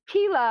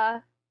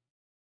 Akilah.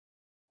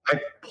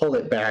 I pull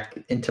it back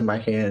into my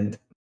hand.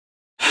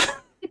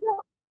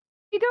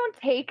 You don't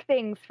take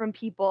things from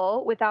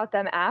people without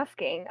them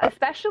asking,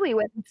 especially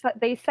when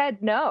they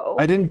said no.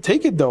 I didn't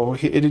take it though.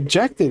 It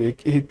ejected.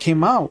 It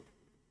came out.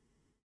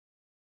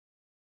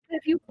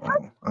 If you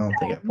I don't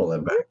think I pull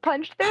it back.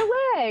 punched their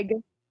leg.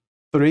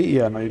 3?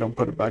 Yeah, no, you don't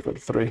put it back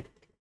with 3.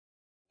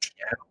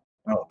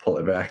 I'll pull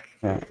it back.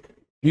 Yeah.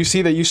 You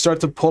see that you start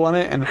to pull on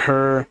it, and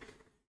her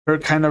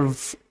kind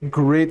of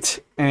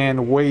grit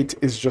and weight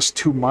is just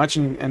too much,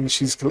 and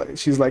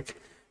she's like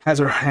has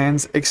her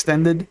hands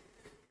extended.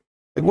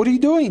 Like, what are you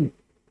doing?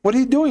 What are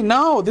you doing?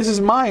 No, this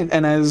is mine.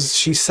 And as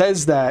she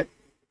says that,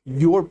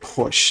 you're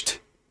pushed,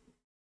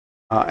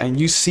 and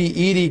you see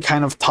Eedee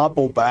kind of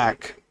topple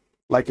back,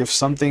 like if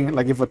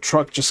a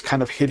truck just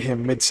kind of hit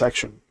him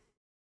midsection.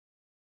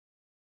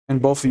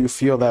 And both of you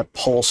feel that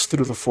pulse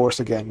through the force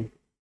again.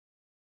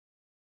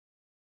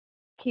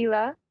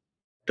 Akilah,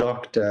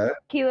 Doctor.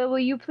 Akilah, will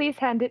you please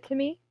hand it to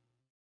me?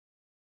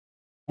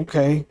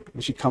 Okay.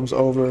 And she comes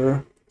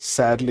over,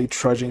 sadly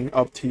trudging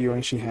up to you,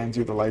 and she hands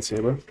you the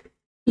lightsaber.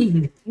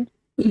 Excuse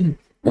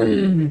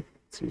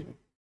me.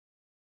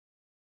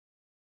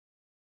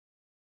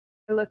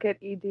 I look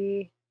at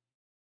Eedee.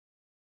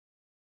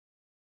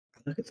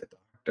 Look at the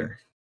doctor.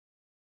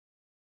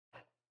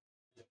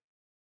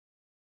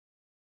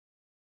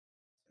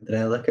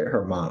 Then I look at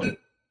her mom.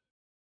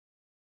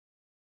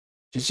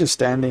 She's just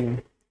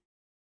standing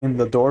in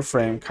the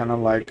doorframe, kind of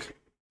like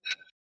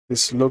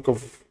this look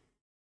of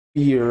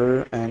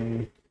fear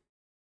and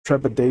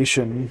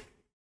trepidation.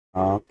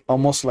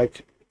 Almost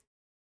like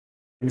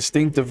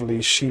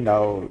instinctively she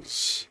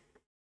knows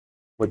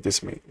what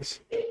this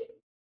means.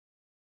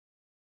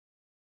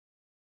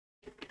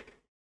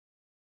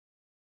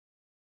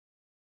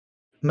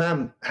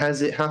 Ma'am,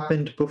 has it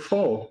happened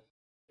before?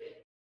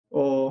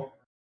 Or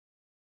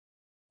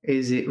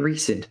is it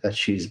recent that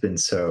she's been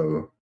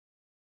so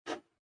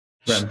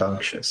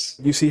rambunctious?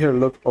 You see her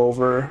look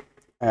over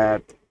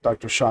at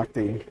Dr.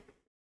 Shakti,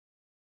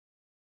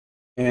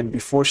 and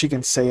before she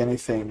can say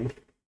anything,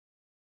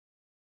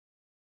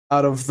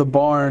 out of the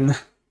barn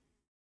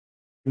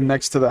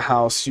next to the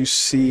house, you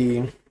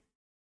see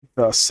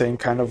the same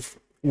kind of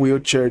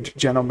wheelchaired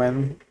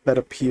gentleman that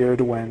appeared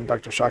when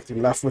Dr. Shakti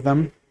left with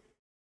them.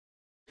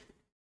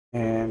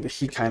 And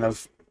he kind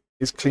of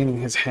is cleaning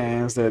his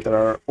hands that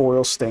are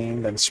oil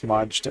stained and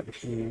smudged, and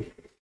he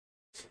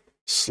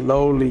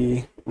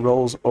slowly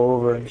rolls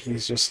over and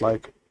he's just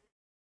like,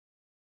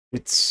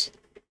 it's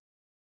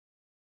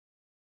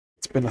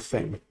been a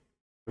thing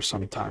for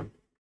some time.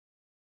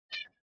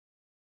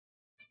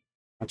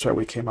 That's why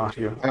we came out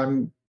here.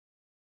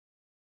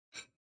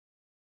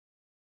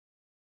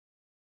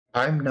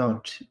 I'm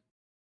not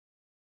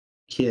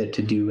here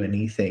to do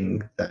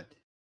anything that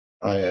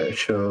I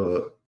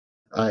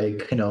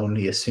can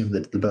only assume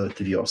that the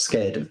both of you are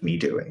scared of me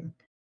doing.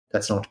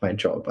 That's not my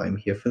job. I'm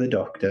here for the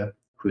doctor,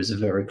 who is a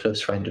very close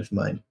friend of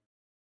mine.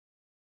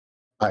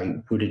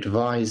 I would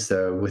advise,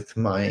 though, with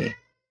my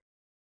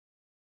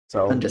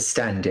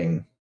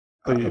understanding.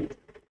 So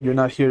you're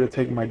not here to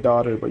take my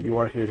daughter, but you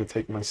are here to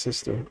take my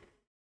sister.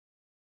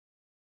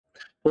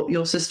 Well,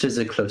 your sister's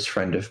a close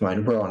friend of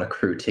mine. We're on a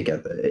crew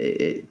together.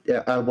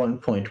 At one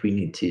point, we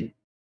need to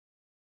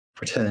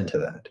return to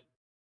that.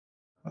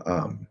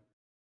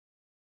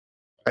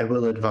 I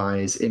will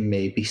advise it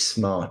may be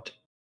smart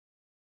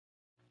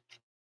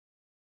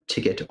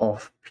to get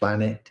off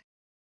planet.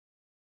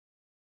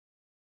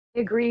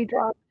 Agree,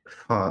 Doc.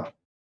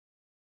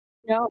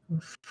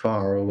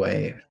 Far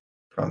away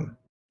from.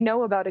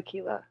 Know about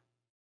Akilah.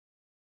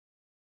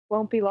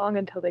 Won't be long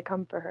until they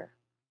come for her.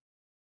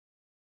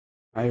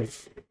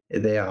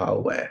 They are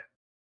aware.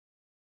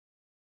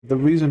 The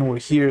reason we're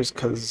here is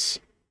because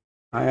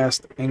I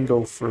asked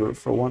Ingo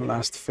for one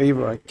last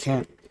favor. I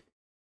can't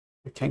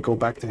go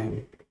back to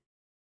him.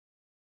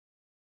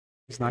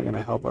 He's not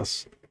gonna help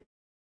us.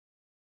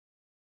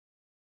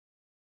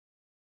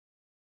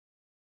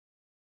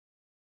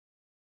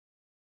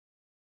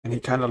 And he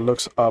kind of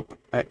looks up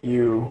at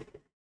you,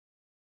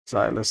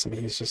 Silas, and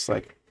he's just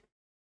like,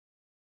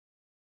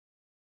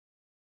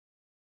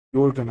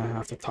 you're gonna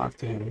have to talk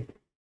to him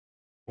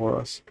for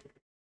us.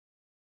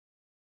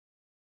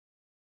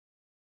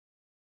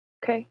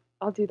 Okay,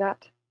 I'll do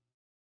that.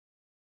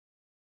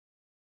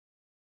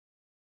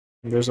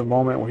 And there's a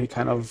moment where he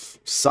kind of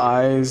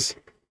sighs.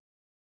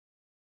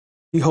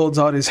 He holds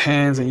out his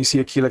hands, and you see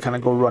Akilah kind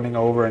of go running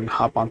over and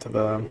hop onto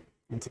the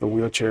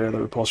wheelchair, the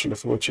repulsor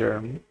lift wheelchair,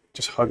 and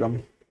just hug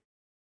him.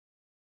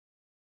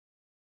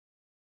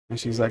 And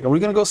she's like, "Are we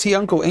gonna go see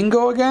Uncle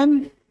Ingo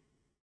again?"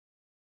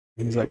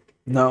 And he's like,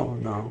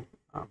 "No.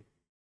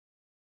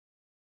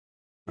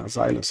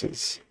 Silas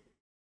is.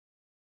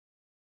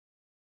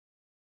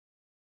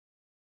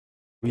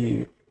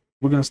 We're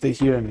gonna stay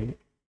here and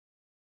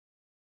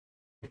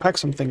pack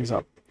some things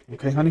up,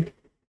 okay, honey?"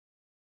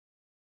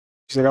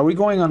 She's like, "Are we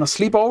going on a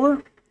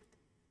sleepover?"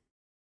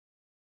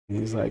 And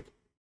he's like,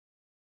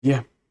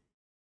 Yeah,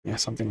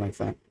 something like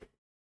that.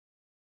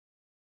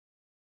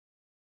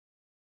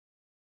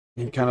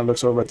 And he kind of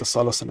looks over at the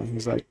Sullivan and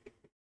he's like,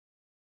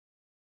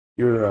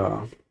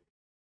 You're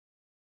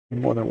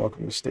more than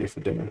welcome to stay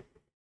for dinner."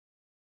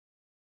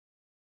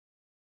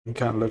 He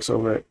kind of looks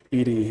over at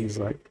Eedee. He's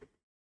like,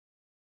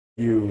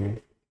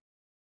 "You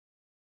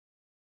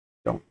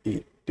don't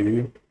eat, do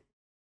you?"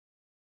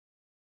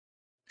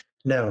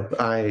 No,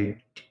 I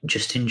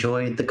just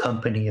enjoyed the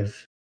company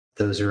of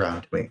those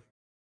around me.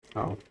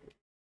 Oh.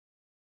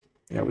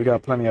 Yeah, we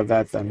got plenty of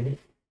that then.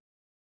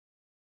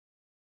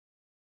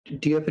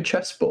 Do you have a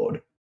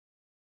chessboard?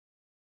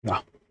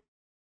 No.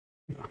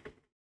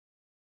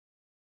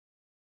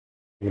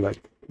 We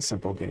like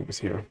simple games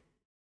here.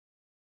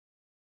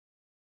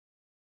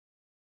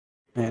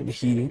 And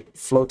he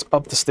floats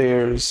up the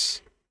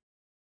stairs,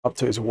 up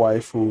to his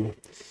wife, who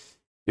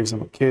gives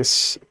him a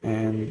kiss,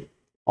 and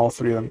all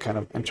three of them kind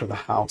of enter the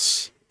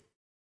house.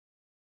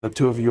 The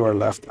two of you are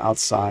left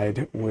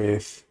outside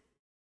with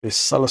this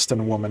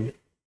Celestin woman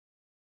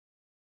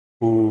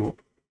who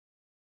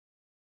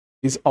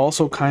is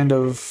also kind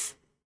of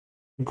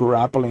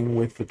grappling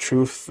with the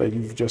truth that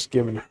you've just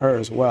given her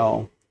as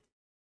well.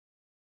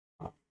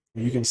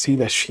 You can see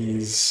that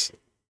she's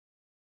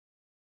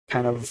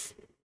kind of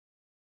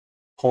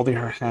holding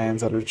her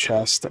hands at her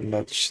chest, and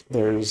that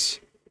there's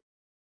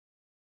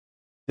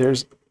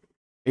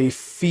a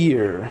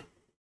fear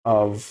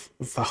of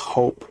the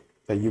hope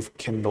that you've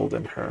kindled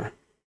in her.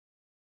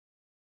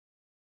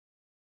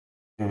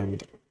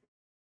 And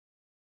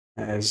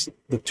as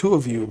the two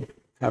of you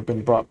have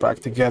been brought back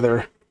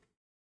together,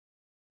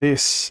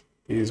 this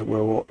is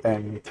where we'll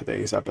end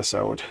today's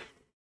episode.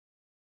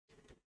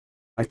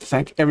 I'd like to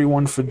thank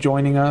everyone for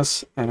joining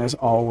us, and as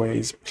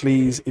always,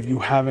 please, if you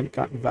haven't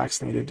gotten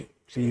vaccinated,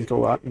 please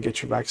go out and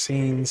get your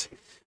vaccines.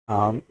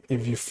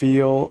 If you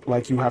feel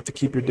like you have to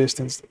keep your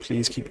distance,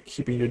 please keep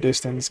keeping your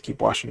distance,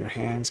 keep washing your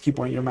hands, keep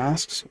wearing your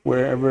masks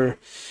wherever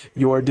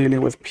you are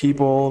dealing with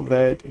people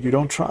that you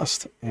don't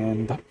trust.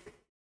 And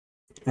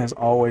as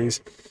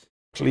always,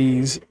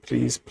 please,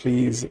 please,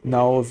 please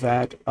know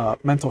that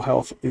mental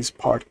health is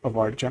part of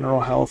our general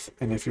health.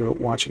 And if you're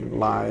watching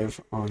live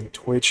on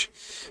Twitch,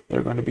 there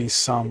are going to be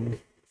some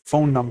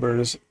phone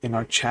numbers in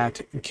our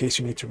chat in case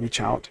you need to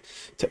reach out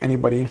to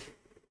anybody,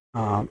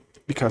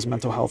 because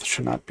mental health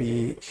should not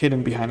be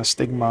hidden behind a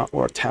stigma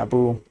or a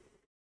taboo.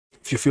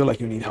 If you feel like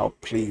you need help,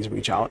 please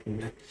reach out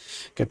and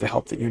get the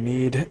help that you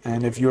need.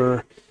 And if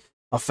you're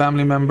a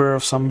family member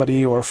of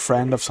somebody or a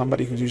friend of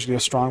somebody who's usually a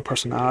strong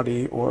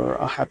personality or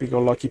a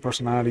happy-go-lucky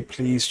personality,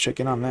 please check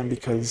in on them,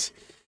 because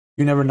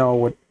you never know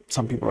what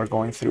some people are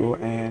going through,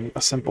 and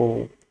a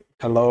simple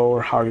hello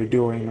or how you're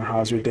doing or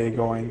how's your day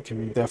going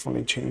can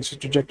definitely change the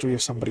trajectory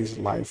of somebody's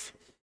life.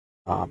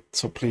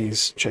 So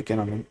please check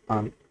in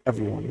on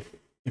everyone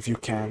if you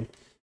can.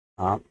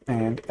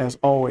 And as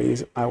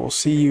always, I will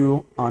see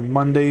you on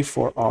Monday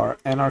for our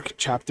Anarch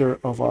chapter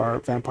of our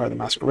Vampire the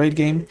Masquerade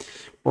game,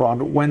 or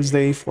on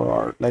Wednesday for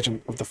our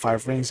Legend of the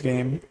Five Rings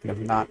game. And if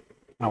not,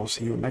 I will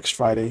see you next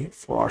Friday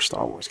for our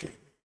Star Wars game.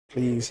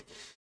 Please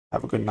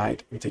have a good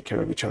night and take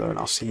care of each other, and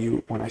I'll see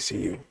you when I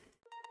see you.